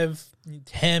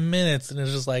 5-10 minutes, and it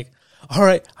was just like, all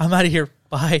right, I'm out of here.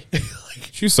 Bye. Like,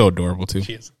 she's so adorable too.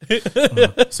 She is.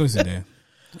 So is Zendaya.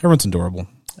 Everyone's adorable.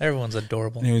 Everyone's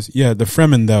adorable. Anyways, yeah, the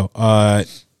Fremen though,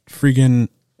 freaking,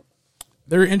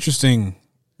 they're interesting.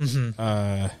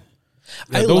 Mm-hmm.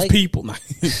 Those people.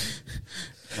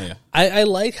 Yeah. I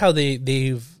like how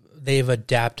they've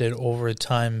adapted over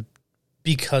time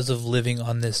because of living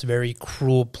on this very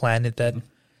cruel planet that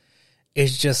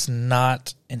is just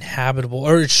not inhabitable,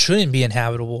 or it shouldn't be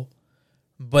inhabitable,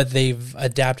 but they've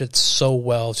adapted so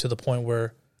well to the point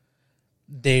where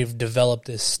they've developed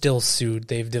this still suit.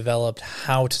 They've developed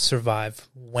how to survive,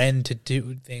 when to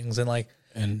do things,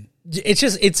 and it's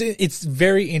just it's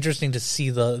very interesting to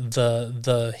see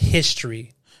the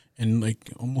history. And like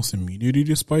almost immunity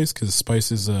to spice, because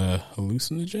spice is a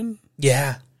hallucinogen.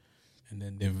 Yeah. And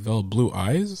then they develop blue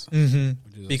eyes.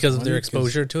 Mm-hmm. Because of their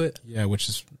exposure to it. Yeah, which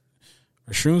is,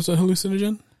 are shrooms a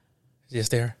hallucinogen? Yes,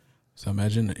 they are. So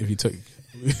imagine if you took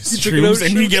shrooms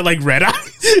and you get like red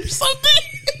eyes or something.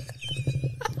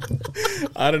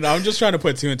 I don't know. I'm just trying to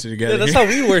put 2 and 2 together. Yeah, that's how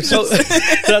we work. So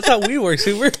that's how we work,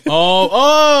 Super.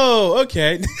 Oh,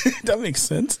 okay. That makes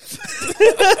sense.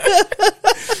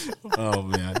 Oh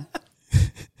man.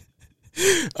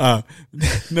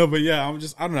 No, but yeah, I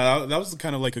don't know. That was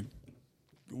kind of like a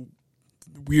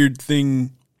weird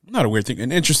thing. Not a weird thing,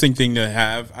 an interesting thing to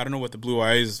have. I don't know what the blue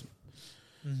eyes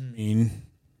mean.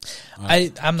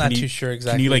 I'm not too sure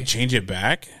exactly. Can you like change it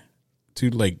back to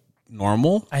like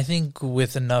normal? I think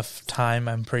with enough time,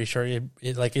 I'm pretty sure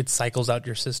it cycles out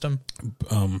your system.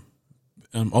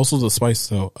 Also the spice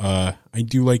though, I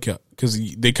do like it because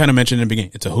they kind of mentioned in the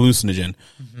beginning it's a hallucinogen,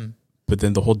 but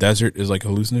then the whole desert is like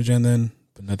hallucinogen then,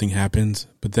 but nothing happens.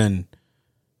 But then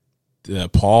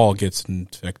Paul gets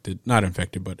not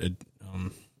infected, but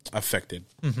affected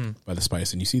by the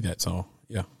spice, and you see that. So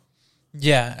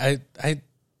yeah,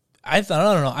 I thought,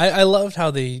 I don't know. I loved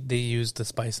how they used the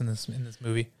spice in this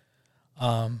movie.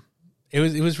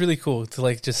 It was really cool to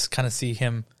like just kind of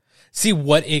see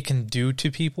what it can do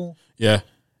to people. Yeah,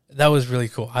 that was really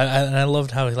cool. I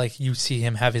loved how like you see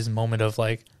him have his moment of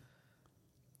like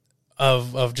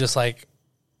of just like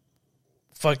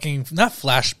fucking not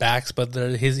flashbacks, but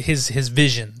his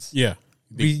visions. Yeah,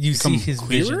 you see his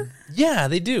clearer? vision. Yeah,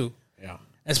 they do. Yeah,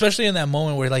 especially in that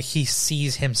moment where like he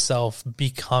sees himself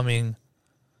becoming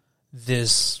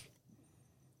this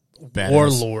badass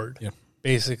warlord. Yeah.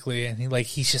 Basically, and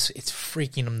he's it's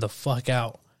freaking him the fuck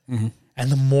out. And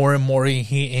the more and more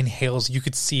he inhales, you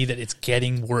could see that it's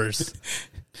getting worse.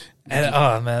 And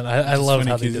oh man, I love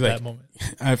how they did that moment.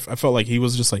 I felt like he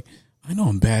was just like, I know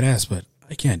I'm badass, but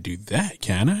I can't do that,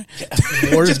 can I?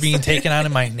 Yeah, wars being taken out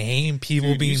in my name,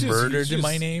 people being murdered in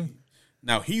my name.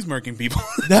 Now he's murking people.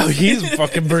 Now he's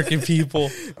fucking murking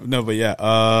people. No, but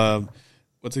yeah,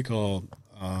 what's it called?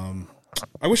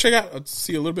 I wish I got to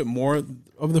see a little bit more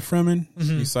of the Fremen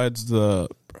besides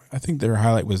I think their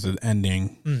highlight was the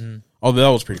ending. Although that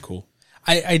was pretty cool.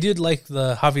 I did like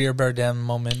the Javier Bardem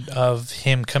moment of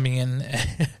him coming in.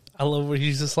 I love where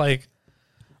he's just like,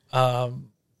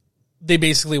 they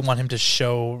basically want him to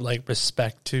show like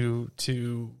respect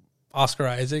to Oscar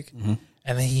Isaac, and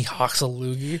then he hawks a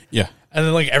loogie. Yeah, and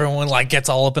then like everyone like gets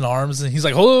all up in arms, and he's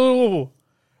like, "Oh,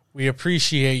 we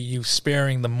appreciate you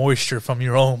sparing the moisture from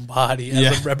your own body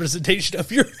as a representation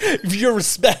of your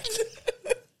respect."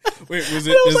 Wait, was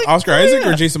it like, Oscar Isaac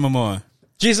or Jason Momoa?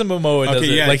 Jason Momoa does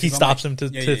it. Like he stops him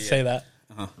to say that.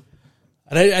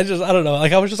 And I don't know.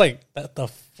 Like I was just like, what the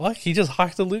fuck? He just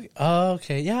hawked the loot. Oh,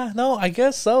 okay. Yeah, no, I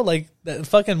guess so. Like that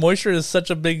fucking moisture is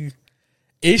such a big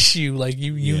issue. Like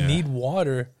you need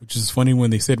water. Which is funny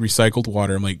when they said recycled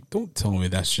water. I'm like, don't tell me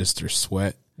that's just their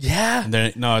sweat. Yeah. And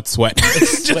then no, it's sweat.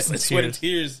 It's just sweat and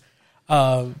tears.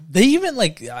 They even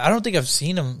like, I don't think I've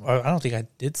seen them, or I don't think I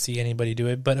did see anybody do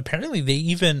it, but apparently they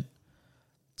even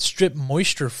strip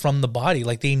moisture from the body.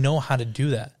 Like they know how to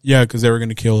do that. Yeah, because they were going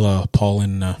to kill Paul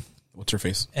and what's her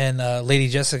face? And Lady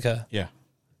Jessica. Yeah.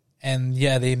 And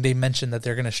yeah, they mentioned that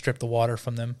they're going to strip the water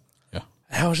from them. Yeah.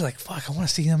 And I was like, fuck, I want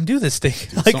to see them do this thing.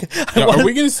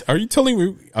 Are you telling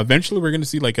me eventually we're going to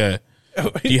see like a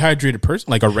dehydrated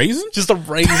person, like a raisin? Just a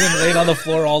raisin laying on the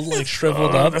floor all like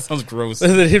shriveled up. That sounds gross.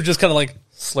 And then him just kind of like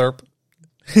slurp.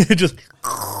 Just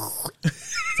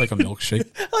it's like a milkshake.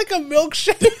 Like a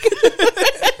milkshake.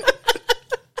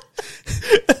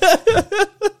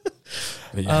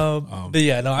 But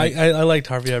yeah, no, I liked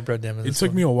Javier Bardem. It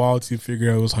took me a while to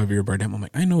figure out it was Javier Bardem. I'm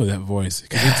like, I know that voice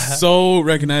because it's so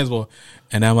recognizable.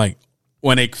 And I'm like,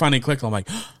 when it finally clicked, I'm like,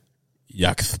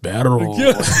 Jack Sparrow.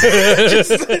 Jack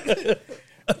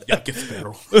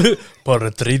Sparrow.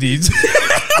 Para 3Ds.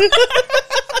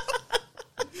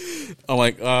 I'm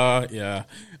like, yeah.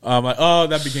 I'm like, oh,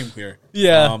 that became clear.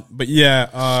 Yeah. But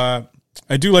yeah,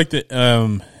 I do like the,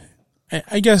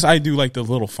 I guess I do like the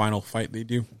little final fight they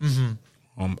do.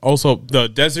 Mm-hmm. Also, the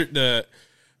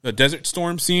desert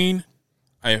storm scene,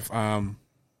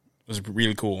 was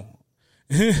really cool.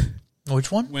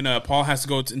 Which one? When Paul has to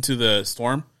go into the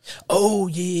storm. Oh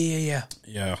yeah.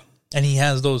 And he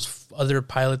has those other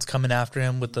pilots coming after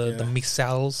him with the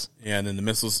missiles. Yeah, and then the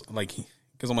missiles, like,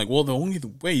 because I'm like, well, the only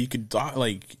way you could die,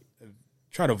 like,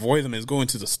 try to avoid them is go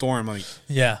into the storm. Like,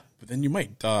 yeah, but then you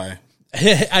might die.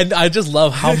 And I just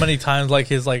love how many times like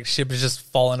his like ship is just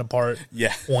falling apart.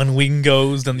 Yeah, one wing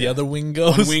goes, then the other wing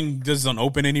goes. One wing doesn't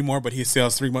open anymore, but he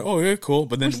sails through. I'm like, oh yeah, cool.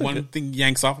 But then one thing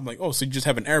yanks off. I'm like, oh, so you just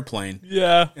have an airplane.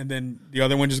 Yeah. And then the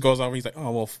other one just goes off. He's like,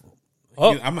 oh well,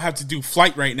 I'm gonna have to do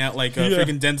flight right now, like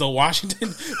freaking Denzel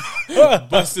Washington.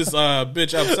 Bust this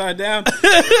bitch upside down.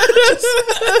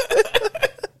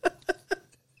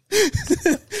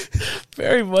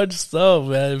 Very much so,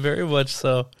 man. Very much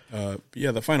so.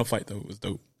 Yeah, the final fight though was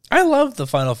dope. I loved the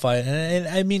final fight, and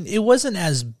I mean, it wasn't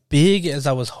as big as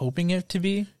I was hoping it to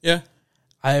be. Yeah,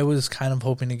 I was kind of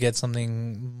hoping to get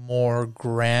something more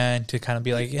grand to kind of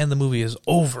be like, and the movie is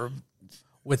over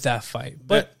with that fight,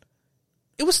 but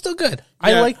it was still good.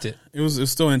 Yeah, I liked it. It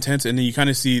was still intense, and then you kind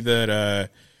of see that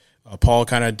Paul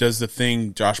kind of does the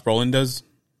thing Josh Brolin does.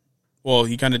 Well,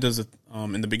 he kind of does it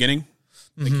in the beginning,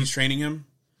 like he's training him,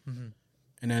 and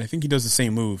then I think he does the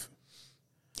same move.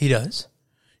 He does?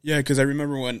 Yeah, because I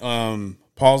remember when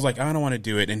Paul's like, I don't want to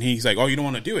do it. And he's like, oh, you don't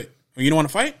want to do it? Or you don't want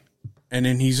to fight? And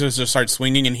then he just starts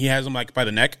swinging, and he has him like by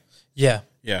the neck. Yeah.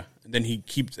 Yeah. And then he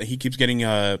keeps getting,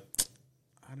 I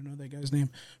don't know that guy's name,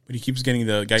 but he keeps getting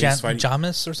the guy he's fighting.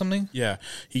 Jamis or something? Yeah.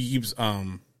 He keeps,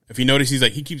 if you notice, he's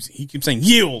like, he keeps saying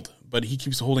yield, but he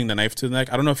keeps holding the knife to the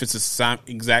neck. I don't know if it's the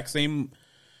exact same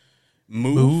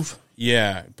move.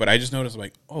 Yeah, but I just noticed,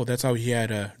 like, oh, that's how he had,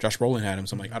 Josh Brolin had him.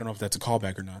 So I'm like, I don't know if that's a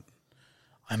callback or not.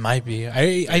 I might be.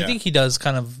 I think he does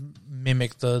kind of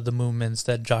mimic the movements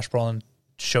that Josh Brolin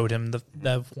showed him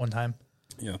that one time.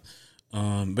 Yeah.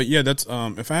 But yeah, that's,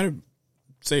 if I had to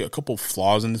say a couple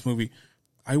flaws in this movie,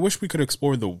 I wish we could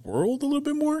explore the world a little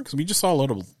bit more, because we just saw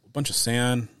a bunch of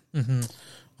sand.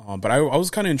 Mm-hmm. But I was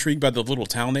kind of intrigued by the little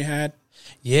town they had.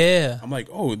 Yeah. I'm like,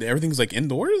 oh, everything's like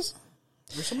indoors?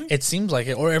 Or something? It seems like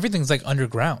it, or everything's like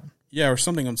underground. Yeah, or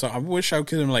something. I wish I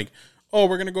could have like, oh,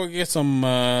 we're gonna go get some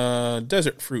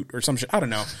desert fruit or some shit. I don't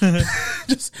know.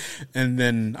 And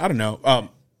then I don't know.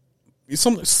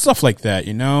 some stuff like that,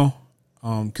 you know,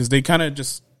 because they kind of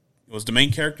just it was the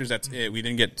main characters. That's it. We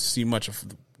didn't get to see much of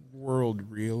the world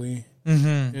really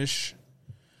ish.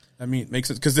 I mean, it makes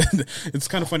it because it's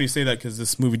kind of funny to say that because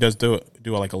this movie does do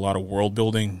like a lot of world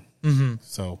building.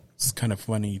 So it's kind of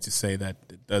funny to say that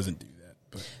it doesn't do that.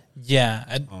 But yeah,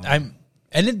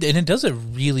 it does it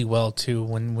really well too.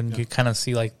 When you kind of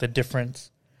see like the difference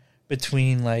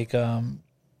between like the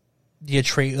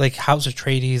like House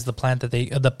Atreides,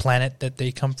 the planet that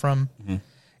they come from.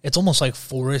 It's almost like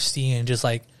foresty and just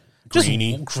like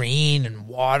greeny. just green and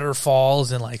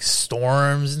waterfalls and like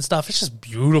storms and stuff. It's just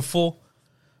beautiful.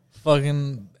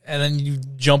 Fucking, and then you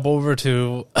jump over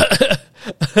to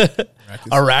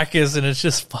Arrakis, and it's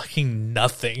just fucking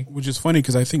nothing. Which is funny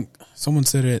because I think someone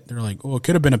said it. They're like, "Oh, it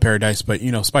could have been a paradise, but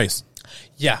you know, spice."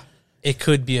 Yeah, it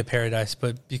could be a paradise,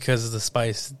 but because of the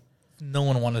spice, no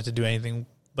one wanted to do anything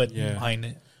but mine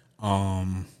it.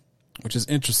 Which is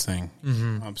interesting.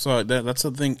 So that's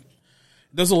the thing.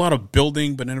 It does a lot of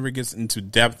building, but it never gets into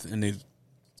depth, and it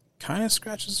kind of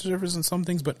scratches the surface in some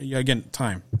things. But yeah, again,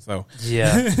 time. So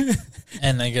yeah,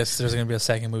 and I guess there's gonna be a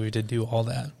second movie to do all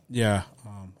that. Yeah,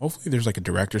 hopefully there's like a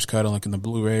director's cut, like in the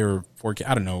Blu-ray or 4K.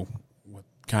 I don't know what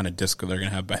kind of disc they're gonna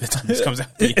have by the time this comes out.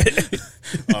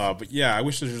 But yeah, I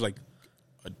wish there was like.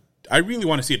 I really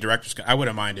want to see a director's cut. I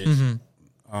wouldn't mind it.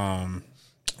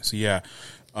 So yeah.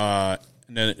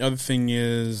 And then the other thing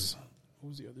is, what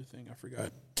was the other thing? I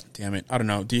forgot. Damn it. I don't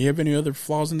know. Do you have any other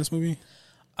flaws in this movie?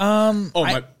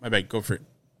 My bad. Go for it.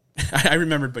 I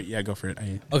remembered, but yeah, go for it.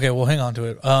 Okay, well, hang on to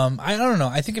it. I don't know.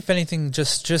 I think if anything,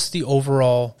 just the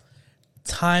overall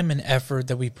time and effort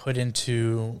that we put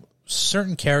into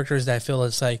certain characters that I feel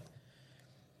it's like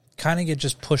kind of get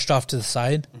just pushed off to the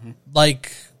side.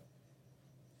 Like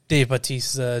Dave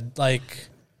Bautista, like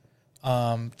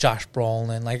Josh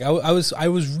Brolin. Like I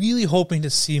was really hoping to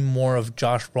see more of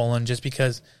Josh Brolin just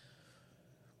because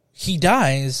he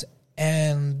dies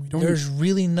and there's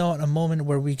really not a moment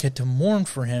where we get to mourn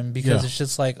for him because it's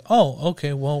just like, oh,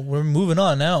 okay, well, we're moving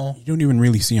on now. You don't even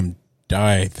really see him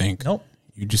die, I think. Nope.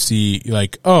 You just see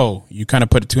like, oh, you kind of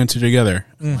put two and two together.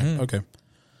 Like, okay.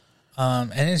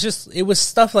 And it was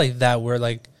stuff like that where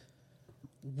like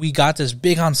we got this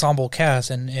big ensemble cast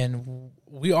and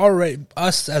we already,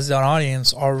 us as an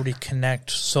audience, already connect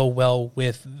so well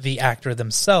with the actor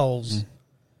themselves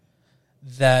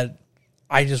that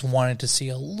I just wanted to see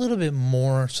a little bit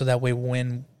more so that way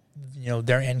when,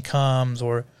 their end comes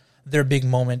or their big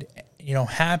moment,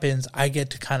 happens, I get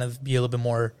to kind of be a little bit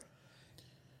more,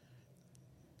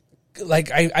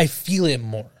 like, I feel it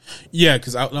more. Yeah,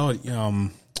 because I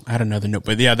had another note,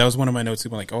 but yeah, that was one of my notes.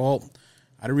 Like, oh,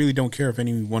 I really don't care if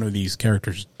any one of these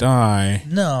characters die.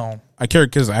 No. I care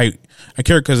because I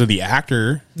care because of the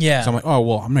actor. Yeah. So I'm like, oh,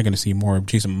 well, I'm not going to see more of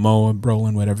Jason Momoa,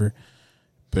 Brolin, whatever.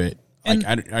 But like,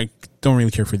 I don't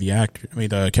really care for the actor. I mean,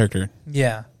 the character.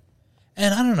 Yeah.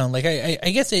 And I don't know. Like,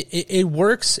 I guess it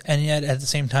works, and yet at the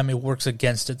same time, it works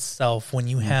against itself when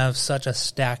you have such a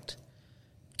stacked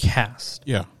cast.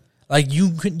 Yeah. Like,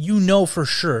 you know for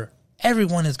sure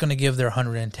everyone is going to give their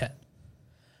 110.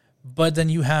 But then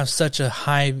you have such a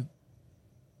high,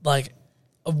 like,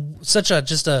 such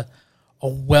a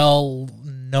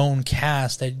well-known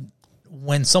cast that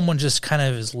when someone just kind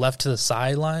of is left to the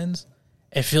sidelines,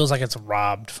 it feels like it's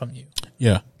robbed from you.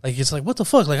 Yeah. Like, it's like, what the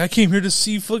fuck? Like, I came here to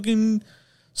see fucking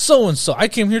so-and-so. I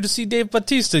came here to see Dave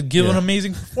Bautista give an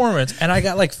amazing performance. And I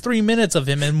got like 3 minutes of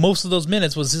him, and most of those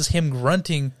minutes was just him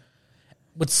grunting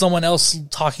with someone else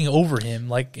talking over him,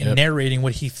 like, and narrating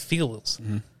what he feels.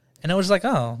 And I was like,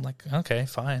 oh, like, okay,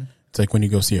 fine. It's like when you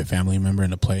go see a family member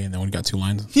in a play and they only got 2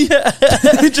 lines. Yeah.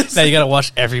 Now you got to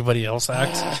watch everybody else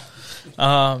act.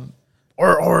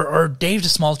 Or Dave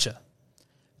DeSmalcha.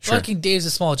 Sure. Fucking Dave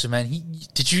DeSmalcha, man.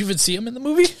 Did you even see him in the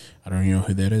movie? I don't even know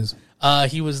who that is.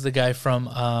 He was the guy from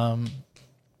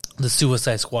the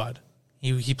Suicide Squad.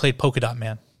 He played Polka Dot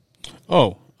Man.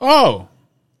 Oh.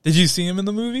 Did you see him in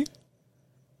the movie?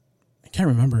 I can't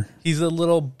remember. He's a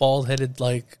little bald-headed,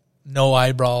 like, no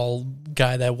eyebrow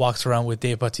guy that walks around with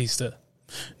Dave Bautista.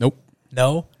 Nope.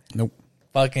 No? Nope.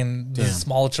 Fucking the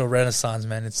Smallcho Renaissance,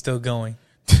 man. It's still going.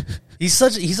 He's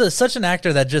such an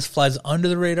actor that just flies under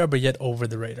the radar, but yet over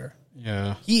the radar.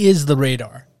 Yeah. He is the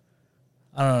radar.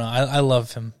 I don't know. I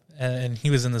love him. And he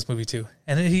was in this movie too.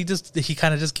 And he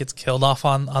kind of just gets killed off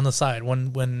on the side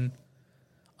when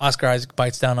Oscar Isaac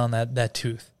bites down on that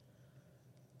tooth.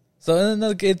 So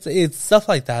it's stuff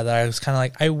like that I was kind of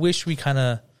like, I wish we kind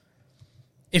of,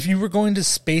 if you were going to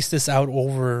space this out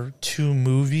over 2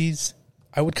 movies,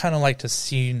 I would kind of like to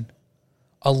see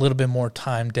a little bit more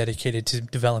time dedicated to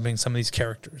developing some of these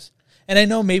characters. And I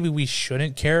know maybe we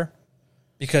shouldn't care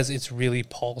because it's really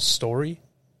Paul's story.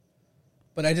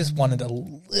 But I just wanted a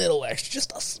little extra,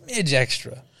 just a smidge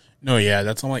extra. No, yeah,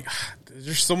 that's, I'm like,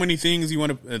 there's so many things you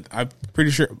want to, I'm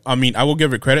pretty sure, I mean, I will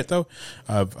give it credit, though,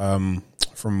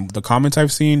 from the comments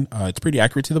I've seen, it's pretty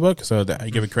accurate to the book, so that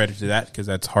I give it credit to that, because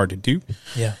that's hard to do,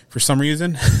 for some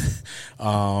reason.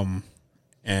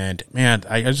 And, man,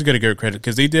 I just got to give it credit,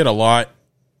 because they did a lot,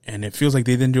 and it feels like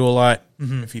they didn't do a lot,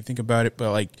 if you think about it,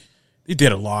 but, like, they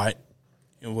did a lot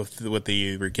with what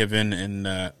they were given,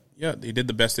 and, yeah, they did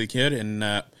the best they could, and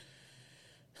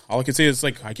all I can say is,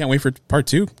 like, I can't wait for part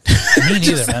 2. Me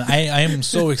neither, man. I am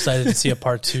so excited to see a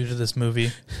part 2 to this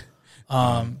movie.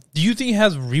 Do you think it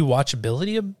has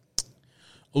rewatchability?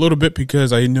 A little bit,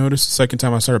 because I noticed the second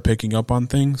time I started picking up on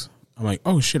things. I'm like,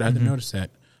 oh shit, I didn't notice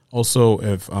that. Also,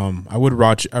 if I would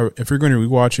watch, if you're going to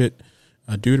rewatch it,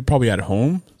 do it probably at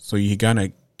home, so you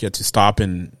gotta get to stop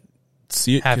and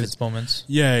see it. Have its moments.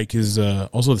 Yeah, because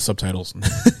also the subtitles.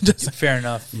 Fair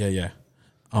enough. Yeah.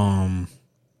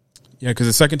 Yeah, because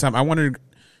the second time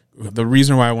the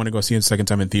reason why I want to go see it the second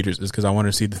time in theaters is because I want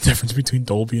to see the difference between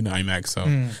Dolby and IMAX. So,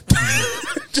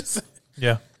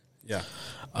 yeah.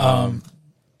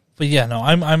 But yeah, no,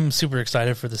 I'm super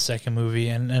excited for the second movie,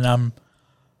 and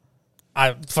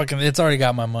it's already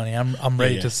got my money. I'm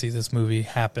ready to see this movie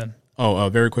happen. Oh,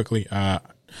 very quickly, I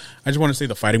just want to say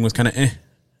the fighting was kind of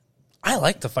I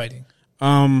like the fighting.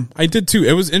 I did too.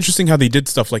 It was interesting how they did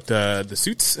stuff like the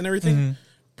suits and everything,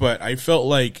 but I felt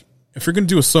like if you're gonna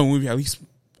do a solo movie, at least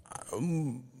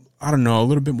I don't know, a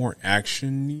little bit more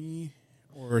action-y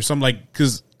or something, like,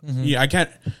 because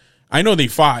I know they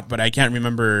fought, but I can't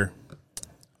remember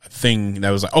a thing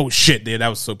that was like, oh shit, dude, that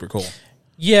was super cool.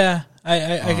 Yeah,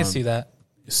 I can see that.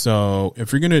 So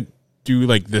if you're gonna do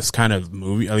like this kind of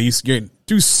movie, at least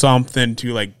do something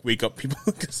to like wake up people,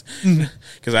 because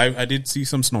I did see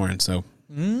some snoring. So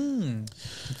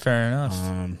fair enough.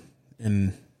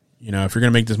 And if you're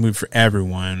gonna make this movie for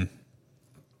everyone,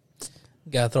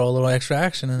 gotta throw a little extra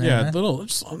action in there. Yeah,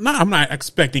 man. I'm not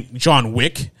expecting John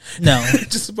Wick. No,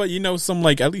 but some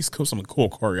like at least some cool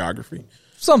choreography.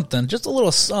 Something, just a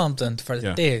little something for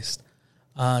the taste.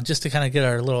 Just to kind of get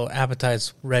our little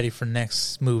appetites ready for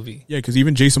next movie. Yeah, because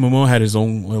even Jason Momoa had his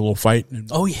own little fight.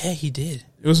 Oh yeah, he did.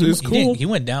 It was cool. He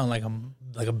went down like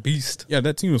a beast. Yeah,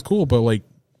 that scene was cool, but like,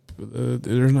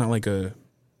 there's not like a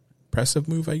impressive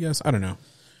move, I guess. I don't know.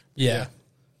 Yeah.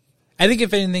 I think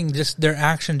if anything, just their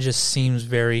action just seems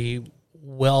very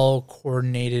well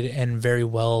coordinated and very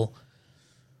well.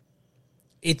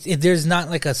 There's not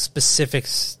like a specific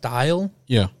style.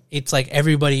 Yeah, it's like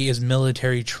everybody is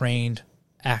military trained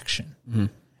action,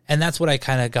 and that's what I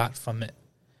kind of got from it.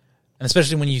 And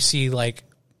especially when you see like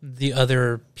the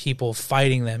other people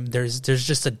fighting them, there's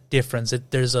just a difference.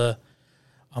 There's a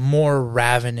more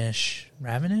ravenous.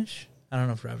 I don't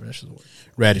know if ravenous is the word.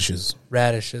 Radishes.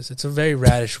 It's a very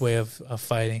radish way of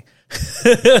fighting.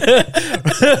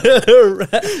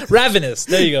 Ravenous.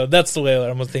 There you go. That's the way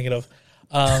I'm thinking of.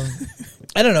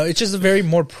 I don't know. It's just a very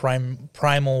more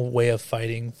primal way of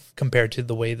fighting compared to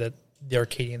the way that the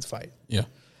Arcadians fight. Yeah.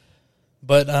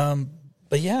 But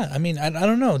yeah, I mean, I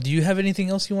don't know. Do you have anything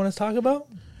else you want to talk about?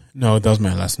 No, that was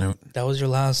my last note. That was your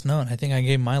last note. I think I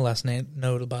gave my last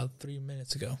note about 3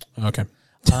 minutes ago. Okay.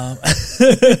 Then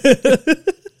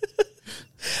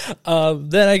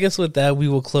I guess with that, we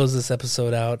will close this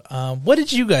episode out. What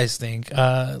did you guys think?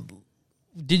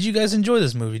 Did you guys enjoy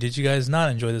this movie? Did you guys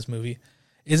not enjoy this movie?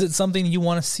 Is it something you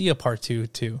want to see a part 2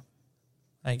 to?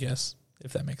 I guess,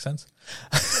 if that makes sense.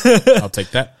 I'll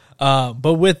take that.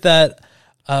 But with that,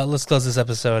 let's close this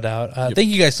episode out. Thank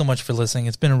you guys so much for listening.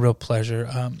 It's been a real pleasure.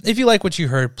 If you like what you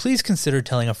heard, please consider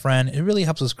telling a friend. It really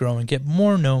helps us grow and get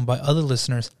more known by other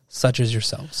listeners such as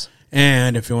yourselves.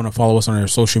 And if you want to follow us on our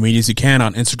social medias, you can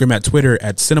on Instagram, at Twitter,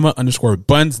 at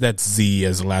cinema_buns. That's Z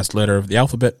as the last letter of the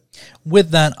alphabet.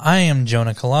 With that, I am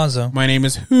Jonah Colazzo. My name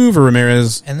is Hoover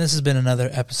Ramirez. And this has been another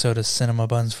episode of Cinema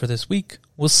Buns for this week.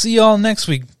 We'll see y'all next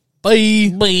week.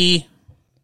 Bye. Bye.